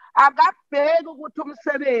 Akabheki ukuthi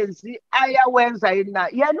umsebenzi ayawenza yina.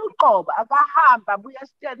 Yena uqoba akahamba abuya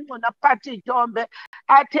esiteni ngona aphathe iy'thombe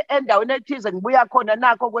athi endaweni ethize ngibuya khona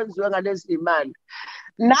nakho kwenziwe ngalezi imali.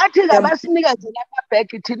 Nathi-ke abasinikezela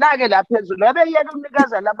amabheki thina-ke la phezulu abeyela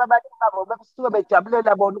ukunikeza laba abanye babo besuke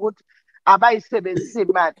bejabulela bona ukuthi abayisebenzise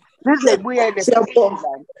imali zize ibuyele.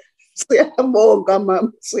 Siyabonga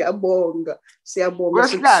mama, siyabonga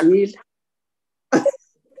sikuzwile.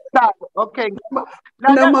 Okay.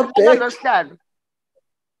 Namabheki.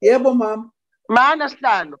 Yebo mama. Mana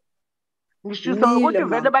Sihlalo. Ngisho ukuthi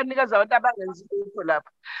vele banikeza abantu abangenzi lutho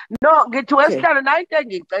lapha. No, ngithi wesihlalo nayo into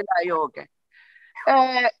engiyicelayo-ke.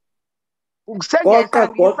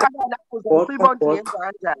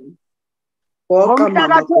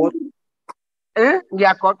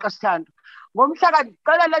 Ngiyagoqa Sithando. Ngomhla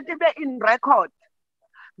ngicela lento ibe in record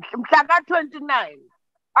mhla ka-29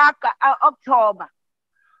 October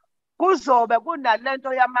kuzobe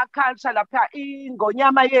kunalento yama-culture lapha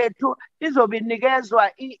ingonyama yethu izobe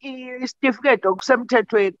inikezwa isitifiketi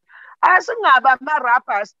okusemthethweni. Asingaba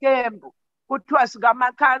ama-rubber stamp kuthiwa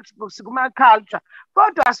sikuma-culture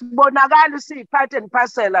kodwa sibonakali siyi-part and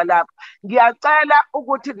parcel lapha. Ngiyacela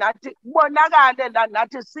ukuthi nathi kubonakale la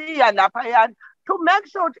nathi siya laphayana to make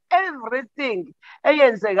sure everything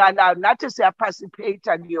eyenzekalayo nathi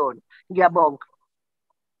siyaparticipate kuyona. Ngiyabonga.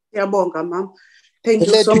 Ngiyabonga mama. Thank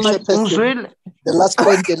you The so much. The last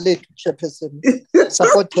point, the late chairperson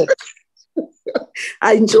supported.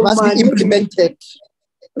 Must be implemented.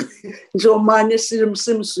 Njomani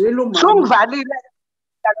simzwile umama. Sungvalile.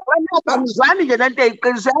 Ngizwani nje lento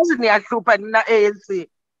eyiqinisayo niyahlupha nina ANC.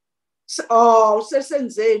 Oh,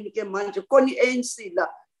 sesenzeni ke manje khona iANC la.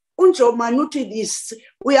 Unjomani uthi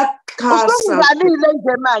uyaxhasa. Usungvalile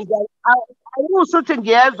nje manje. Ayusho ukuthi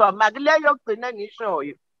ngiyezwa makuleyo yokugcina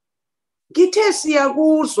ngishoyo. Ngithe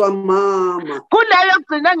siyakuzwa mama. Kuleyo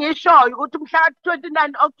yokugcina ngishoyo ukuthi mhla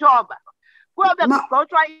 29 October kuyobe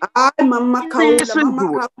kugcotshwa hayi mama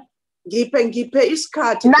Khawula ngiphe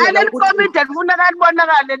isikhathi phela ukuthi komiti lifuna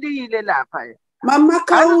kalibonakale liyile lapha. Mama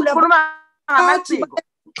Khawula khuluma ngamasiko.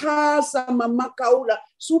 Xhasa mama Khawula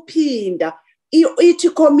suphinda ithi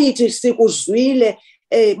committee sikuzwile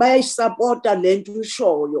bayayisupporta lento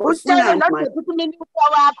ushoyo. Utshela nokuthi mina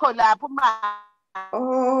wakho lapho ma.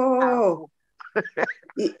 Oh.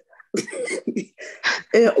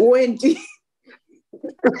 Wendy.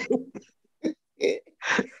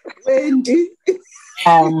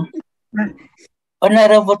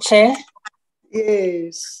 Honorable Chair.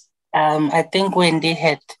 Yes. I think Wendy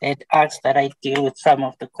had asked that I deal with some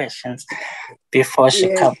of the questions before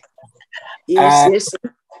she comes. Yes.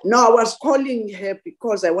 No, I was calling her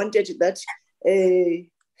because I wanted that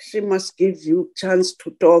she must give you chance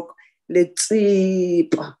to talk. Let's see.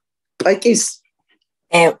 Pakis.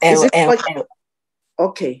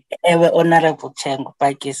 Okay. Honorable Chair,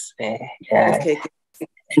 Pakis. Okay.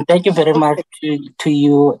 And thank you very much to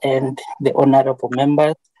you and the honorable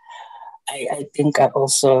members. I think I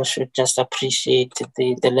also should just appreciate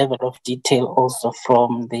the level of detail also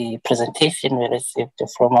from the presentation we received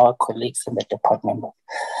from our colleagues in the Department of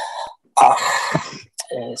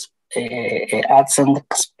Arts and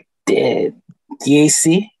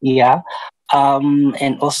DAC,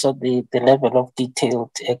 and also the level of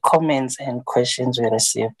detailed comments and questions we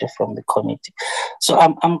received from the committee. So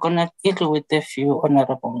I'm going to deal with a few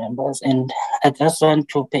honorable members, and I just want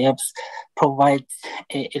to perhaps provide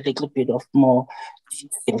a little bit of more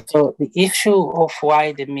detail. So the issue of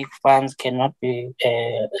why the MIC funds cannot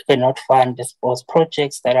fund the sports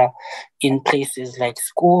projects that are in places like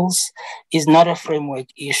schools is not a framework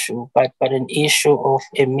issue, but an issue of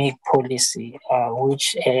a MIC policy,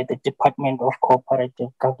 which the Department of Cooperative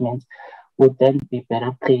Government would then be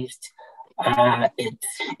better placed at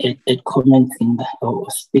commenting or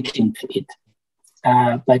speaking to it.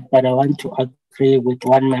 But I want to agree with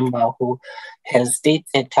one member who has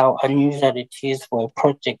stated how unusual it is for a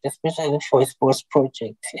project, especially for a sports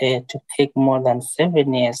project, to take more than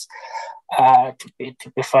 7 years to be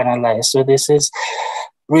finalized. So this is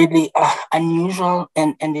really unusual,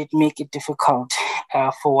 and it makes it difficult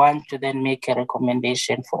for one to then make a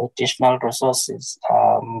recommendation for additional resources,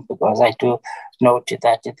 because I do note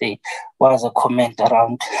that there was a comment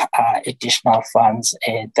around additional funds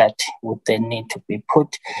that would then need to be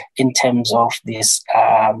put in terms of this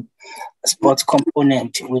sports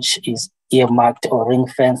component, which is earmarked or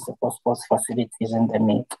ring-fenced for sports facilities in the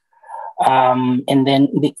MIC. And then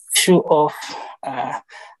the issue of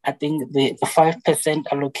I think the 5%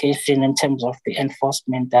 allocation in terms of the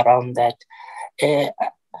enforcement around that.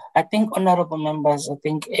 I think honorable members,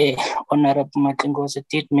 Honorable Matingoza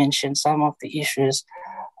did mention some of the issues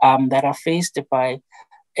that are faced by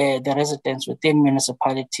the residents within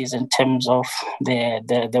municipalities in terms of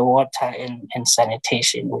the water and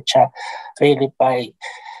sanitation, which are really by,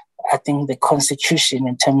 I think, the Constitution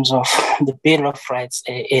in terms of the Bill of Rights,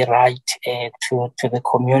 a right to the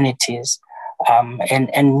communities.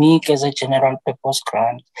 And MIC as a general purpose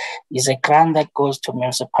grant is a grant that goes to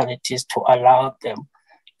municipalities to allow them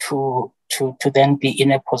to then be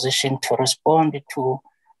in a position to respond to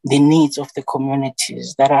the needs of the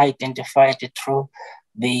communities that are identified through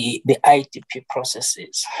the IDP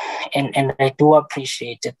processes. And I do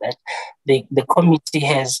appreciate that the committee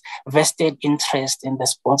has vested interest in the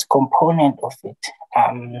sports component of it.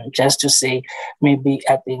 Just to say, maybe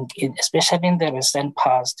I think, especially in the recent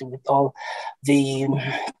past, with all the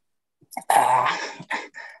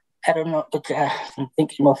I don't know, I'm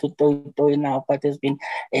thinking of it now, but there's been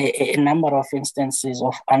a number of instances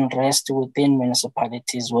of unrest within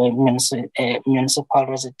municipalities where municipal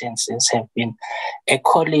residences have been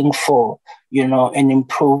calling for, an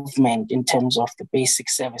improvement in terms of the basic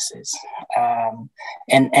services.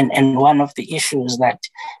 And one of the issues that,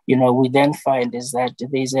 we then find is that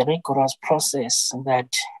there's a rigorous process that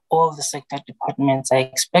all the sector departments are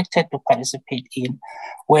expected to participate in,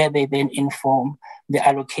 where they then inform the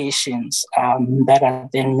allocations that are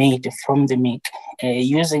then made from the MIC,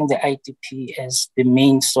 using the ITP as the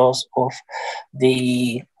main source of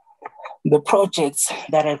the projects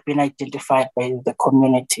that have been identified by the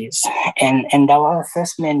communities. And our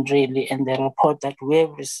assessment really, and the report that we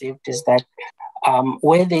have received, is that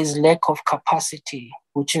where there is lack of capacity,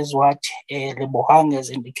 which is what Lebohang has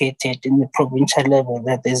indicated in the provincial level,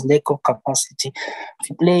 that there's lack of capacity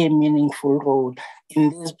to play a meaningful role in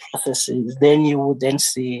these processes, then you would then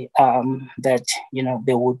see that,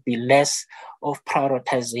 there would be less of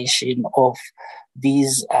prioritization of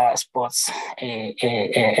these sports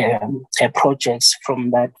projects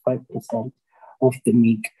from that 5% of the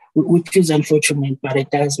MIG, which is unfortunate, but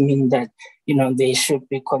it does mean that, there should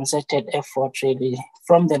be concerted effort really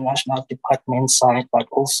from the national department side, but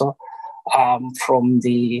also from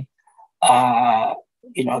the,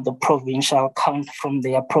 the provincial from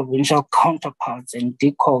their provincial counterparts, and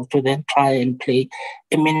DCOL to then try and play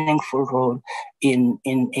a meaningful role in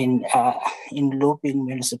lobbying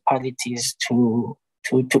municipalities to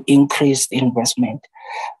increase the investment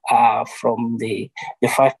from the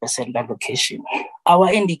 5% allocation.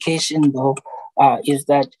 Our indication, though, is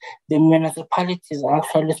that the municipalities are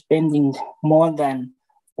actually spending more than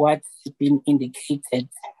what's been indicated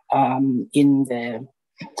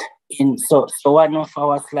so one of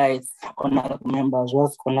our slides, honorable members,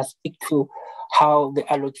 was going to speak to how the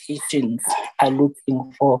allocations are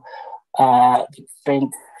looking for the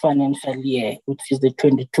current financial year, which is the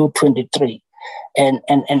 22-23. And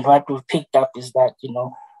what we've picked up is that,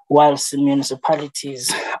 whilst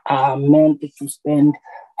municipalities are meant to spend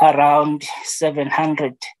around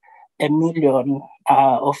 700 million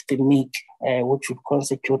of the MIG, which would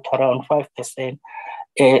constitute around 5%,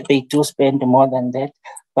 they do spend more than that.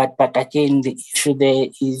 But again, the issue there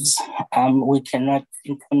is we cannot,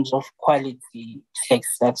 in terms of quality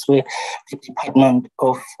checks, that's where the department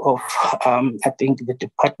of I think the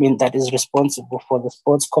department that is responsible for the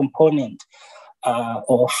sports component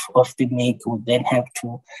of the MIG would then have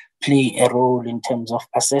to play a role in terms of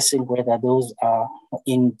assessing whether those are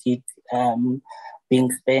indeed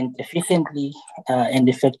being spent efficiently and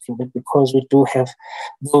effectively, because we do have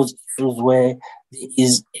those issues where there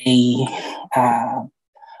is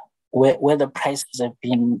where the prices have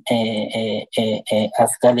been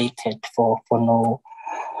escalated for no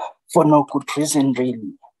good reason,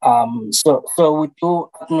 really. So we do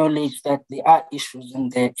acknowledge that there are issues in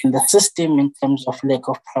the system in terms of lack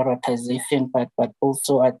of prioritization, but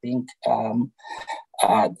also I think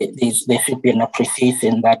there should be an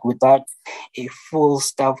appreciation that without a full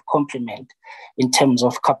staff complement in terms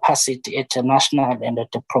of capacity at a national and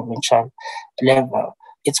at the provincial level,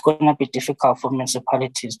 it's going to be difficult for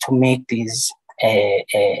municipalities to make these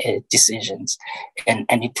decisions. And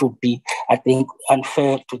it would be, I think,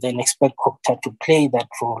 unfair to then expect COPTA to play that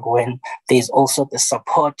role when there's also the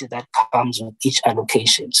support that comes with each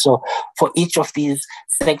allocation. So for each of these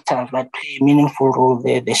sectors that play a meaningful role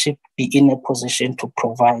there, they should be in a position to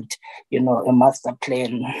provide, a master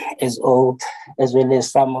plan as well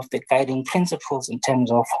as some of the guiding principles in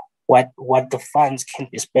terms of what the funds can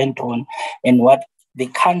be spent on and what they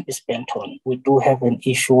can't be spent on. We do have an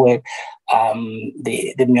issue where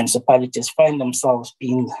the municipalities find themselves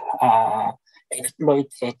being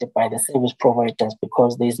exploited by the service providers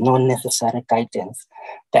because there's no necessary guidance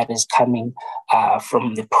that is coming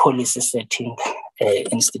from the policy setting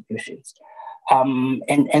institutions. And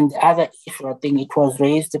the other issue, I think it was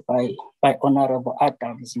raised by Honorable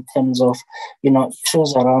Adams in terms of,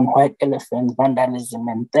 issues around white elephant, vandalism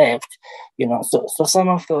and theft, so some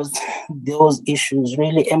of those issues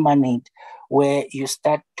really emanate where you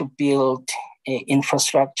start to build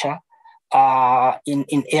infrastructure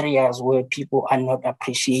in areas where people are not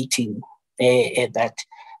appreciating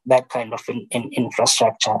that kind of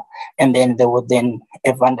infrastructure, and then they would then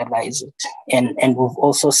vandalize it. And we've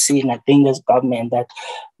also seen, I think, as government, that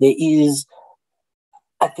there is,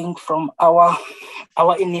 I think, from our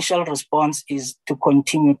initial response is to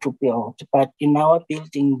continue to build, but in our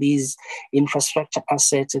building these infrastructure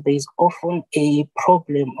assets, there is often a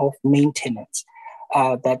problem of maintenance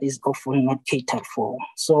that is often not catered for.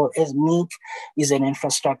 So as MIG is an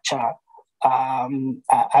infrastructure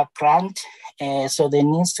a grant. So there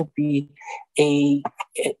needs to be an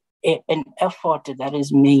effort that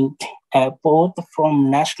is made both from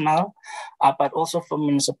national, but also from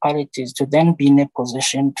municipalities to then be in a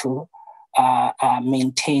position to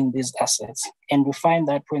maintain these assets. And we find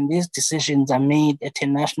that when these decisions are made at a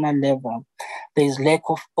national level, there is lack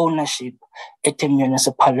of ownership at a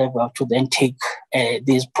municipal level to then take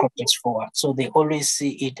these projects forward. So they always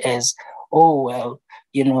see it as, oh, well,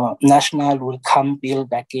 national will come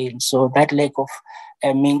build again. So that lack of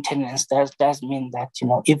maintenance does mean that,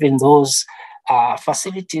 even those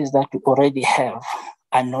facilities that we already have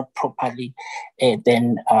are not properly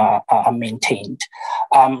then maintained.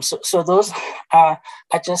 So those are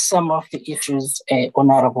just some of the issues,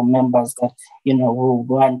 honorable members, that we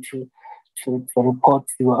want to report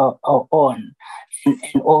to you on.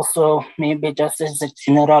 And also maybe just as a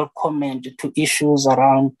general comment to issues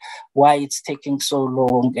around why it's taking so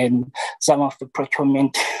long and some of the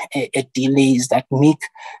procurement delays that make,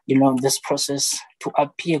 this process to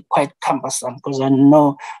appear quite cumbersome, because I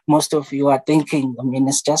know most of you are thinking,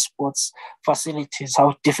 it's just sports facilities,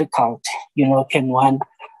 how difficult, can one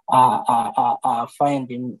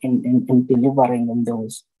find in delivering on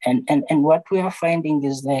those. And what we are finding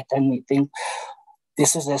is that, and we think,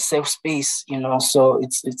 this is a safe space, so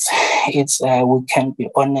it's we can be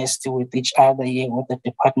honest with each other here, with the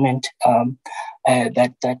department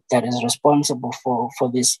that is responsible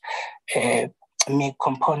for this main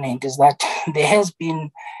component, is that there has been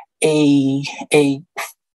a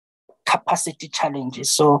capacity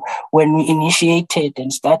challenges. So when we initiated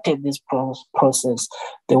and started this process,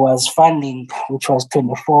 there was funding, which was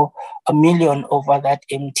 24 million over that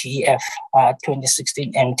MTF,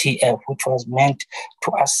 2016 MTF, which was meant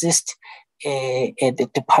to assist the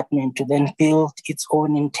department to then build its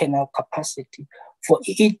own internal capacity for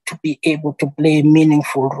it to be able to play a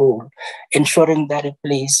meaningful role, ensuring that it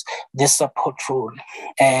plays the support role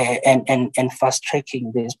and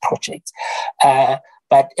fast-tracking these projects.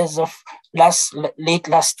 But as of late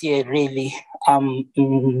last year, really,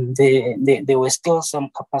 there were still some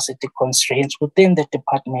capacity constraints within the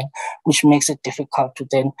department, which makes it difficult to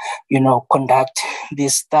then, conduct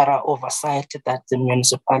this thorough oversight that the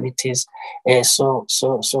municipalities so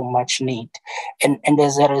much need. And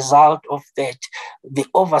as a result of that, the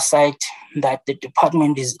oversight that the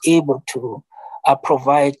department is able to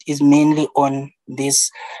provide is mainly on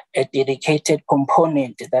this dedicated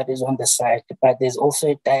component that is on the side, but there's also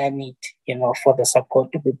a dire need, for the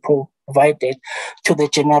support to be provided to the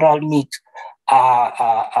general need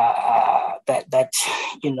that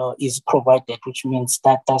is provided, which means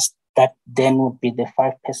that then would be the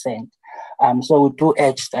 5%. So we do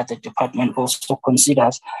urge that the department also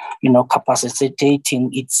considers, capacitating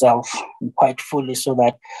itself quite fully, so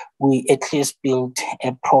that we at least build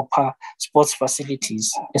a proper sports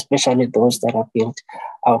facilities, especially those that are built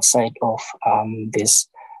outside of this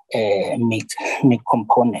MIG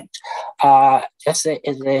component. Just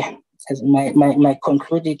as my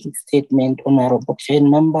concluding statement, honorable chair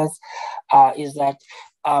members, is that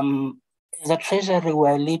as a Treasury,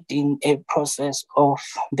 we're leading a process of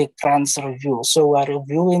the grants review. So we're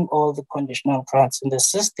reviewing all the conditional grants in the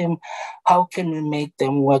system. How can we make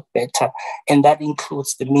them work better? And that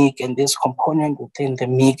includes the MIG and this component within the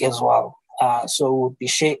MIG as well. So we'll be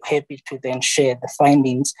happy to then share the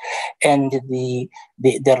findings and the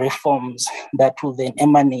reforms that will then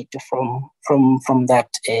emanate from that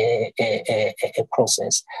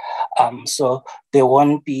process. So there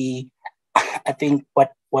won't be, I think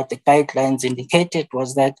what the guidelines indicated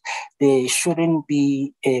was that there shouldn't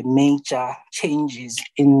be major changes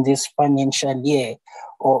in this financial year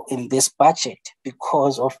or in this budget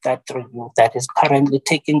because of that review that is currently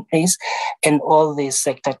taking place, and all these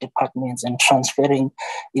sector departments and transferring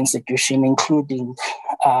institutions, including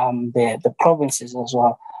the provinces as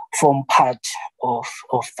well, form part of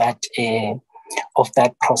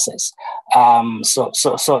that process.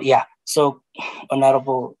 So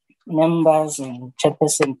honorable members and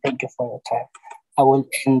chairperson, thank you for your time. I will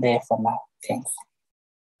end there for now. Thanks.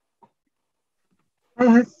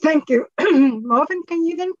 Thank you. Marvin, can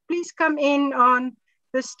you then please come in on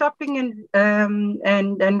the stopping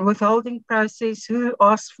and withholding process? Who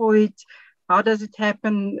asks for it? How does it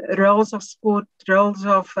happen? Roles of sport, roles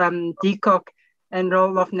of DCOC, and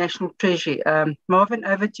role of National Treasury. Marvin,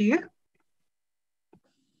 over to you.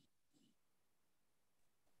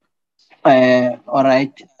 All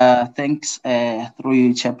right. Thanks, through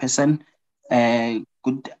you, Chairperson.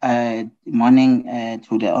 Good morning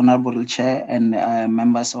to the Honorable Chair and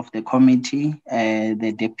members of the committee,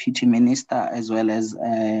 the Deputy Minister, as well as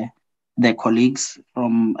the colleagues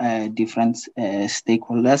from different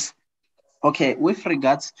stakeholders. Okay, with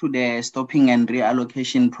regards to the stopping and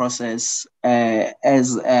reallocation process,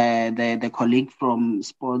 as the colleague from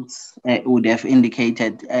sports would have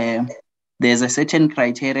indicated, there's a certain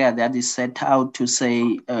criteria that is set out to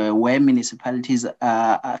say where municipalities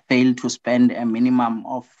fail to spend a minimum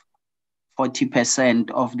of 40%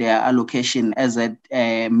 of their allocation as at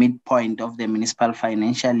midpoint of the municipal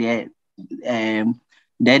financial year.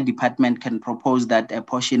 Their department can propose that a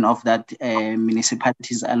portion of that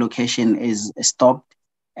municipality's allocation is stopped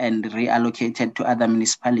and reallocated to other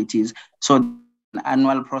municipalities. So an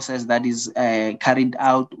annual process that is carried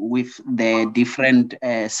out with the different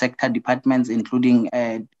sector departments, including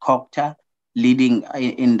COCTA, leading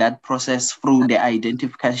in that process through the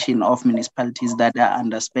identification of municipalities that are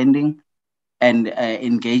underspending, and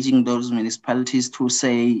engaging those municipalities to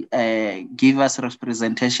say, give us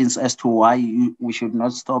representations as to why we should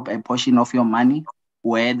not stop a portion of your money,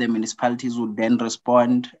 where the municipalities would then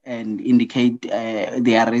respond and indicate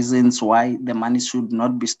their reasons why the money should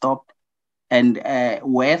not be stopped. And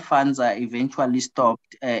where funds are eventually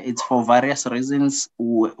stopped, it's for various reasons,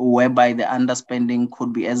 whereby the underspending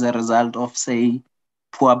could be as a result of, say,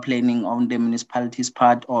 poor planning on the municipality's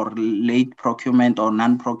part, or late procurement or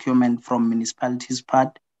non-procurement from municipality's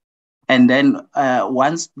part. And then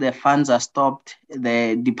once the funds are stopped,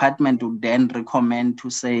 the department would then recommend to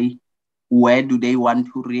say, where do they want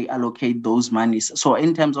to reallocate those monies? So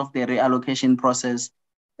in terms of the reallocation process,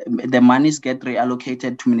 the monies get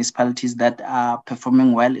reallocated to municipalities that are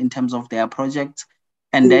performing well in terms of their projects.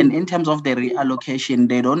 And then in terms of the reallocation,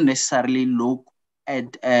 they don't necessarily look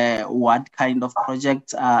at what kind of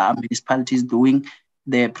projects are municipalities doing.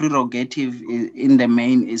 The prerogative in the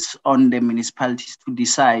main is on the municipalities to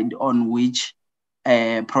decide on which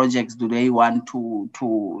projects do they want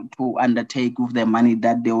to undertake with the money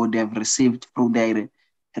that they would have received through their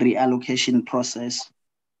reallocation process.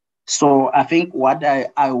 So I think what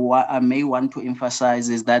I may want to emphasize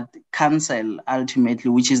is that council, ultimately,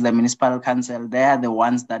 which is the municipal council, they are the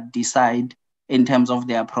ones that decide in terms of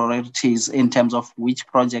their priorities, in terms of which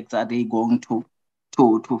projects are they going to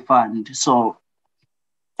fund. So,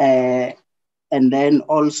 and then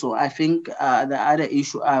also, I think the other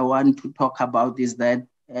issue I want to talk about is that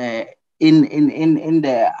in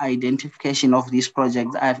the identification of these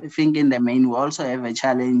projects, I think in the main, we also have a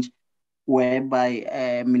challenge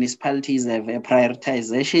whereby municipalities have a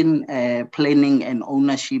prioritization, planning and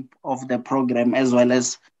ownership of the program, as well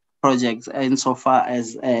as projects insofar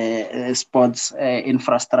as sports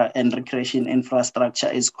infrastructure and recreation infrastructure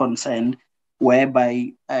is concerned,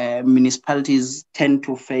 whereby municipalities tend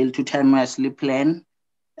to fail to timelessly plan,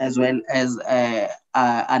 as well as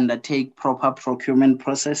undertake proper procurement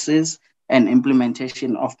processes and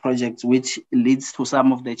implementation of projects, which leads to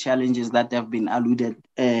some of the challenges that have been alluded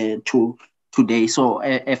to today. So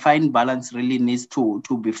a fine balance really needs to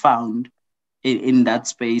be found in that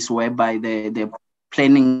space, whereby the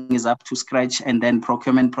planning is up to scratch, and then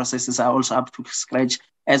procurement processes are also up to scratch,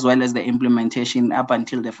 as well as the implementation up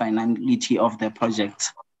until the finality of the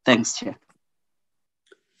project. Thanks, Chair.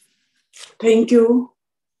 Thank you.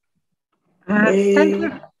 Thank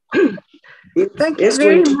you. Thank you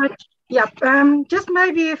very much. Yeah, just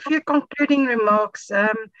maybe a few concluding remarks.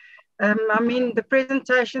 I mean, the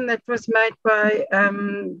presentation that was made by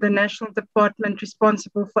the National Department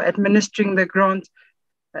responsible for administering the grant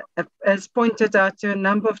has pointed out to a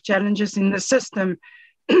number of challenges in the system.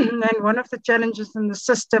 And one of the challenges in the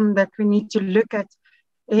system that we need to look at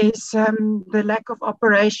is the lack of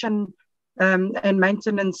operation and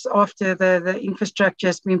maintenance after the infrastructure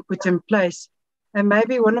has been put in place. And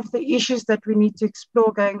maybe one of the issues that we need to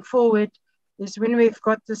explore going forward is, when we've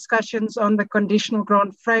got discussions on the conditional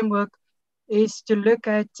grant framework, is to look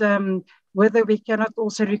at whether we cannot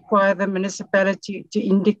also require the municipality to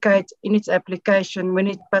indicate in its application, when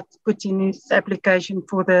it puts in its application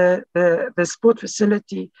for the sport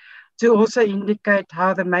facility, to also indicate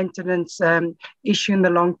how the maintenance issue in the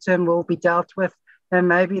long term will be dealt with. And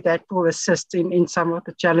maybe that will assist in some of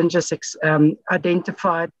the challenges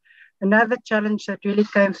identified. Another challenge that really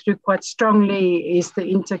came through quite strongly is the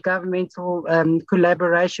intergovernmental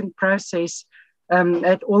collaboration process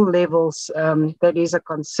at all levels. That is a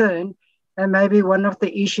concern. And maybe one of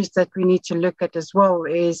the issues that we need to look at as well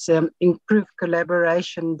is improved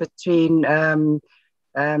collaboration between the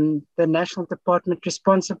National Department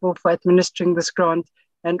responsible for administering this grant,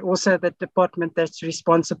 and also the department that's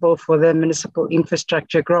responsible for the municipal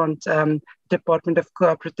infrastructure grant, Department of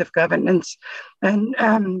Cooperative Governance,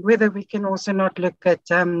 and whether we can also not look at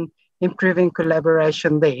improving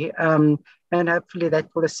collaboration there, and hopefully that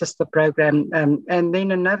will assist the program. And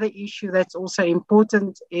then another issue that's also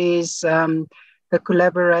important is the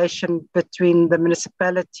collaboration between the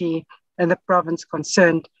municipality and the province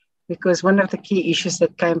concerned, because one of the key issues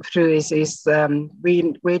that came through is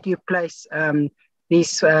where do you place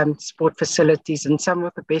these sport facilities, and some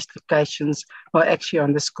of the best locations are actually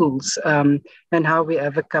on the schools, and how we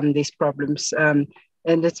overcome these problems.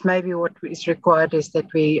 And it's maybe what is required is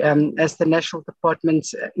that we, as the national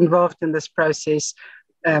departments involved in this process,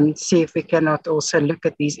 see if we cannot also look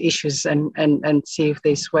at these issues and see if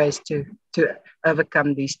there's ways to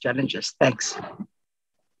overcome these challenges. Thanks.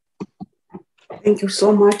 Thank you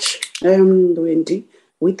so much, Wendy.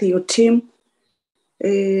 With your team,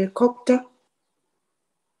 Copter,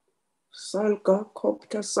 SALGA.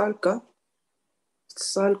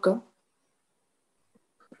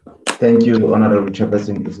 Thank you, Honorable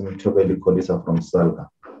Chairperson. It's Mtobeli Kolisa from SALGA.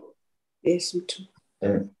 Yes, me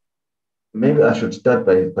too. Maybe I should start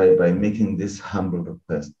by making this humble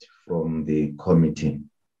request from the committee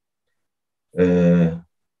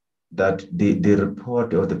that the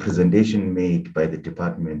report or the presentation made by the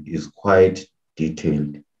department is quite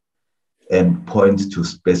detailed and points to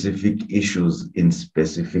specific issues in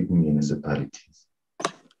specific municipalities.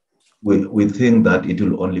 We think that it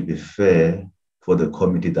will only be fair for the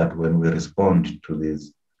committee that when we respond to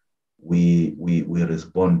this, we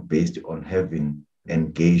respond based on having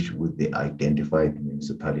engaged with the identified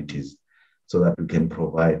municipalities so that we can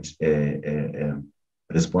provide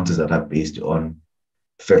responses that are based on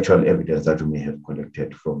factual evidence that we may have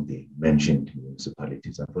collected from the mentioned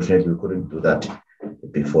municipalities. Unfortunately, we couldn't do that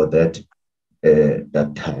before that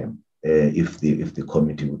time. If the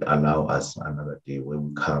committee would allow us another day where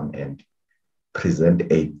we come and present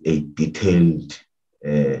a detailed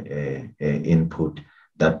input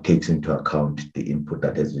that takes into account the input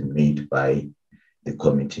that has been made by the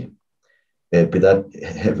committee. But that,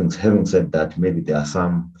 having said that, maybe there are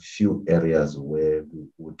some few areas where we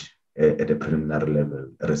would, at a preliminary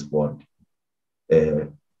level, respond.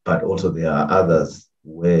 But also there are others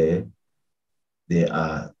where there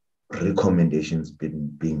are recommendations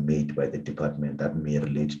being made by the department that may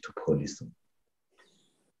relate to policy.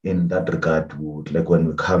 In that regard, we would like, when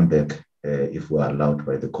we come back, if we're allowed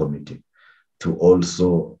by the committee, to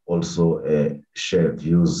also share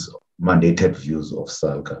views, mandated views of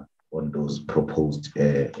SALGA on those proposed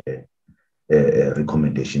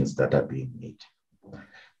recommendations that are being made.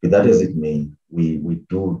 Be that as it may, we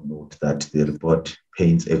do note that the report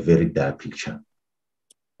paints a very dire picture,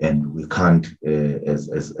 and we can't,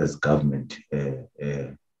 as government,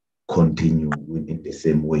 continue in the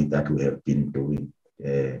same way that we have been doing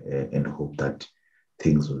and hope that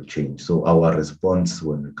things will change. So our response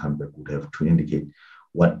when we come back would have to indicate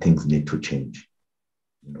what things need to change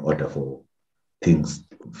in order for things,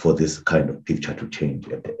 for this kind of picture to change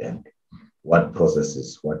at the end. What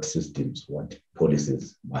processes, what systems, what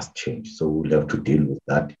policies must change. So we'll have to deal with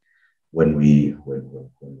that when we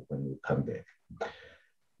come back.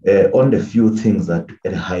 On the few things that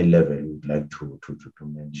at a high level we'd like to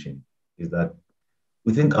mention is that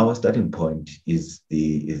we think our starting point is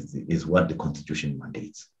what the Constitution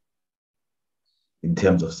mandates. In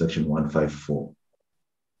terms of Section 154,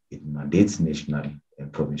 it mandates national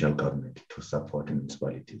and provincial government to support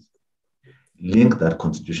municipalities. Link that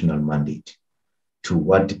constitutional mandate to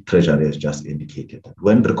what the Treasury has just indicated.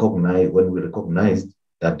 When we recognized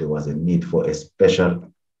that there was a need for a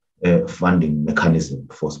special funding mechanism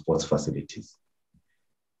for sports facilities,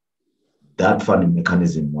 that funding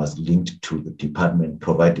mechanism was linked to the department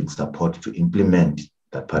providing support to implement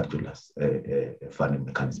that particular funding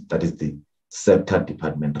mechanism. That is the sector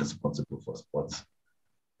department responsible for sports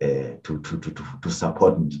to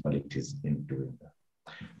support municipalities in doing that.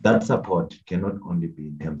 That support cannot only be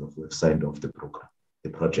in terms of we've signed off the program, the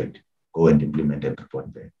project, go and implement and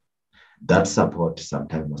report back. That support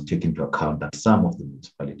sometimes must take into account that some of the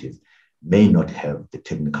municipalities may not have the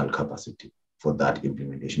technical capacity for that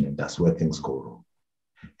implementation, and that's where things go wrong.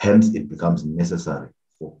 Hence, it becomes necessary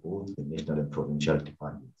for both the national and provincial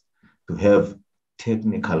departments to have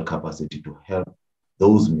technical capacity to help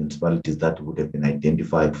those municipalities that would have been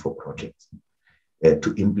identified for projects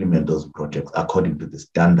to implement those projects according to the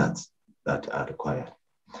standards that are required.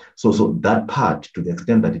 So that part, to the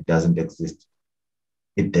extent that it doesn't exist,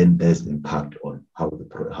 it then does impact on how the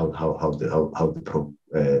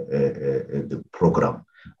program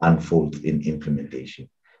unfolds in implementation.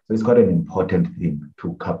 So it's quite an important thing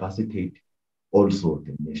to capacitate also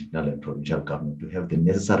the national and provincial government to have the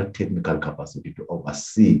necessary technical capacity to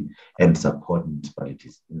oversee and support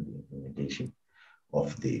municipalities in the implementation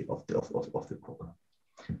of the program.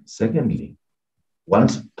 Secondly,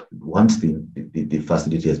 once the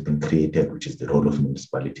facility has been created, which is the role of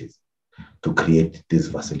municipalities to create these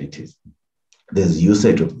facilities, there's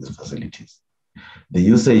usage of these facilities. The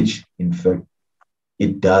usage, in fact,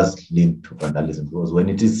 it does link to vandalism, because when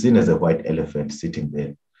it is seen as a white elephant sitting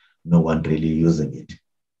there, no one really using it,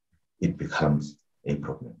 it becomes a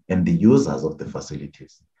problem. And the users of the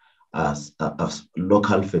facilities are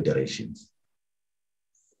local federations.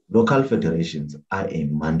 Local federations are a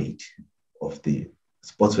mandate of the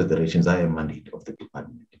sports federations, are a mandate of the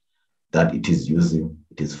department that it is using,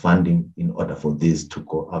 it is funding in order for this to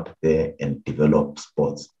go out there and develop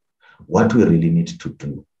sports. What we really need to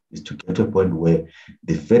do is to get to a point where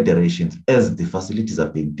the federations, as the facilities are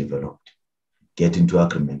being developed, get into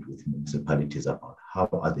agreement with municipalities about how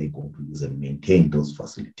are they going to use and maintain those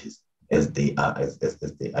facilities as they are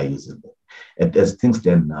using them. And as things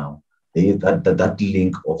stand now, there is that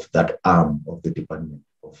link of that arm of the Department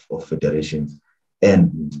of Federations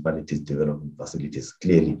and municipalities developing facilities.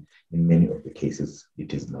 Clearly, in many of the cases,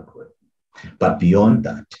 it is not working. But beyond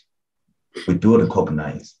that, we do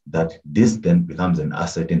recognize that this then becomes an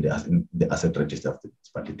asset in the asset register of the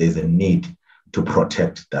municipality. There's a need to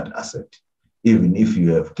protect that asset, even if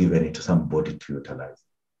you have given it to somebody to utilize.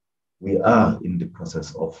 We are in the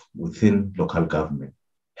process of, within local government,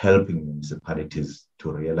 helping municipalities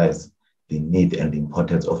to realize the need and the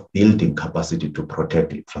importance of building capacity to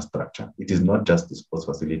protect infrastructure. It is not just the sports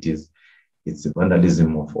facilities, it's the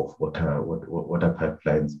vandalism of water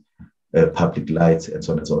pipelines, public lights, and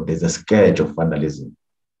so on and so on. There's a scourge of vandalism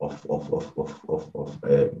of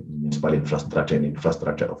municipal infrastructure and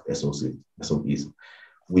infrastructure of SOEs.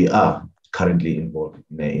 We are currently involved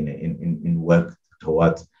in work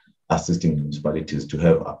towards assisting municipalities to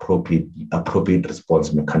have appropriate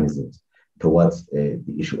response mechanisms towards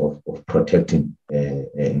the issue of protecting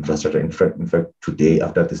infrastructure. In fact, today,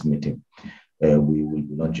 after this meeting, we will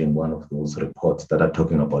be launching one of those reports that are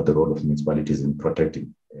talking about the role of municipalities in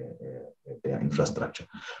protecting their infrastructure.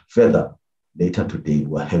 Further, later today,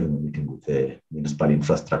 we're having a meeting with the Municipal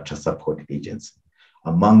Infrastructure Support Agency.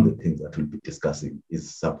 Among the things that we'll be discussing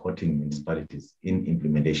is supporting municipalities in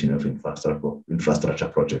implementation of infrastructure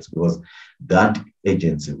projects, because that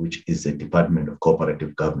agency, which is a Department of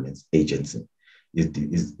Cooperative Governance agency,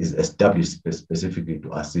 is established specifically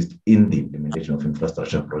to assist in the implementation of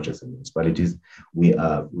infrastructure projects in municipalities. We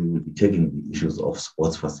will be taking the issues of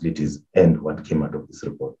sports facilities and what came out of this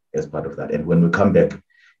report as part of that. And when we come back,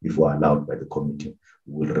 if we're allowed by the committee,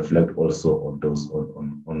 we will reflect also on those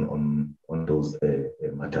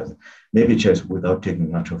matters. Maybe, Chair, without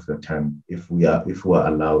taking much of your time, if we are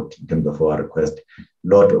allowed in terms of our request,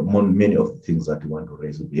 many of the things that we want to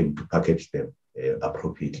raise, we'll be able to package them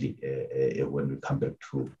appropriately when we come back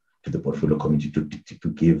to the portfolio committee to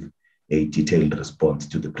give a detailed response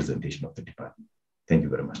to the presentation of the department. Thank you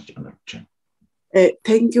very much, Honourable Chair.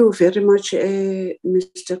 Thank you very much,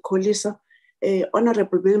 Mr. Kolisa.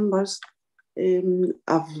 Honourable members,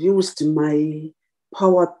 I've used my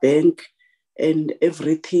power bank and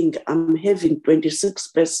everything. I'm having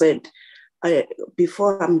 26%.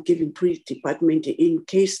 Before I'm giving to the department, in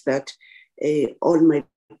case that all my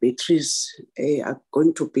batteries are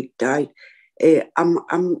going to be died.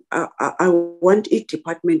 I want a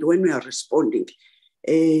department, when we are responding,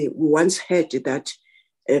 we once heard that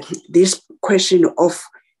this question of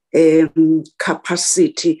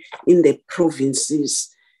capacity in the provinces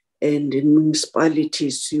and in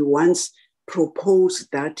municipalities, you once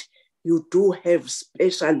proposed that you do have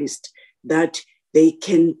specialists that they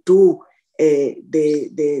can do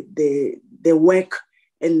the work,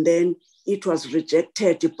 and then it was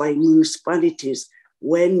rejected by municipalities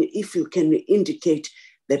when, if you can indicate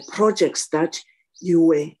the projects that you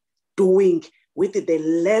were doing with the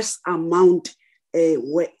less amount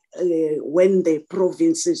when the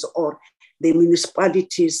provinces or the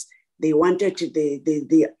municipalities, they wanted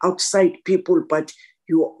the outside people, but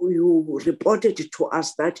you reported to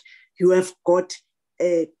us that you have got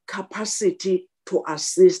a capacity to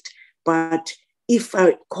assist. But if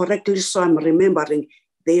I correctly so I'm remembering,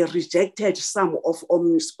 they rejected some of our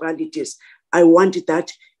municipalities. I want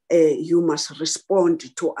that you must respond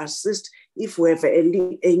to assist. If we have a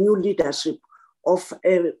new leadership of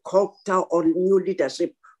COPTA or new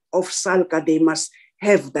leadership of SALGA, they must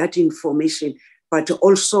have that information. But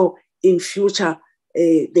also in future,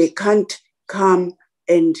 they can't come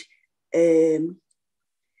and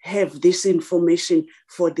have this information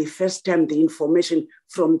for the first time, the information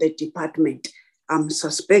from the department. I'm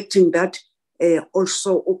suspecting that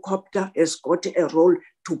also COPTA has got a role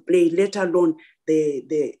to play, let alone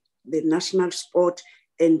the national sport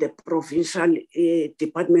and the provincial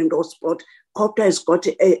department of sport. COPTA has got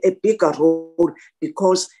a bigger role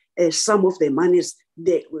because some of the monies,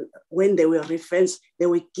 when they were referenced, they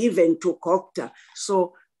were given to COPTA.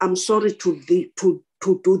 So I'm sorry to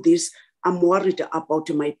do this. I'm worried about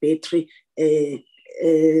my battery.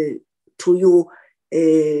 To you,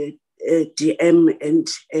 DM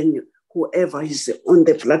and whoever is on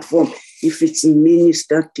the platform, if it's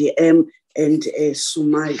Minister, DM, and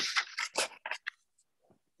Sumai.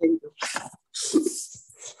 Thank you.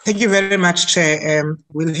 Thank you very much, Chair.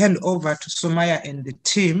 We'll hand over to Sumaya and the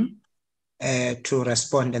team to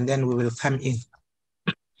respond, and then we will come in.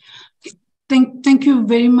 Thank you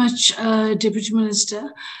very much, Deputy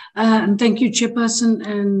Minister. And thank you, Chairperson,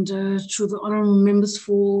 and to the honourable members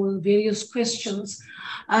for various questions.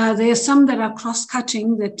 There are some that are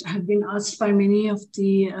cross-cutting that have been asked by many of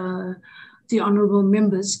the honourable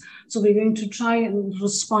members. So we're going to try and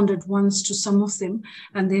respond at once to some of them.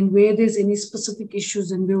 And then where there's any specific issues,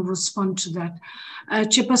 then we'll respond to that.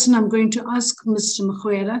 Chairperson, I'm going to ask Mr.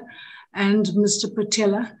 Mkhwera and Mr.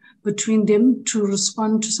 Patela between them to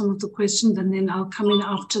respond to some of the questions, and then I'll come in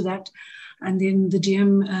after that, and then the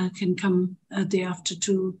DM can come thereafter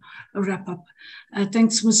to wrap up.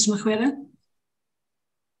 Thanks, Mr. Mkhwera.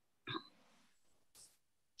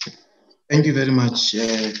 Thank you very much,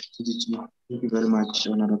 TDG. Thank you very much,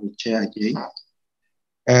 Honorable Chair again.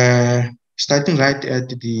 Starting right at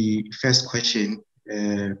the first question,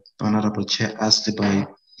 Honorable Chair asked by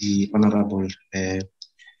the Honorable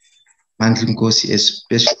Mandlinkosi,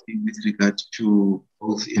 especially with regard to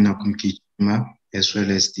both Inakumkijima as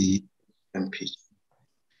well as the MP.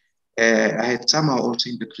 I had somehow also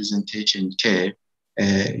in the presentation, Chair,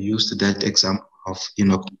 used that example of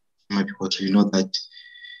Inakumkijima because we know that it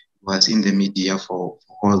was in the media for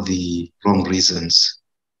all the wrong reasons.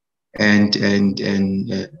 And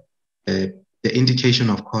the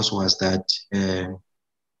indication, of course, was that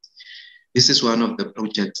this is one of the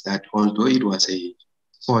projects that, although it was a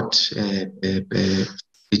sport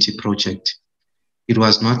project, it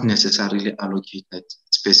was not necessarily allocated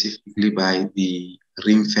specifically by the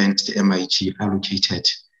ring-fenced MIG allocated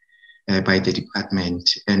by the department.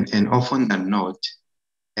 And often than not,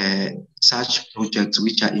 such projects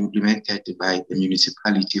which are implemented by the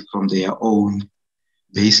municipality from their own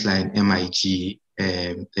baseline MIG,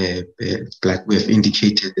 like we have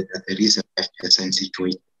indicated that there is a 5%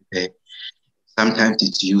 situation there. Sometimes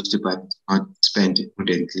it's used but not spent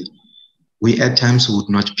prudently. We at times would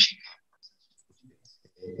not pick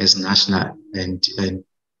as national and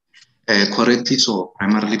correctly so,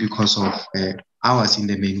 primarily because of ours in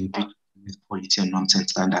the main with quality and norms and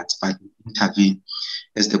standards, but we intervene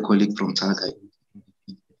as the colleague from SALGA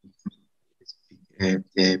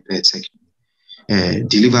section.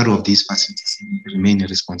 Delivery of these facilities remain a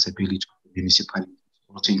responsibility of the municipality,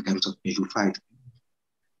 also in terms of Schedule 5.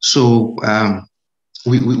 So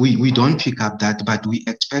we don't pick up that, but we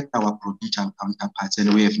expect our provincial counterparts,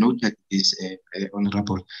 and we have noted this,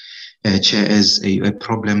 Honorable Chair, as a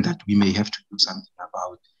problem that we may have to do something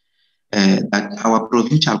about. That our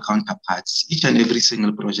provincial counterparts, each and every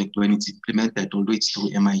single project, when it's implemented, although it's through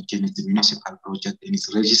MIG and it's a municipal project and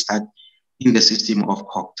it's registered in the system of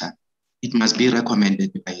COCTA, it must be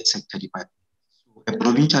recommended by a sector department. So a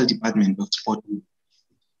provincial department of sport will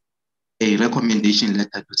a recommendation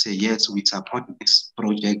letter to say, yes, we support this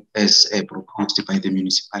project as proposed by the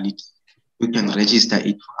municipality. We can register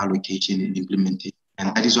it for allocation and implementation.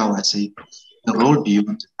 And that is why I say the role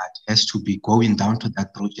beyond that has to be going down to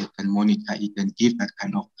that project and monitor it and give that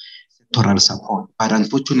kind of sectoral support. But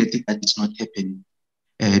unfortunately, that is not happening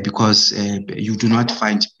because you do not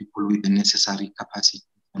find people with the necessary capacity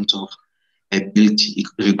in terms of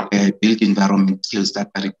built environment skills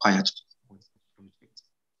that are required to support the project.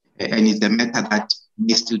 And it's a matter that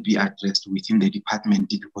may still be addressed within the department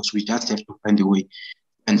because we just have to find a way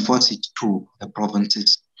and force it to the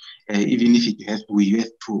provinces. Even if we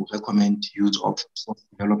have to recommend use of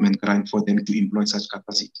development grant for them to employ such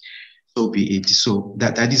capacity, so be it. So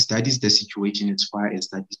that is the situation as far as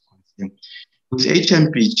that is concerned. With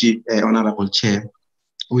HMPG, Honorable Chair,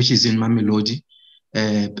 which is in Mamelodi,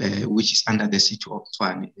 which is under the city of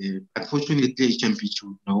Tshwane. Unfortunately, HMPG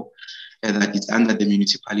would know that it's under the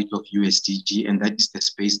municipality of USDG, and that is the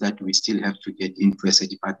space that we still have to get into as a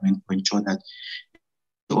department to ensure that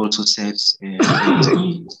it also serves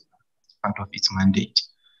part of its mandate.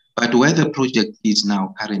 But where the project is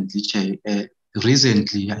now currently, Chair,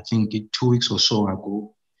 recently, I think 2 weeks or so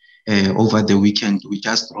ago, over the weekend, we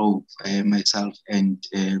just drove myself and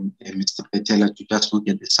Mr. Petela to just look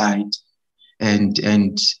at the site. And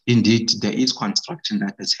indeed, there is construction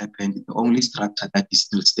that has happened. The only structure that is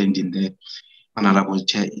still standing there, Honorable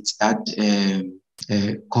Chair, it's that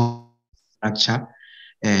structure.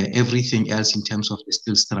 Everything else in terms of the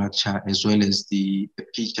steel structure, as well as the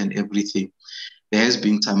pitch and everything, there has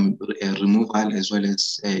been some removal as well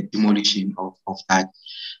as demolition of that.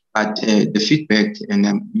 But the feedback, and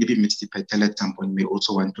maybe Mr. Patel at some point may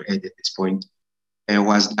also want to add at this point,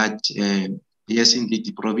 was that yes, indeed,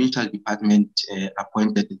 the provincial department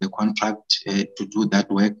appointed the contract to do that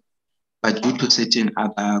work, but due to certain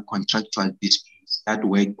other contractual disputes, that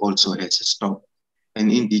work also has stopped.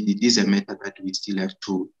 And indeed, it is a matter that we still have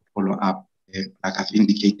to follow up. Like I've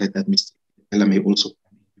indicated that Mr. Patel may also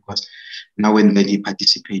come in, because now and then he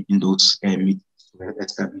participates in those meetings to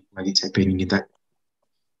establish what is happening in that.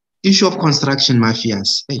 Issue of construction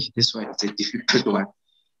mafias. Hey, this one is a difficult one.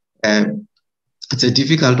 It's a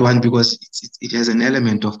difficult one because it has an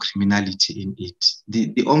element of criminality in it.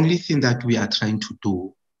 The only thing that we are trying to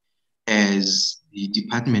do as the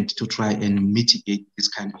department to try and mitigate this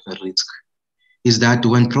kind of a risk is that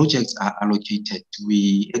when projects are allocated,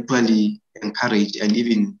 we actually encourage and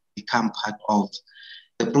even become part of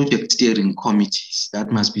the project steering committees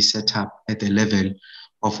that must be set up at the level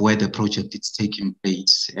of where the project is taking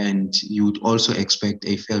place. And you would also expect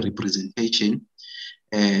a fair representation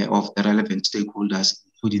of the relevant stakeholders,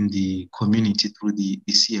 including the community through the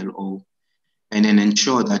CLO, and then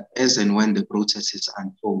ensure that as and when the processes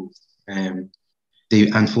unfold, they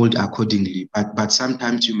unfold accordingly. But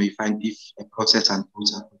sometimes you may find if a process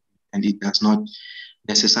unfolds and it does not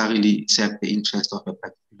necessarily serve the interest of a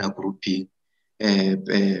particular grouping,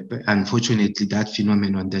 unfortunately, that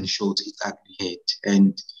phenomenon then shows its ugly head.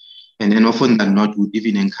 And then often than not, would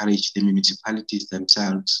even encourage the municipalities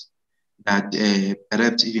themselves that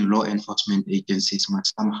perhaps even law enforcement agencies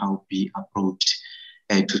must somehow be approached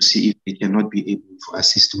to see if they cannot be able to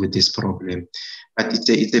assist with this problem. But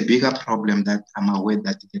it's a bigger problem that I'm aware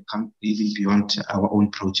that the country, even beyond our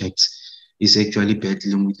own projects, is actually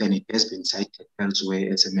battling with, and it has been cited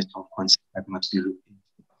elsewhere as a matter of concern that must be looked into.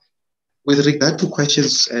 With regard to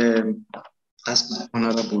questions asked by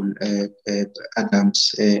Honorable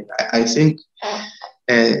Adams, I think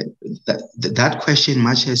that question,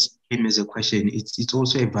 much as came as a question, it's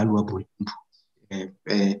also a valuable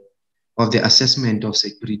input of the assessment of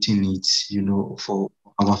security needs, for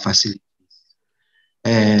our facilities.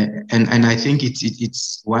 And I think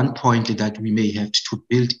it's one point that we may have to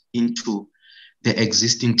build into the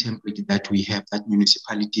existing template that we have, that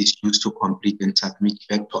municipalities use to complete and submit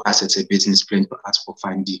back to us as a business plan to ask for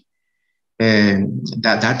funding.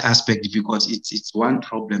 That aspect, because it's one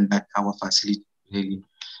problem that our facilities really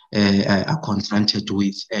are confronted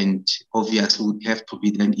with, and obviously would have to be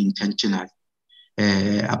then intentional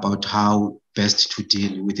about how best to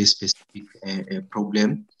deal with this specific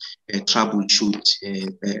problem, troubleshoot,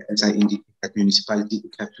 as I indicated, that municipality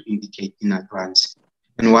would have to indicate in advance.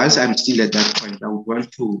 And whilst I'm still at that point, I would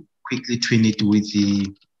want to quickly twin it with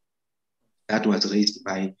that was raised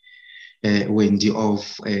by Wendy, of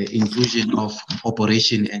inclusion of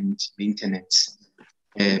operation and maintenance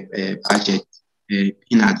budget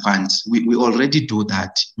in advance. We already do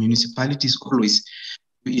that. Municipalities always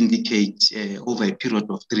indicate over a period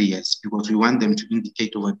of 3 years, because we want them to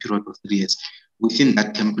indicate over a period of 3 years within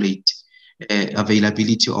that template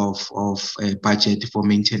availability of budget for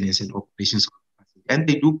maintenance and operations. And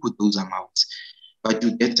they do put those amounts, but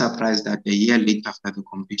you get surprised that a year later after the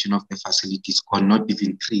completion of the facilities, or not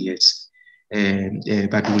even 3 years.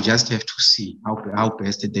 But we'll just have to see how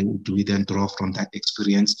best they will do it and draw from that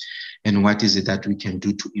experience, and what is it that we can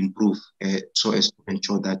do to improve so as to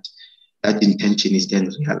ensure that that intention is then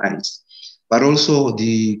realized. But also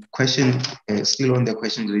the question, still on the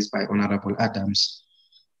question raised by Honorable Adams,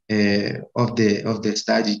 of the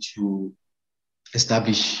study to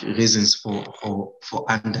establish reasons for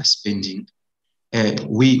underspending.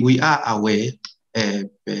 We are aware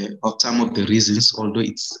of some of the reasons, although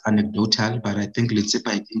it's anecdotal, but I think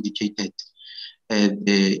Letsepa indicated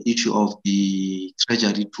the issue of the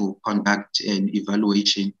Treasury to conduct an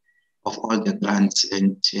evaluation of all the grants,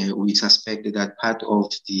 and we suspect that part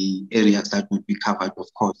of the areas that would be covered, of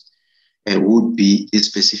course, would be this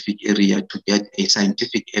specific area to get a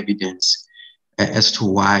scientific evidence as to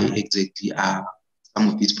why exactly are some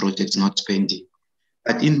of these projects not spending.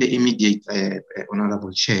 But in the immediate,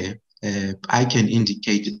 Honorable Chair, I can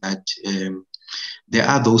indicate that there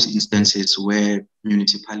are those instances where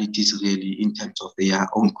municipalities really, in terms of their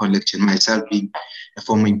own collection, myself being a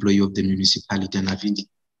former employee of the municipality, and I've indicated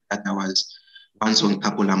that I was once on a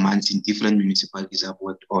couple of months in different municipalities I've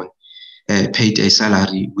worked on, paid a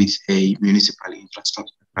salary with a municipal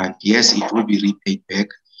infrastructure grant. Yes, it will be repaid back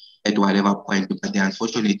at whatever point, but the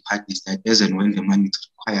unfortunate part is that as and when the money is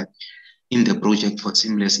required in the project for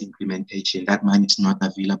seamless implementation, that money is not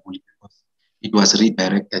available because it was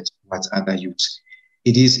redirected towards other use.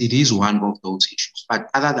 It is one of those issues. But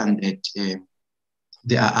other than that,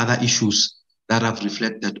 there are other issues that I've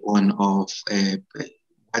reflected on of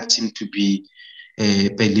what seem to be a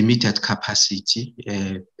limited capacity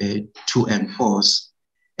to enforce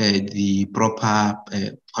the proper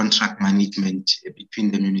contract management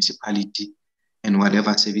between the municipality and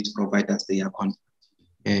whatever service providers they are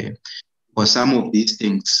contracting. For some of these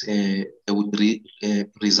things, they would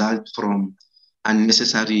result from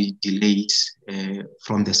unnecessary delays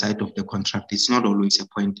from the side of the contract. It's not always a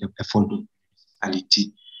point of a fault of the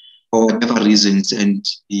municipality for whatever reasons, and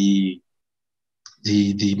the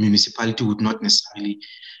municipality would not necessarily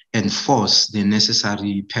enforce the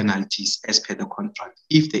necessary penalties as per the contract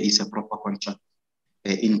if there is a proper contract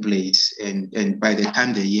in place. And by the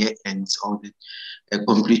time the year ends or the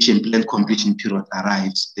planned completion period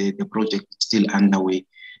arrives, the project is still underway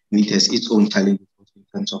and it has its own challenges in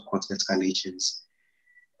terms of cost escalations.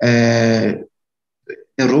 The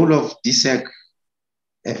role of DSEC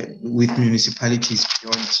with municipalities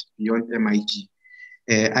beyond MIG.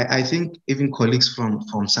 I think even colleagues from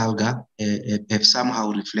SALGA have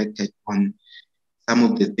somehow reflected on some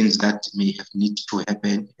of the things that may have need to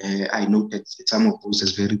happen. I noted some of those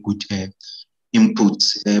as very good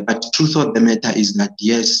inputs. But the truth of the matter is that,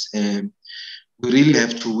 yes, we really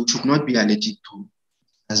have to, we should not be allergic to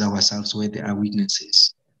as ourselves where there are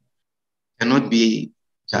weaknesses. It cannot be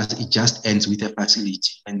it just ends with a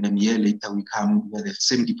facility. And then a year later we come with the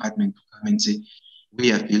same department to come and say, we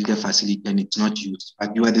have built a facility and it's not used.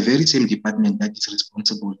 But you are the very same department that is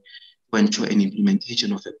responsible to ensure an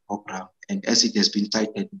implementation of a program. And as it has been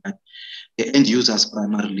cited, that the end users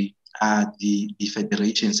primarily are the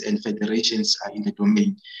federations, and federations are in the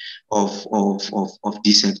domain of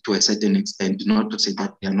DSEC to a certain extent, not to say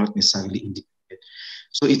that they are not necessarily independent.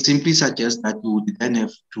 So it simply suggests that we would then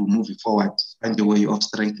have to move forward and the way of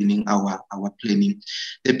strengthening our planning.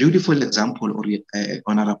 The beautiful example,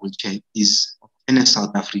 Honorable Chair, is TENES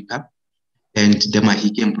South Africa and the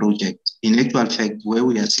Mahikem project. In actual fact, where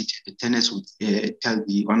we are sitting, the TENES would tell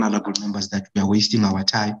the honorable members that we are wasting our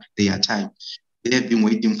time, their time. They have been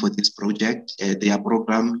waiting for this project. Their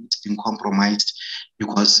program has been compromised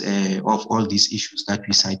because of all these issues that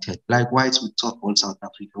we cited. Likewise, with Softball South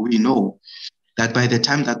Africa, we know that by the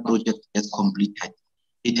time that project gets completed,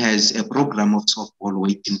 it has a program of softball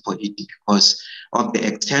waiting for it because of the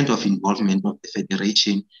extent of involvement of the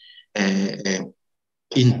federation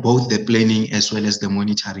in both the planning as well as the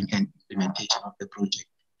monitoring and implementation of the project.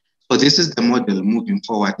 So this is the model moving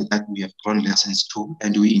forward that we have drawn lessons to,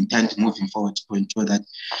 and we intend moving forward to ensure that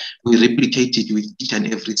we replicate it with each and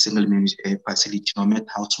every single facility, no matter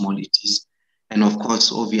how small it is. And of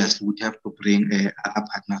course, obviously, we'd have to bring our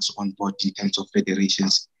partners on board in terms of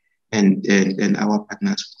federations and our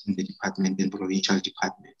partners within the department and provincial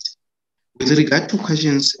departments. With regard to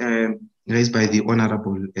questions raised by the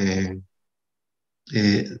Honorable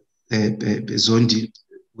Zondi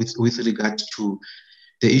with regard to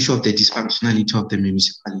the issue of the dysfunctionality of the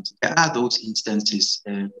municipality, there are those instances,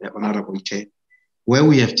 Honorable Chair, where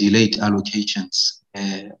we have delayed allocations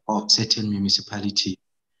of certain municipality.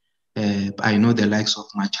 I know the likes of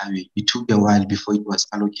Machawi, it took a while before it was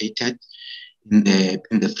allocated in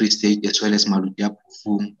the Free State as well as Maludia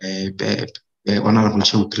Pufu. Honorable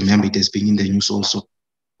Chair would remember it has been in the news also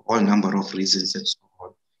for a number of reasons and so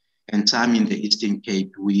on. And some in the Eastern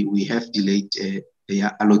Cape, we have delayed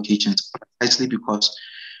their allocations precisely because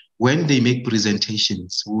when they make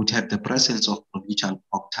presentations, we would have the presence of provincial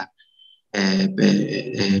COGTA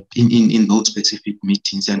in those specific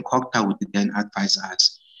meetings, and COGTA would then advise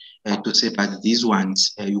us to say, but these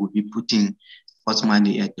ones, you will be putting sports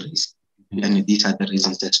money at risk, and these are the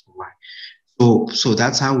reasons as to why. So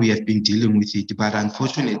that's how we have been dealing with it. But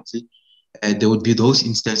unfortunately, there would be those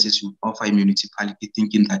instances you offer a municipality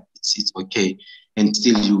thinking that it's okay, and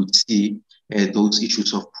still you would see those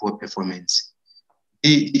issues of poor performance.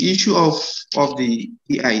 The issue of the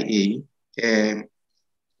EIA,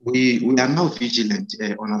 we are now vigilant,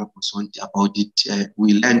 Honorable Sonti, about it.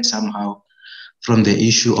 We learned somehow from the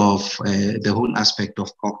issue of the whole aspect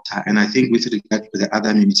of COGTA, and I think with regard to the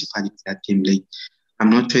other municipalities that came late, I'm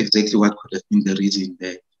not sure exactly what could have been the reason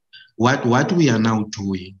there. What we are now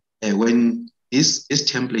doing, when this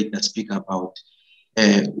template that speak about,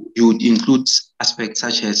 you would include aspects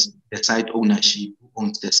such as the site ownership, who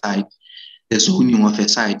owns the site, the zoning of a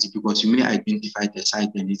site, because you may identify the site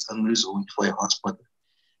and it's only zoned for a hotspot,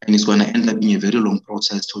 and it's going to end up being a very long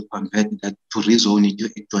process to convert that, to rezone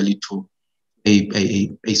it actually to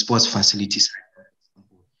a sports facility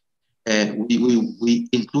site. We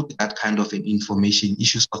include that kind of information,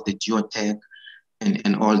 issues of the geotech,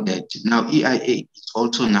 and all that. Now, EIA is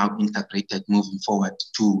also now integrated moving forward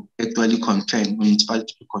to actually confirm,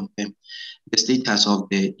 municipality to confirm the status of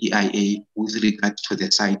the EIA with regard to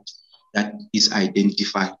the site that is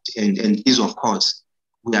identified. And this, of course,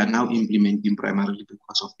 we are now implementing primarily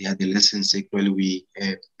because of the lessons actually we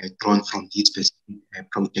drawn from these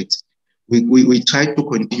specific projects. We try to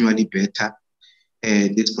continually better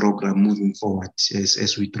this program moving forward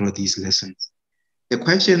as we draw these lessons. The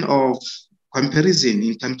question of comparison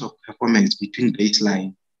in terms of performance between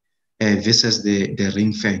baseline versus the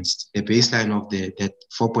ring-fenced, the baseline of the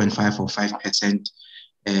 4.5 or 5%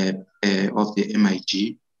 of the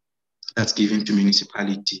MIG that's given to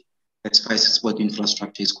municipality as far as sport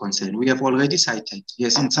infrastructure is concerned. We have already cited,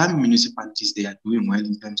 yes, in some municipalities, they are doing well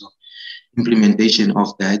in terms of implementation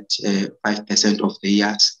of that 5% of the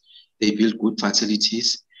years. They build good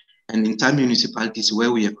facilities. And in some municipalities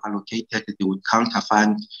where we have allocated, they would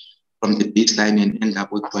counterfund from the baseline and end up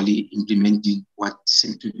actually implementing what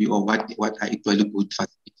seem to be or what are actually good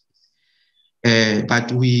facilities.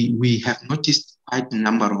 But we have noticed quite a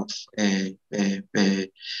number of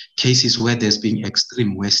cases where there's been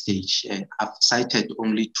extreme wastage. I've cited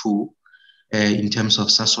only two in terms of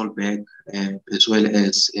Sasolberg as well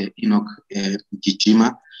as Enoch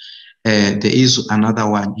Gijima. There is another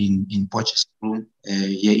one in Potchefstroom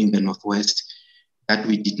here in the Northwest that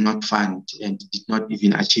we did not fund and did not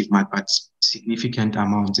even achieve much, but significant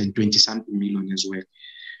amounts, and 20-something million as well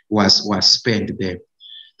was spent there.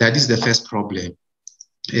 That is the first problem.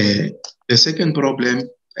 The second problem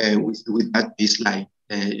with that baseline,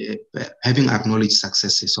 having acknowledged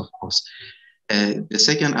successes, of course. The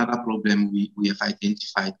second other problem we have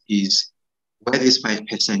identified is where this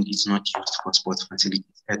 5% is not used for sports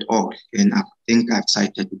facilities at all. And I think I've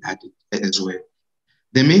cited that as well.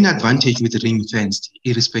 The main advantage with ring-fenced,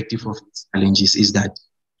 irrespective of its challenges, is that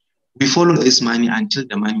we follow this money until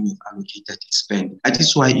the money we've allocated is spent. That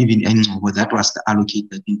is why even NGCOBO that was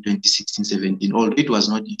allocated in 2016-17, although it was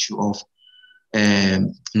not issue of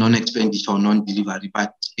non-expenditure or non-delivery,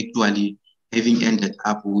 but actually having ended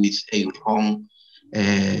up with a wrong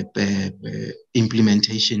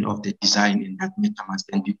implementation of the design, and that matter must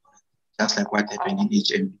then be corrected, just like what happened in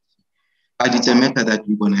HMB. But it's a matter that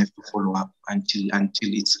we're going to have to follow up until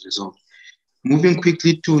it's resolved. Moving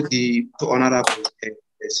quickly to Honorable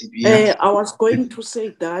CBR. I was going to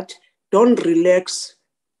say that don't relax.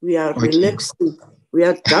 We are relaxing. We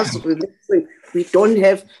are just relaxing. We don't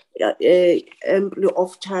have ample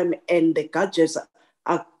of time, and the gadgets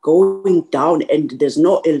are going down, and there's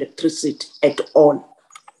no electricity at all.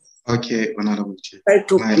 Okay, Honorable Chair.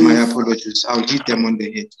 My apologies. I'll hit them on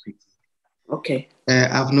the head quickly. Okay.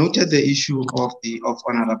 I've noted the issue of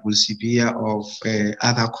Honorable Sibia of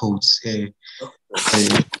other codes.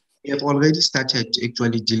 We have already started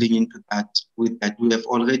actually dealing into that. With that, we have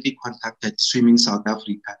already contacted Swimming South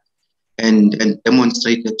Africa and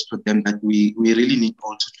demonstrated to them that we really need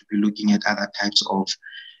also to be looking at other types of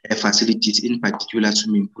facilities, in particular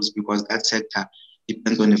swimming pools, because that sector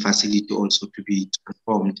depends on a facility also to be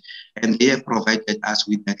transformed. And they have provided us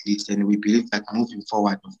with that list, and we believe that moving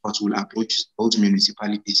forward, of course, we'll approach those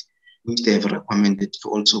municipalities which they have recommended to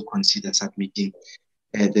also consider submitting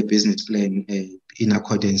the business plan in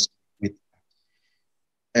accordance with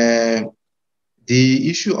the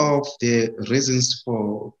issue of the reasons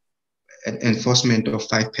for enforcement of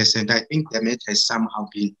 5%. I think the matter has somehow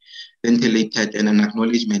been ventilated, and an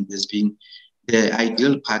acknowledgement has been the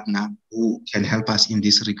ideal partner who can help us in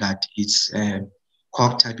this regard is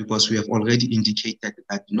COGTA, because we have already indicated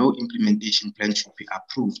that no implementation plan should be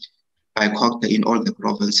approved by COGTA in all the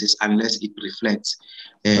provinces unless it reflects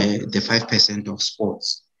the 5% of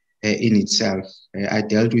sports in itself. I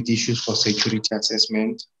dealt with issues for security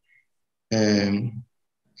assessment,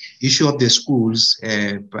 issue of the schools.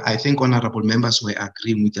 I think honorable members were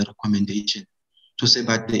agreeing with the recommendation to say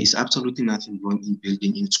that there is absolutely nothing wrong in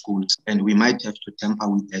building in schools, and we might have to tamper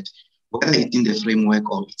with that, whether it's in the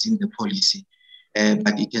framework or it's in the policy,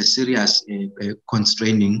 but it has serious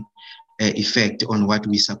constraining effect on what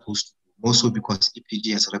we're supposed to do. Also because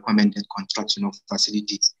EPG has recommended construction of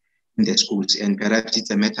facilities in the schools, and perhaps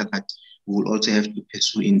it's a matter that we will also have to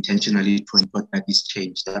pursue intentionally to ensure that is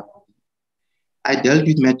changed. I dealt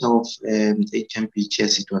with matter of HMP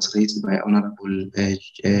chairs. It was raised by Honorable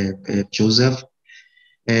Joseph.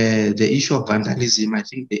 The issue of vandalism, I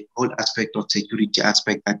think the whole aspect of security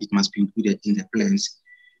aspect that it must be included in the plans.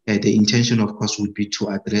 The intention, of course, would be to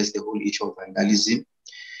address the whole issue of vandalism.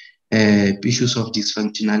 Issues of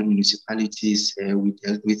dysfunctional municipalities, we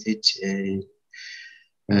dealt with it.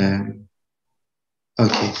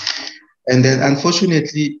 Okay. And then,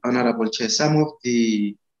 unfortunately, Honorable Chair, some of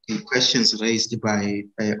the questions raised by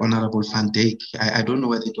Honorable Van Dijk. I don't know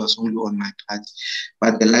whether it was only on my part,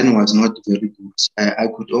 but the line was not very good. I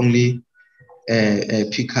could only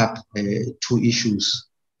pick up two issues.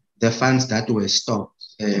 The funds that were stopped,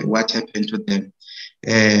 what happened to them?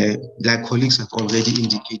 Like colleagues have already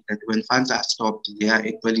indicated, when funds are stopped, they are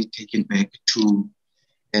actually taken back to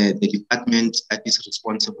the department that is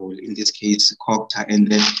responsible, in this case, COGTA, and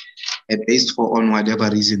then based on whatever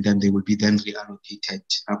reason, then they will be then reallocated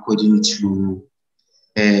according to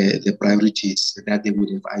the priorities that they would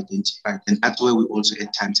have identified. And that's where we also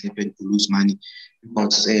at times happen to lose money,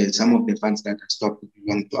 because some of the funds that are stopped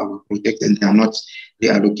belong to our project and they are not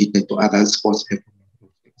reallocated to other sports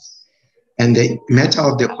projects. And the matter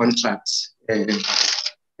of the contracts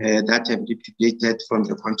that have deviated from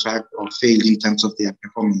the contract or failed in terms of their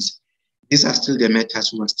performance, these are still the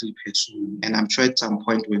matters we are still pursuing. And I'm sure at some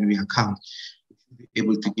point when we account, we'll be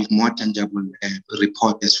able to give more tangible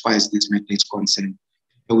report as far as this matter is concerned.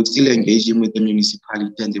 But we're still engaging with the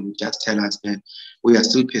municipality and they will just tell us that we are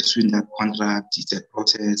still pursuing that contract, it's a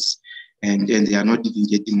process, and they are not even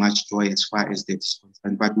getting much joy as far as that is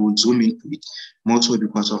concerned. But we will zoom into it, more so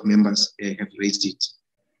because of members have raised it.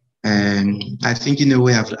 And I think in a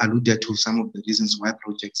way I've alluded to some of the reasons why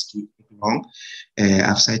projects take long.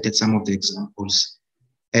 I've cited some of the examples.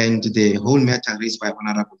 And the whole matter raised by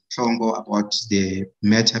Honorable Tlongo about the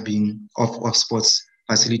matter being of sports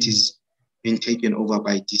facilities being taken over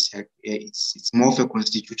by DSEC, it's more of a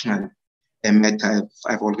constitutional matter.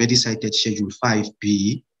 I've already cited Schedule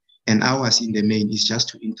 5B, and ours in the main is just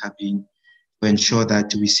to intervene to ensure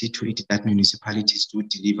that we see to it that municipalities do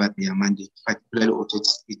deliver their mandate, particularly also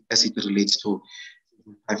as it relates to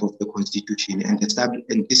Schedule 5 of the Constitution. And this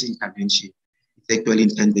intervention is actually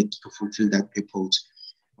intended to fulfill that purpose.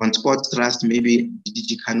 On sports trust, maybe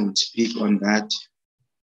DG Khan would speak on that.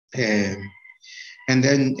 And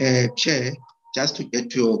then, Chair, just to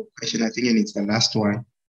get to your question, I think, and it's the last one,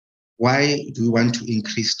 why do we want to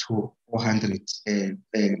increase to 400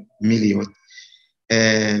 million?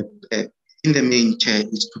 In the main, Chair,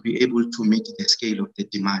 is to be able to meet the scale of the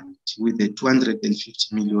demand. With the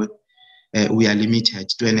 250 million, we are limited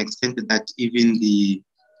to an extent that even the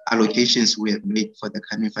allocations we have made for the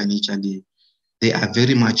coming financial year, they are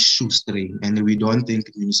very much shoestring, and we don't think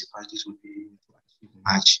municipalities will be able to achieve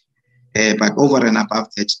much. But over and above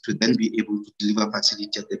that, to then be able to deliver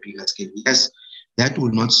facility at the bigger scale. Yes, that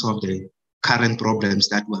will not solve the current problems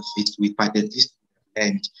that we're faced with, but at least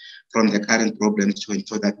end from the current problems to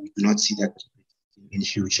ensure that we do not see that in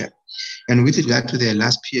future. And with regard to the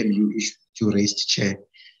last PMU issue you raised, Chair,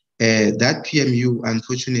 that PMU,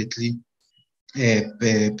 unfortunately,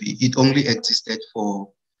 it only existed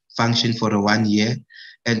function for 1 year.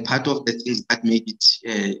 And part of the things that made it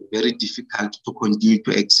very difficult to continue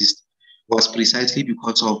to exist was precisely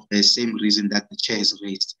because of the same reason that the Chair has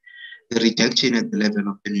raised, the reduction at the level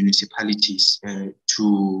of the municipalities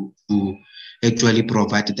to actually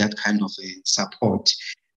provide that kind of support.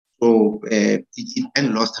 So it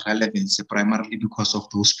then lost relevance primarily because of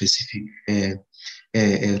those specific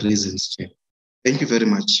reasons, Chair. Thank you very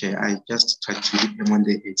much, Chair. I just tried to hit them on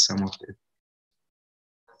the head, some of them.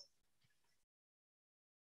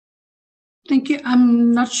 Thank you.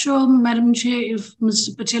 I'm not sure, Madam Chair, if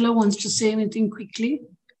Mr. Patela wants to say anything quickly.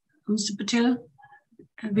 Mr. Patela,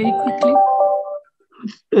 very quickly.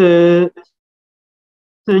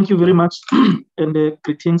 Thank you very much, and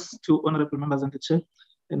greetings to honorable members and the Chair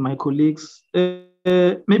and my colleagues.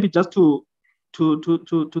 Maybe just to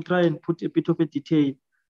try and put a bit of a detail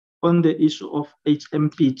on the issue of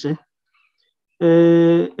HMPJ.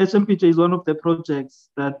 HMPJ is one of the projects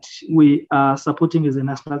that we are supporting as a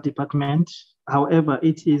national department. However,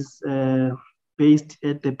 it is based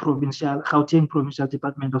at the Gauteng Provincial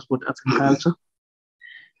Department of Sport, Arts and Culture.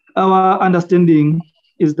 Our understanding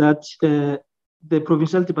is that the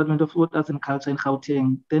Provincial Department of Sport, Arts and Culture in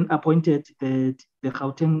Gauteng then appointed the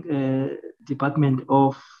Gauteng Department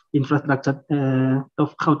of Infrastructure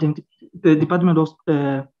of Gauteng, the Department of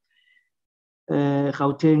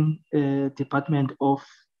Gauteng Department of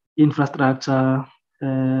Infrastructure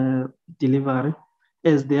Delivery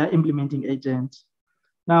as their implementing agent.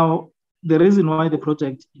 Now, the reason why the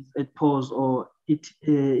project is at pause or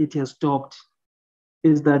it has stopped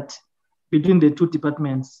is that between the two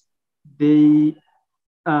departments, there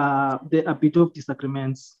are a bit of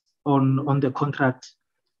disagreements on the contract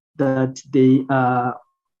that they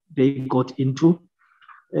got into,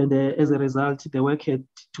 and as a result, the work had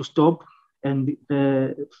to stop and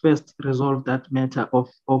first resolve that matter of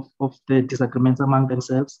the disagreements among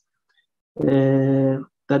themselves.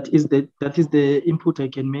 That that is the input I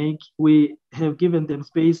can make. We have given them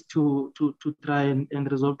space to try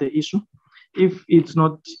and resolve the issue. If it's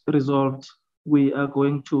not resolved, we are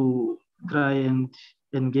going to try and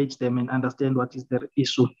engage them and understand what is their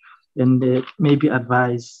issue and maybe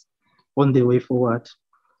advise on the way forward.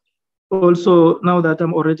 Also, now that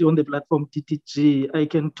I'm already on the platform TTG, I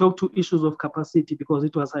can talk to issues of capacity because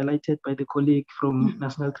it was highlighted by the colleague from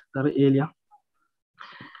National Treasury earlier.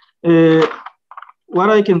 What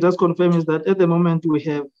I can just confirm is that at the moment we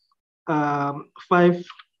have 5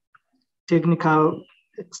 technical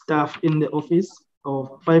staff in the office,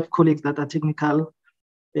 or 5 colleagues that are technical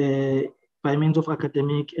by means of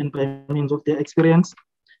academic and by means of their experience.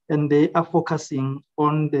 And they are focusing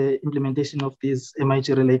on the implementation of these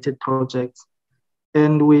MIG-related projects.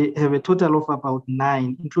 And we have a total of about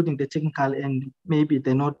 9, including the technical and maybe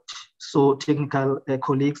the not so technical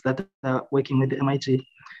colleagues that are working with the MIG.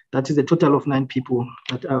 That is a total of 9 people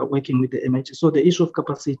that are working with the MIG. So the issue of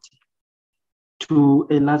capacity, to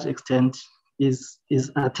a large extent, is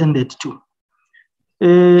attended to.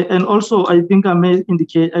 And also, I think I may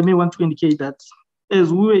want to indicate that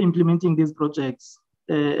as we were implementing these projects,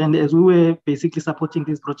 and as we were basically supporting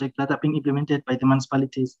these projects that are being implemented by the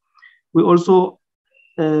municipalities, we also,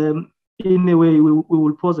 in a way, we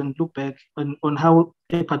will pause and look back on how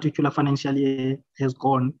a particular financial year has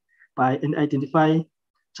gone by and identify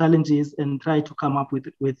challenges and try to come up with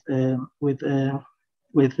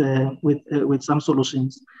some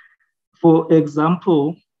solutions. For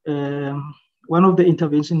example, one of the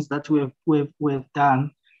interventions that we've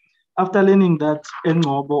done, after learning that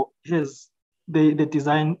Ngobo has the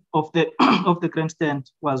design of the of the grandstand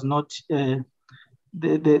was not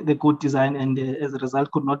the good design, and as a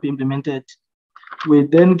result could not be implemented, we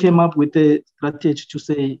then came up with a strategy to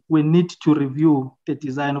say we need to review the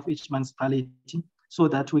design of each municipality so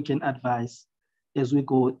that we can advise as we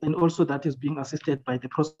go, and also that is being assisted by the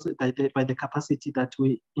process, by the capacity that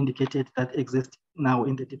we indicated that exists now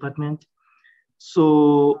in the department.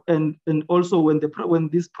 So and also when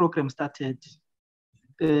this program started,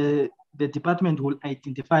 the department will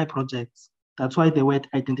identify projects. That's why the word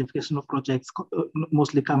identification of projects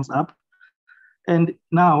mostly comes up. And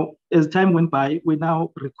now, as time went by, we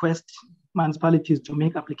now request municipalities to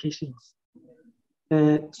make applications.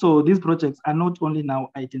 So these projects are not only now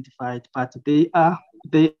identified, but they are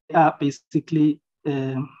basically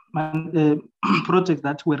projects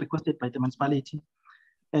that were requested by the municipality,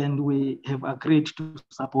 and we have agreed to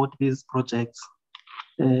support these projects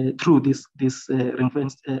through these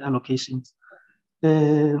ring-fenced allocations.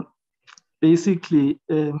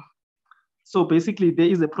 So basically, there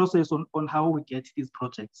is a process on how we get these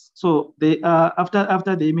projects. So they are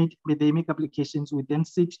after they make applications, we then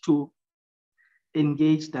seek to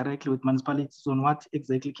engage directly with municipalities on what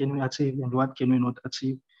exactly can we achieve and what can we not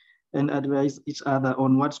achieve, and advise each other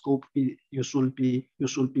on what scope they should be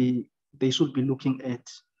looking at.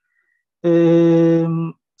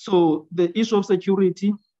 So the issue of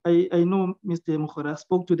security, I know Mr. Mukhara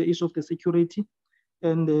spoke to the issue of the security,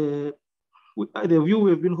 and the view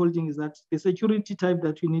we've been holding is that the security type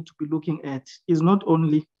that we need to be looking at is not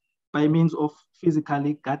only by means of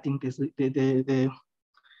physically guarding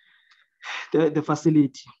the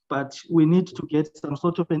facility, but we need to get some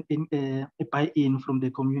sort of a buy-in from the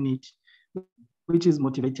community, which is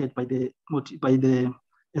motivated by the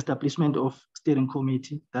establishment of steering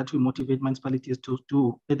committee that we motivate municipalities to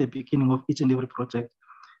do at the beginning of each and every project.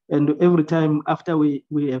 And every time after we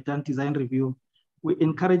have done design review, we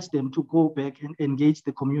encourage them to go back and engage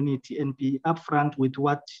the community and be upfront with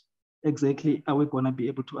what exactly are we going to be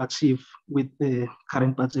able to achieve with the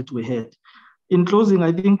current budget we had. In closing,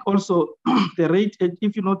 I think also the rate,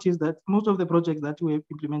 if you notice that most of the projects that we have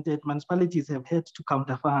implemented, municipalities have had to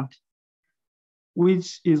counterfund,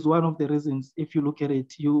 which is one of the reasons, if you look at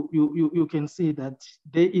it, you can see that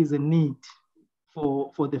there is a need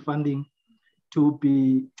for the funding to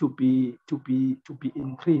be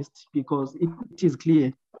increased, because it is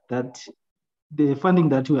clear that the funding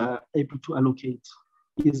that we are able to allocate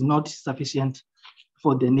is not sufficient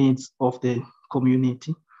for the needs of the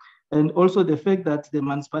community. And also the fact that the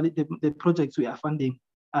municipality, the projects we are funding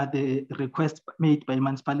are the requests made by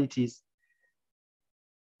municipalities,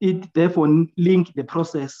 it therefore link the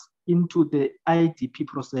process into the IDP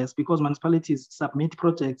process, because municipalities submit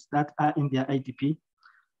projects that are in their IDP,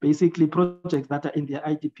 basically projects that are in their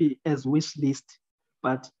IDP as wish list,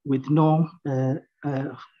 but with no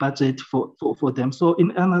budget for them. So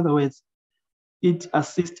in other words, it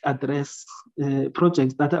assists address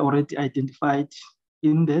projects that are already identified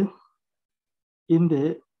in the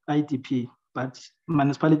IDP, but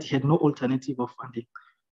municipality had no alternative of funding.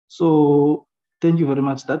 So Thank you very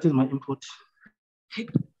much. That is my input.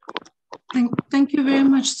 Thank you very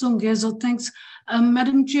much, Songezo. Thanks.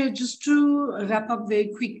 Madam Chair, just to wrap up very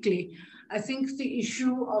quickly, I think the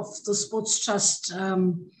issue of the Sports Trust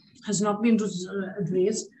has not been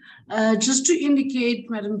addressed. Just to indicate,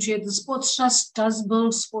 Madam Chair, the Sports Trust does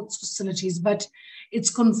build sports facilities, but it's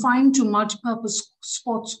confined to multi-purpose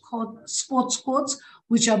sports courts,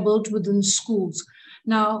 which are built within schools.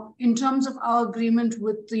 Now, in terms of our agreement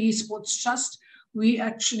with the Sports Trust, we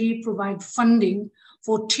actually provide funding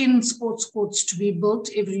for 10 sports courts to be built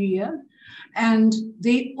every year. And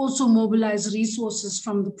they also mobilize resources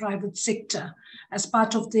from the private sector as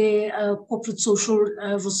part of their corporate social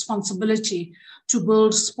responsibility to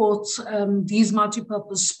build sports, these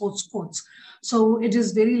multi-purpose sports courts. So it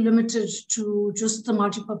is very limited to just the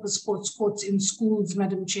multi-purpose sports courts in schools,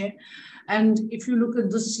 Madam Chair. And if you look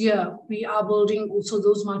at this year, we are building also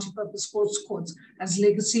those multi-purpose sports courts as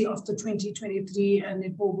legacy of the 2023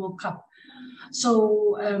 Netball World Cup.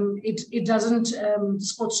 So it doesn't,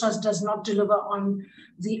 Sports Trust does not deliver on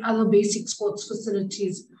the other basic sports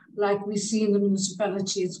facilities like we see in the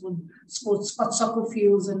municipalities with sports soccer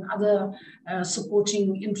fields and other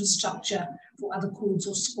supporting infrastructure for other codes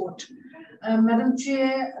of sport. Madam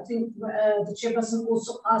Chair, I think the chairperson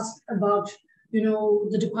also asked about,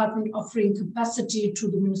 the department offering capacity to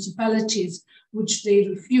the municipalities, which they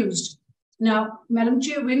refused. Now, Madam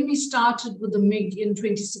Chair, when we started with the MIG in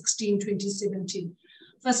 2016, 2017,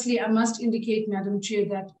 firstly, I must indicate, Madam Chair,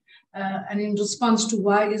 that, and in response to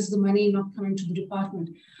why is the money not coming to the department,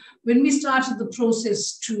 when we started the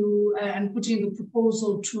process to, and putting the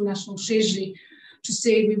proposal to National Treasury to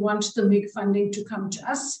say we want the MIG funding to come to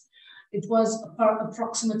us, it was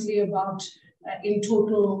approximately about, in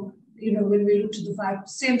total, when we looked at the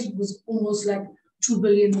 5%, it was almost like 2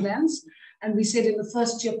 billion rands. And we said in the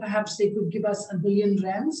first year, perhaps they could give us 1 billion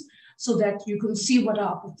rands so that you can see what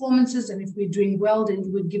our performance is. And if we're doing well, then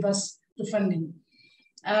you would give us the funding.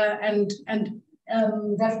 That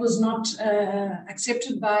was not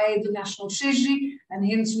accepted by the National Treasury. And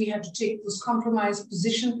hence we had to take this compromise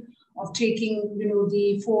position of taking,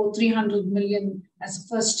 the 300 million as a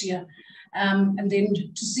first year. And then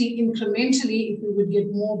to see incrementally if we would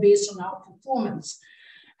get more based on our performance.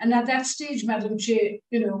 And at that stage, Madam Chair,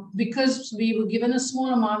 because we were given a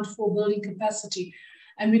small amount for building capacity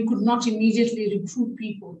and we could not immediately recruit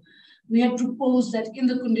people, we had proposed that in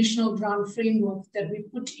the conditional grant framework that we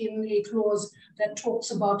put in a clause that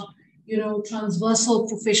talks about, transversal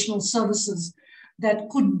professional services that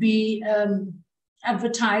could be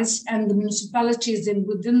advertised, and the municipalities then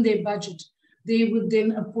within their budget, they would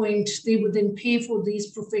then pay for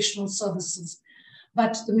these professional services.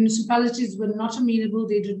 But the municipalities were not amenable.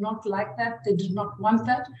 They did not like that. They did not want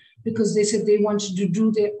that because they said they wanted to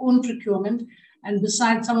do their own procurement. And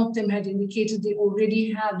besides, some of them had indicated they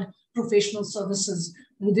already had professional services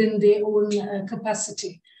within their own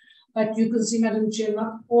capacity. But you can see, Madam Chair,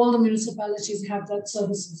 not all the municipalities have that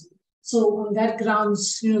services. So on that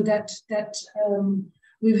grounds, we've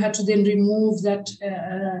had to then remove that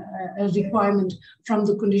requirement from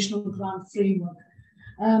the conditional grant framework.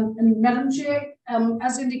 And Madam Chair,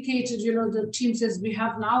 as indicated, the team says we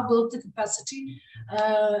have now built the capacity.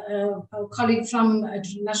 Our colleague from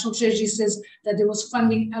National Treasury says that there was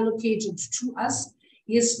funding allocated to us.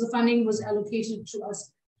 Yes, the funding was allocated to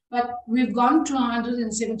us, but we've gone to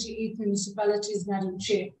 178 municipalities, Madam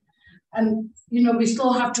Chair. And, we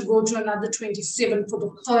still have to go to another 27 for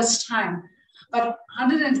the first time. But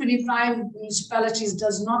 125 municipalities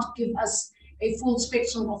does not give us a full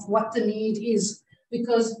spectrum of what the need is,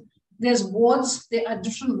 because there's wards, there are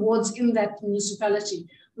different wards in that municipality.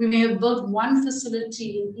 We may have built one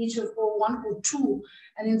facility in each of, or one or two,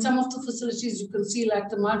 and in some of the facilities you can see like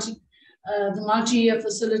the multi-year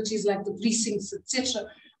facilities like the precincts, etc.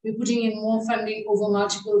 We're putting in more funding over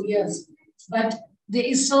multiple years. But there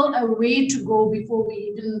is still a way to go before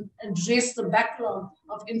we even address the backlog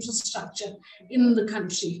of infrastructure in the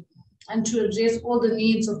country and to address all the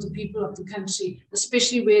needs of the people of the country,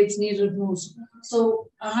 especially where it's needed most. So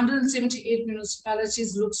 178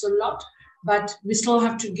 municipalities looks a lot, but we still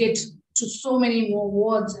have to get to so many more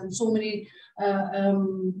wards and so many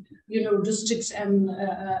districts and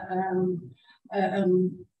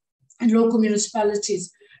local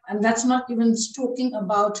municipalities. And that's not even talking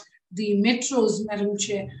about the metros, Madam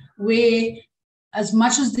Chair, where as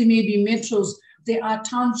much as they may be metros, there are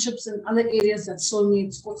townships and other areas that still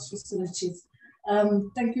need sports facilities.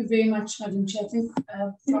 Thank you very much, Madam Chair. I think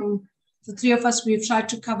from the three of us, we've tried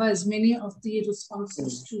to cover as many of the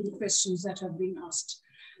responses to the questions that have been asked.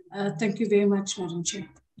 Thank you very much, Madam Chair.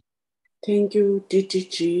 Thank you,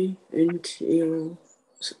 DTG and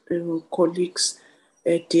colleagues.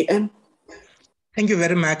 DM. Thank you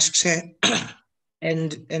very much, Chair,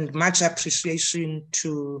 and much appreciation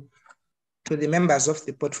to the members of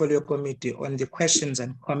the Portfolio Committee on the questions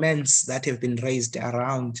and comments that have been raised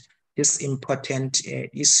around this important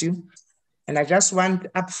issue. And I just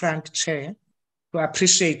want upfront, Chair, to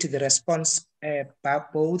appreciate the response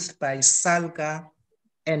both by SALGA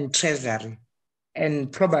and Treasury,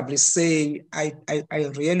 and probably say I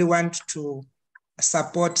really want to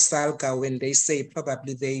support SALGA when they say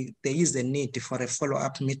probably there is a need for a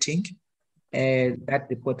follow-up meeting that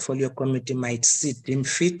the Portfolio Committee might see deem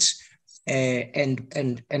fit,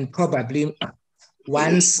 and probably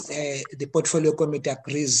once the Portfolio Committee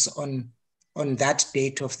agrees on that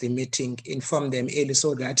date of the meeting, inform them early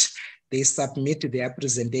so that they submit their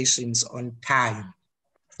presentations on time,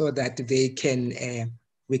 so that they can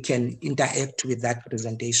we can interact with that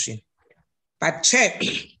presentation. But Chair,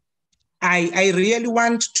 I really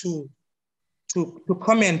want to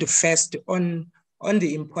comment first on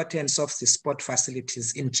the importance of the sport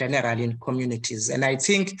facilities in general in communities. And I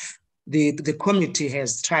think the committee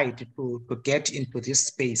has tried to get into this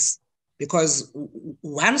space, because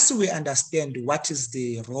once we understand what is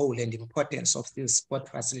the role and importance of these sport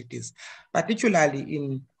facilities,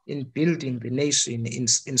 particularly in building the nation,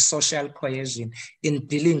 in social cohesion, in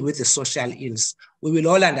dealing with the social ills, we will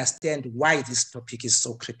all understand why this topic is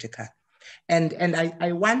so critical. And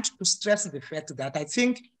I want to stress the fact that I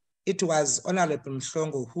think it was Honorable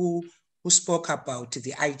Mhlongo who spoke about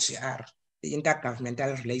the IGR, the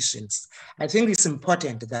intergovernmental relations. I think it's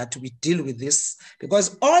important that we deal with this,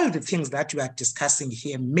 because all the things that we are discussing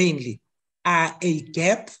here mainly are a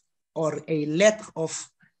gap or a lack of,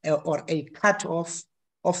 or a cut-off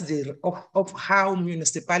of how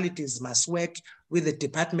municipalities must work with the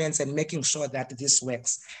departments and making sure that this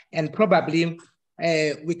works. And probably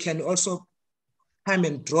we can also come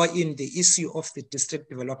and draw in the issue of the district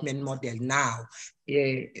development model now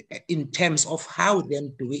in terms of how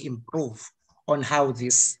then do we improve on how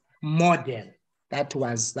this model that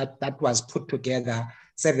was put together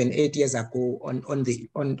 7-8 years ago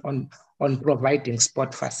on providing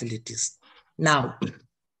sport facilities. Now,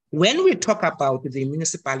 when we talk about the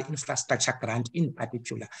municipal infrastructure grant in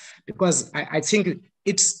particular, because I think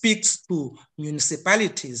it speaks to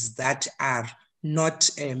municipalities that are not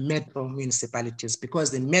metro municipalities,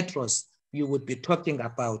 because the metros, you would be talking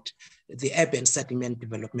about the Urban Settlement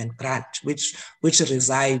Development Grant, which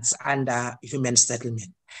resides under Human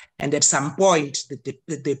Settlement. And at some point,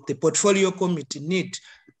 the Portfolio Committee need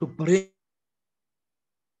to bring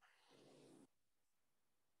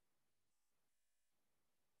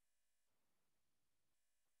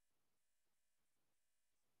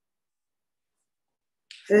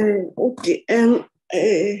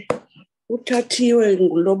uthathiwe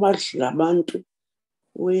ngulobadla abantu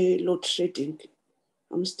we-load shedding.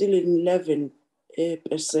 I'm still in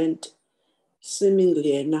 11%.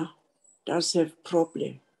 Seemingly yena does have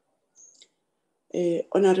problem.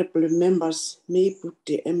 Honorable members, maybe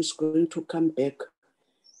DM is going to come back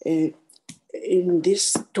in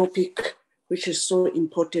this topic, which is so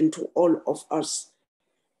important to all of us.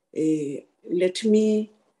 Let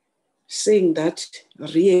me say that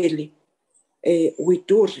really we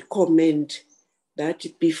do recommend that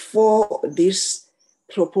before this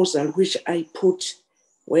proposal, which I put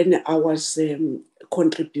when I was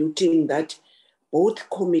contributing, that both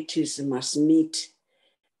committees must meet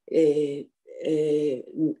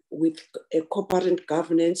with corporate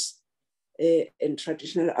governance and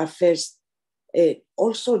traditional affairs,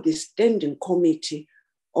 also the standing committee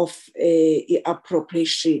of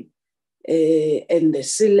appropriation and the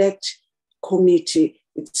select committee.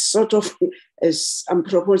 It's sort of, as I'm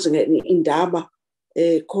proposing, an Indaba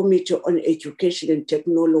committee on education and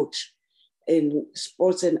technology and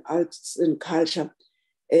sports and arts and culture.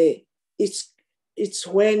 It's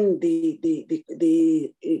when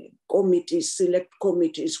the committee, select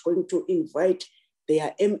committee, is going to invite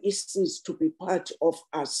their MECs to be part of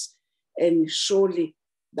us, and surely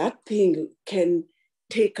that thing can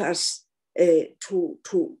take us to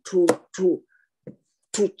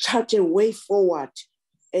chart a way forward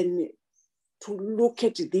and to look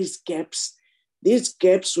at these gaps. These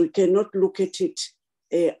gaps, we cannot look at it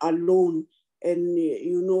alone. And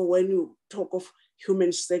you know, when you talk of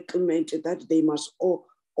human settlement, that they must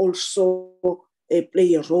also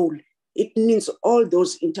play a role. It means all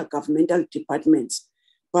those intergovernmental departments.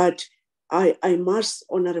 But I must,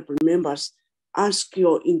 honorable members, ask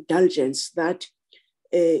your indulgence that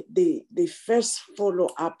the first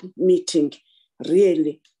follow-up meeting,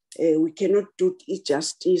 really, we cannot do it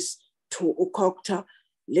justice to Ukokta.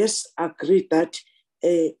 Let's agree that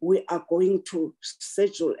we are going to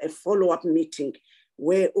schedule a follow-up meeting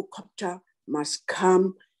where UCOPTA must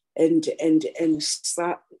come and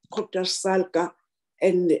COPTA SALGA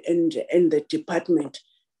and the department,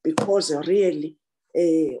 because really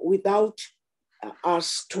without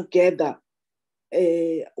us together,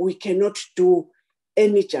 we cannot do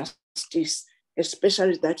any justice,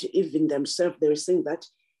 especially that even themselves, they were saying that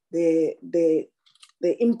the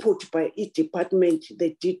input by each department,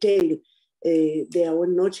 the detail, they are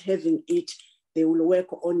not having it, they will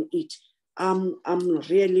work on it. I'm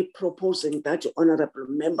really proposing that, honorable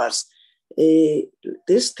members,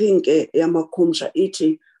 this thing, Yamakumsha,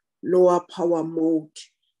 iti lower power mode,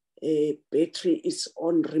 battery is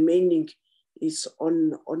on, remaining is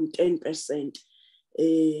on 10%.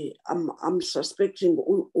 I'm suspecting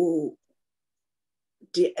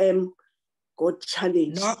DM got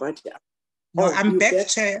challenged, but no, I'm back,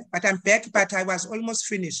 Chair, but I'm back, but I was almost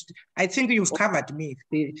finished. I think you've covered me.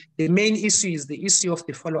 The main issue is the issue of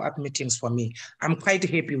the follow-up meetings for me. I'm quite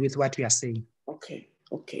happy with what you are saying. Okay.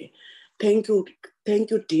 Thank you,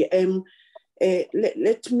 DM.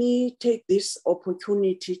 Let me take this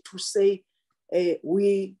opportunity to say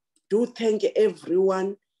we do thank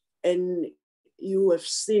everyone, and you have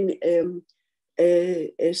seen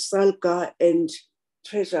SALGA and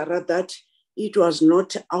Treasurer that it was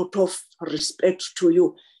not out of respect to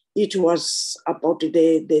you. It was about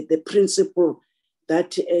the principle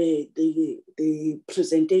that the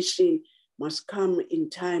presentation must come in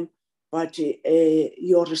time, but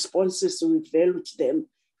your responses, we valued them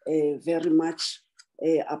very much,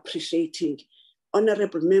 appreciating.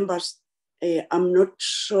 Honorable members, I'm not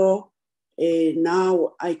sure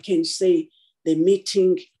now I can say the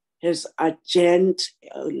meeting has adjourned,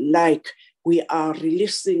 like we are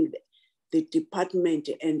releasing the department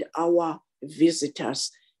and our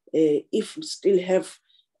visitors. If we still have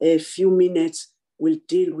a few minutes, we'll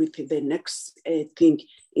deal with the next thing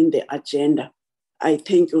in the agenda. I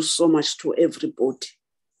thank you so much to everybody.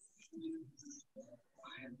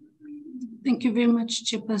 Thank you very much,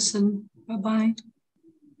 Chairperson. Bye-bye.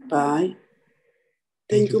 Bye.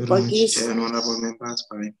 Thank you very much, Chair and honorable members.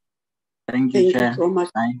 Bye. Thank you, Chair. You so much.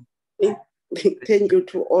 Bye. Thank you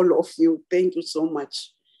to all of you. Thank you so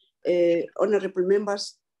much. Honorable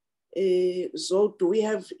members, so do we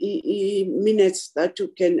have minutes that you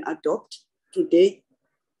can adopt today?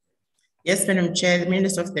 Yes, Madam Chair, the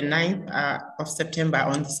minutes of the 9th of September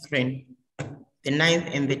are on the screen. The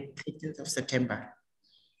 9th and the 13th of September.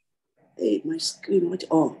 Hey, my screen, what?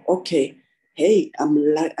 Oh, okay. Hey, I'm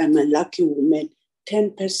a lucky woman.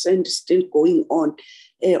 10% still going on.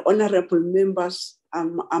 Honorable members,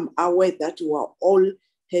 I'm aware that we are all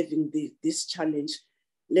having this challenge.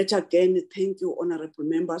 Let again, thank you, honorable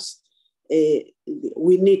members.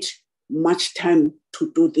 We need much time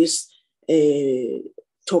to do this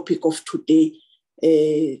topic of today.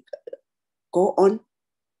 Go on.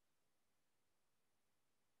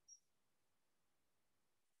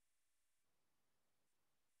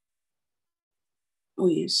 Oh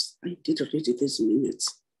yes, I did already these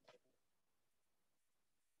minutes.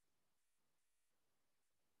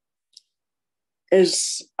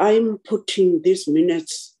 As I'm putting these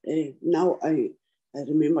minutes, now I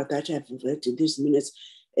remember that I've read these minutes.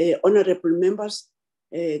 Honorable members,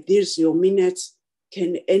 these are your minutes.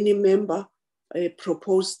 Can any member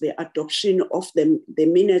propose the adoption of the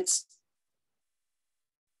minutes?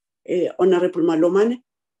 Honorable Malomane?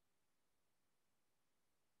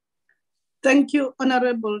 Thank you,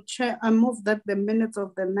 Honorable Chair. I move that the minutes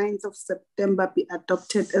of the 9th of September be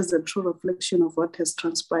adopted as a true reflection of what has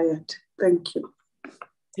transpired. Thank you.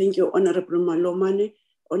 Thank you, Honorable Malomane.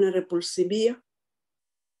 Honorable Sibia?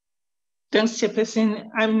 Thanks, Chairperson.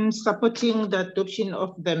 I'm supporting the adoption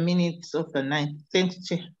of the minutes of the 9th. Thanks,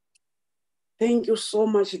 Chair. Thank you so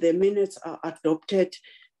much. The minutes are adopted.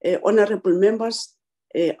 Honorable members,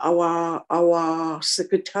 our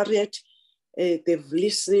secretariat, they've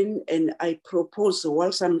listened, and I propose,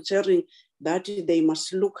 whilst I'm sharing, that they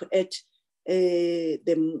must look at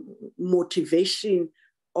the motivation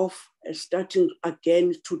of starting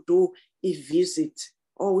again to do a visit.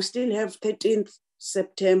 Oh, we still have 13th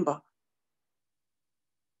September.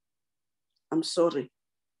 I'm sorry.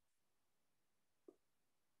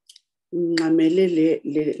 I'm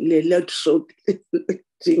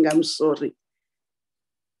sorry.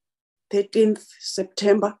 13th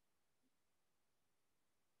September.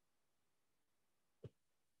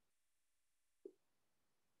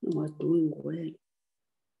 We're doing well.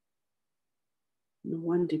 No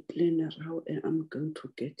one the plenary, how I'm going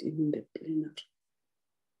to get in the plenary.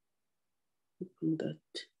 That.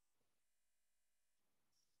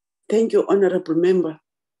 Thank you, Honorable Member.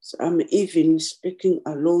 So I'm even speaking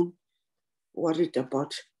alone, worried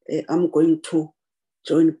about I'm going to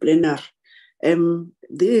join plenary.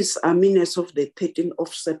 These are minutes of the 13th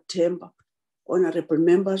of September. Honorable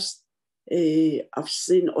members, I've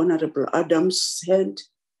seen Honorable Adams' hand.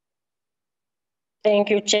 Thank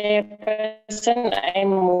you, Chairperson. I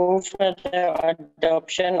move for the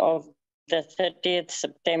adoption of the 30th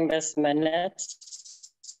September's minutes.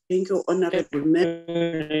 Thank you, Honorable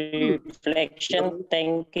Member. Reflection,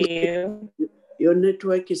 thank you. Your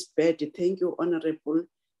network is bad. Thank you, Honorable.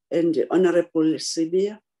 And Honorable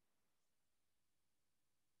Sibia.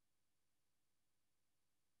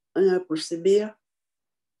 Honorable Sibia.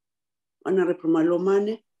 Honorable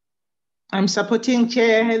Malomane. I'm supporting,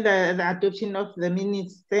 Chair, the adoption of the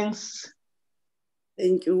minutes. Thanks.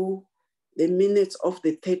 Thank you. The minutes of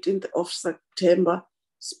the 13th of September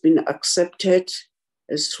has been accepted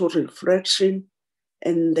as to reflection.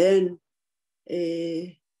 And then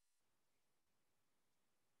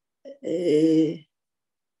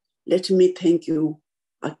let me thank you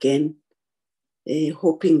again,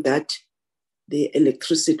 hoping that the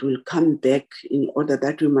electricity will come back in order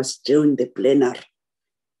that we must join the plenary.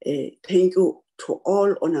 Thank you to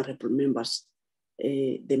all honorable members.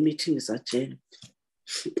 The meeting is adjourned.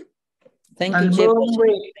 Thank you, Chairperson.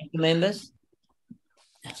 Thank you, members.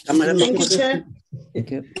 Thank you, Chair. Thank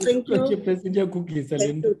you. Thank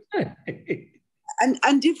you.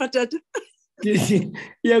 And if at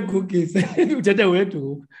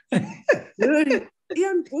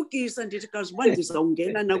iyangigugisa ndithi kaziba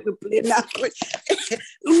ndizawungena nakwiplenary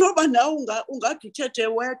unoba nawe ungathi uthethe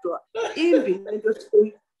wedwa imbi lento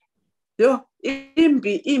sikuyo yho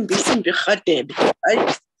imbi rhadebe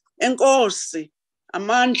hayi enkosi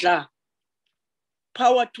amandla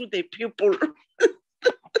power to the people.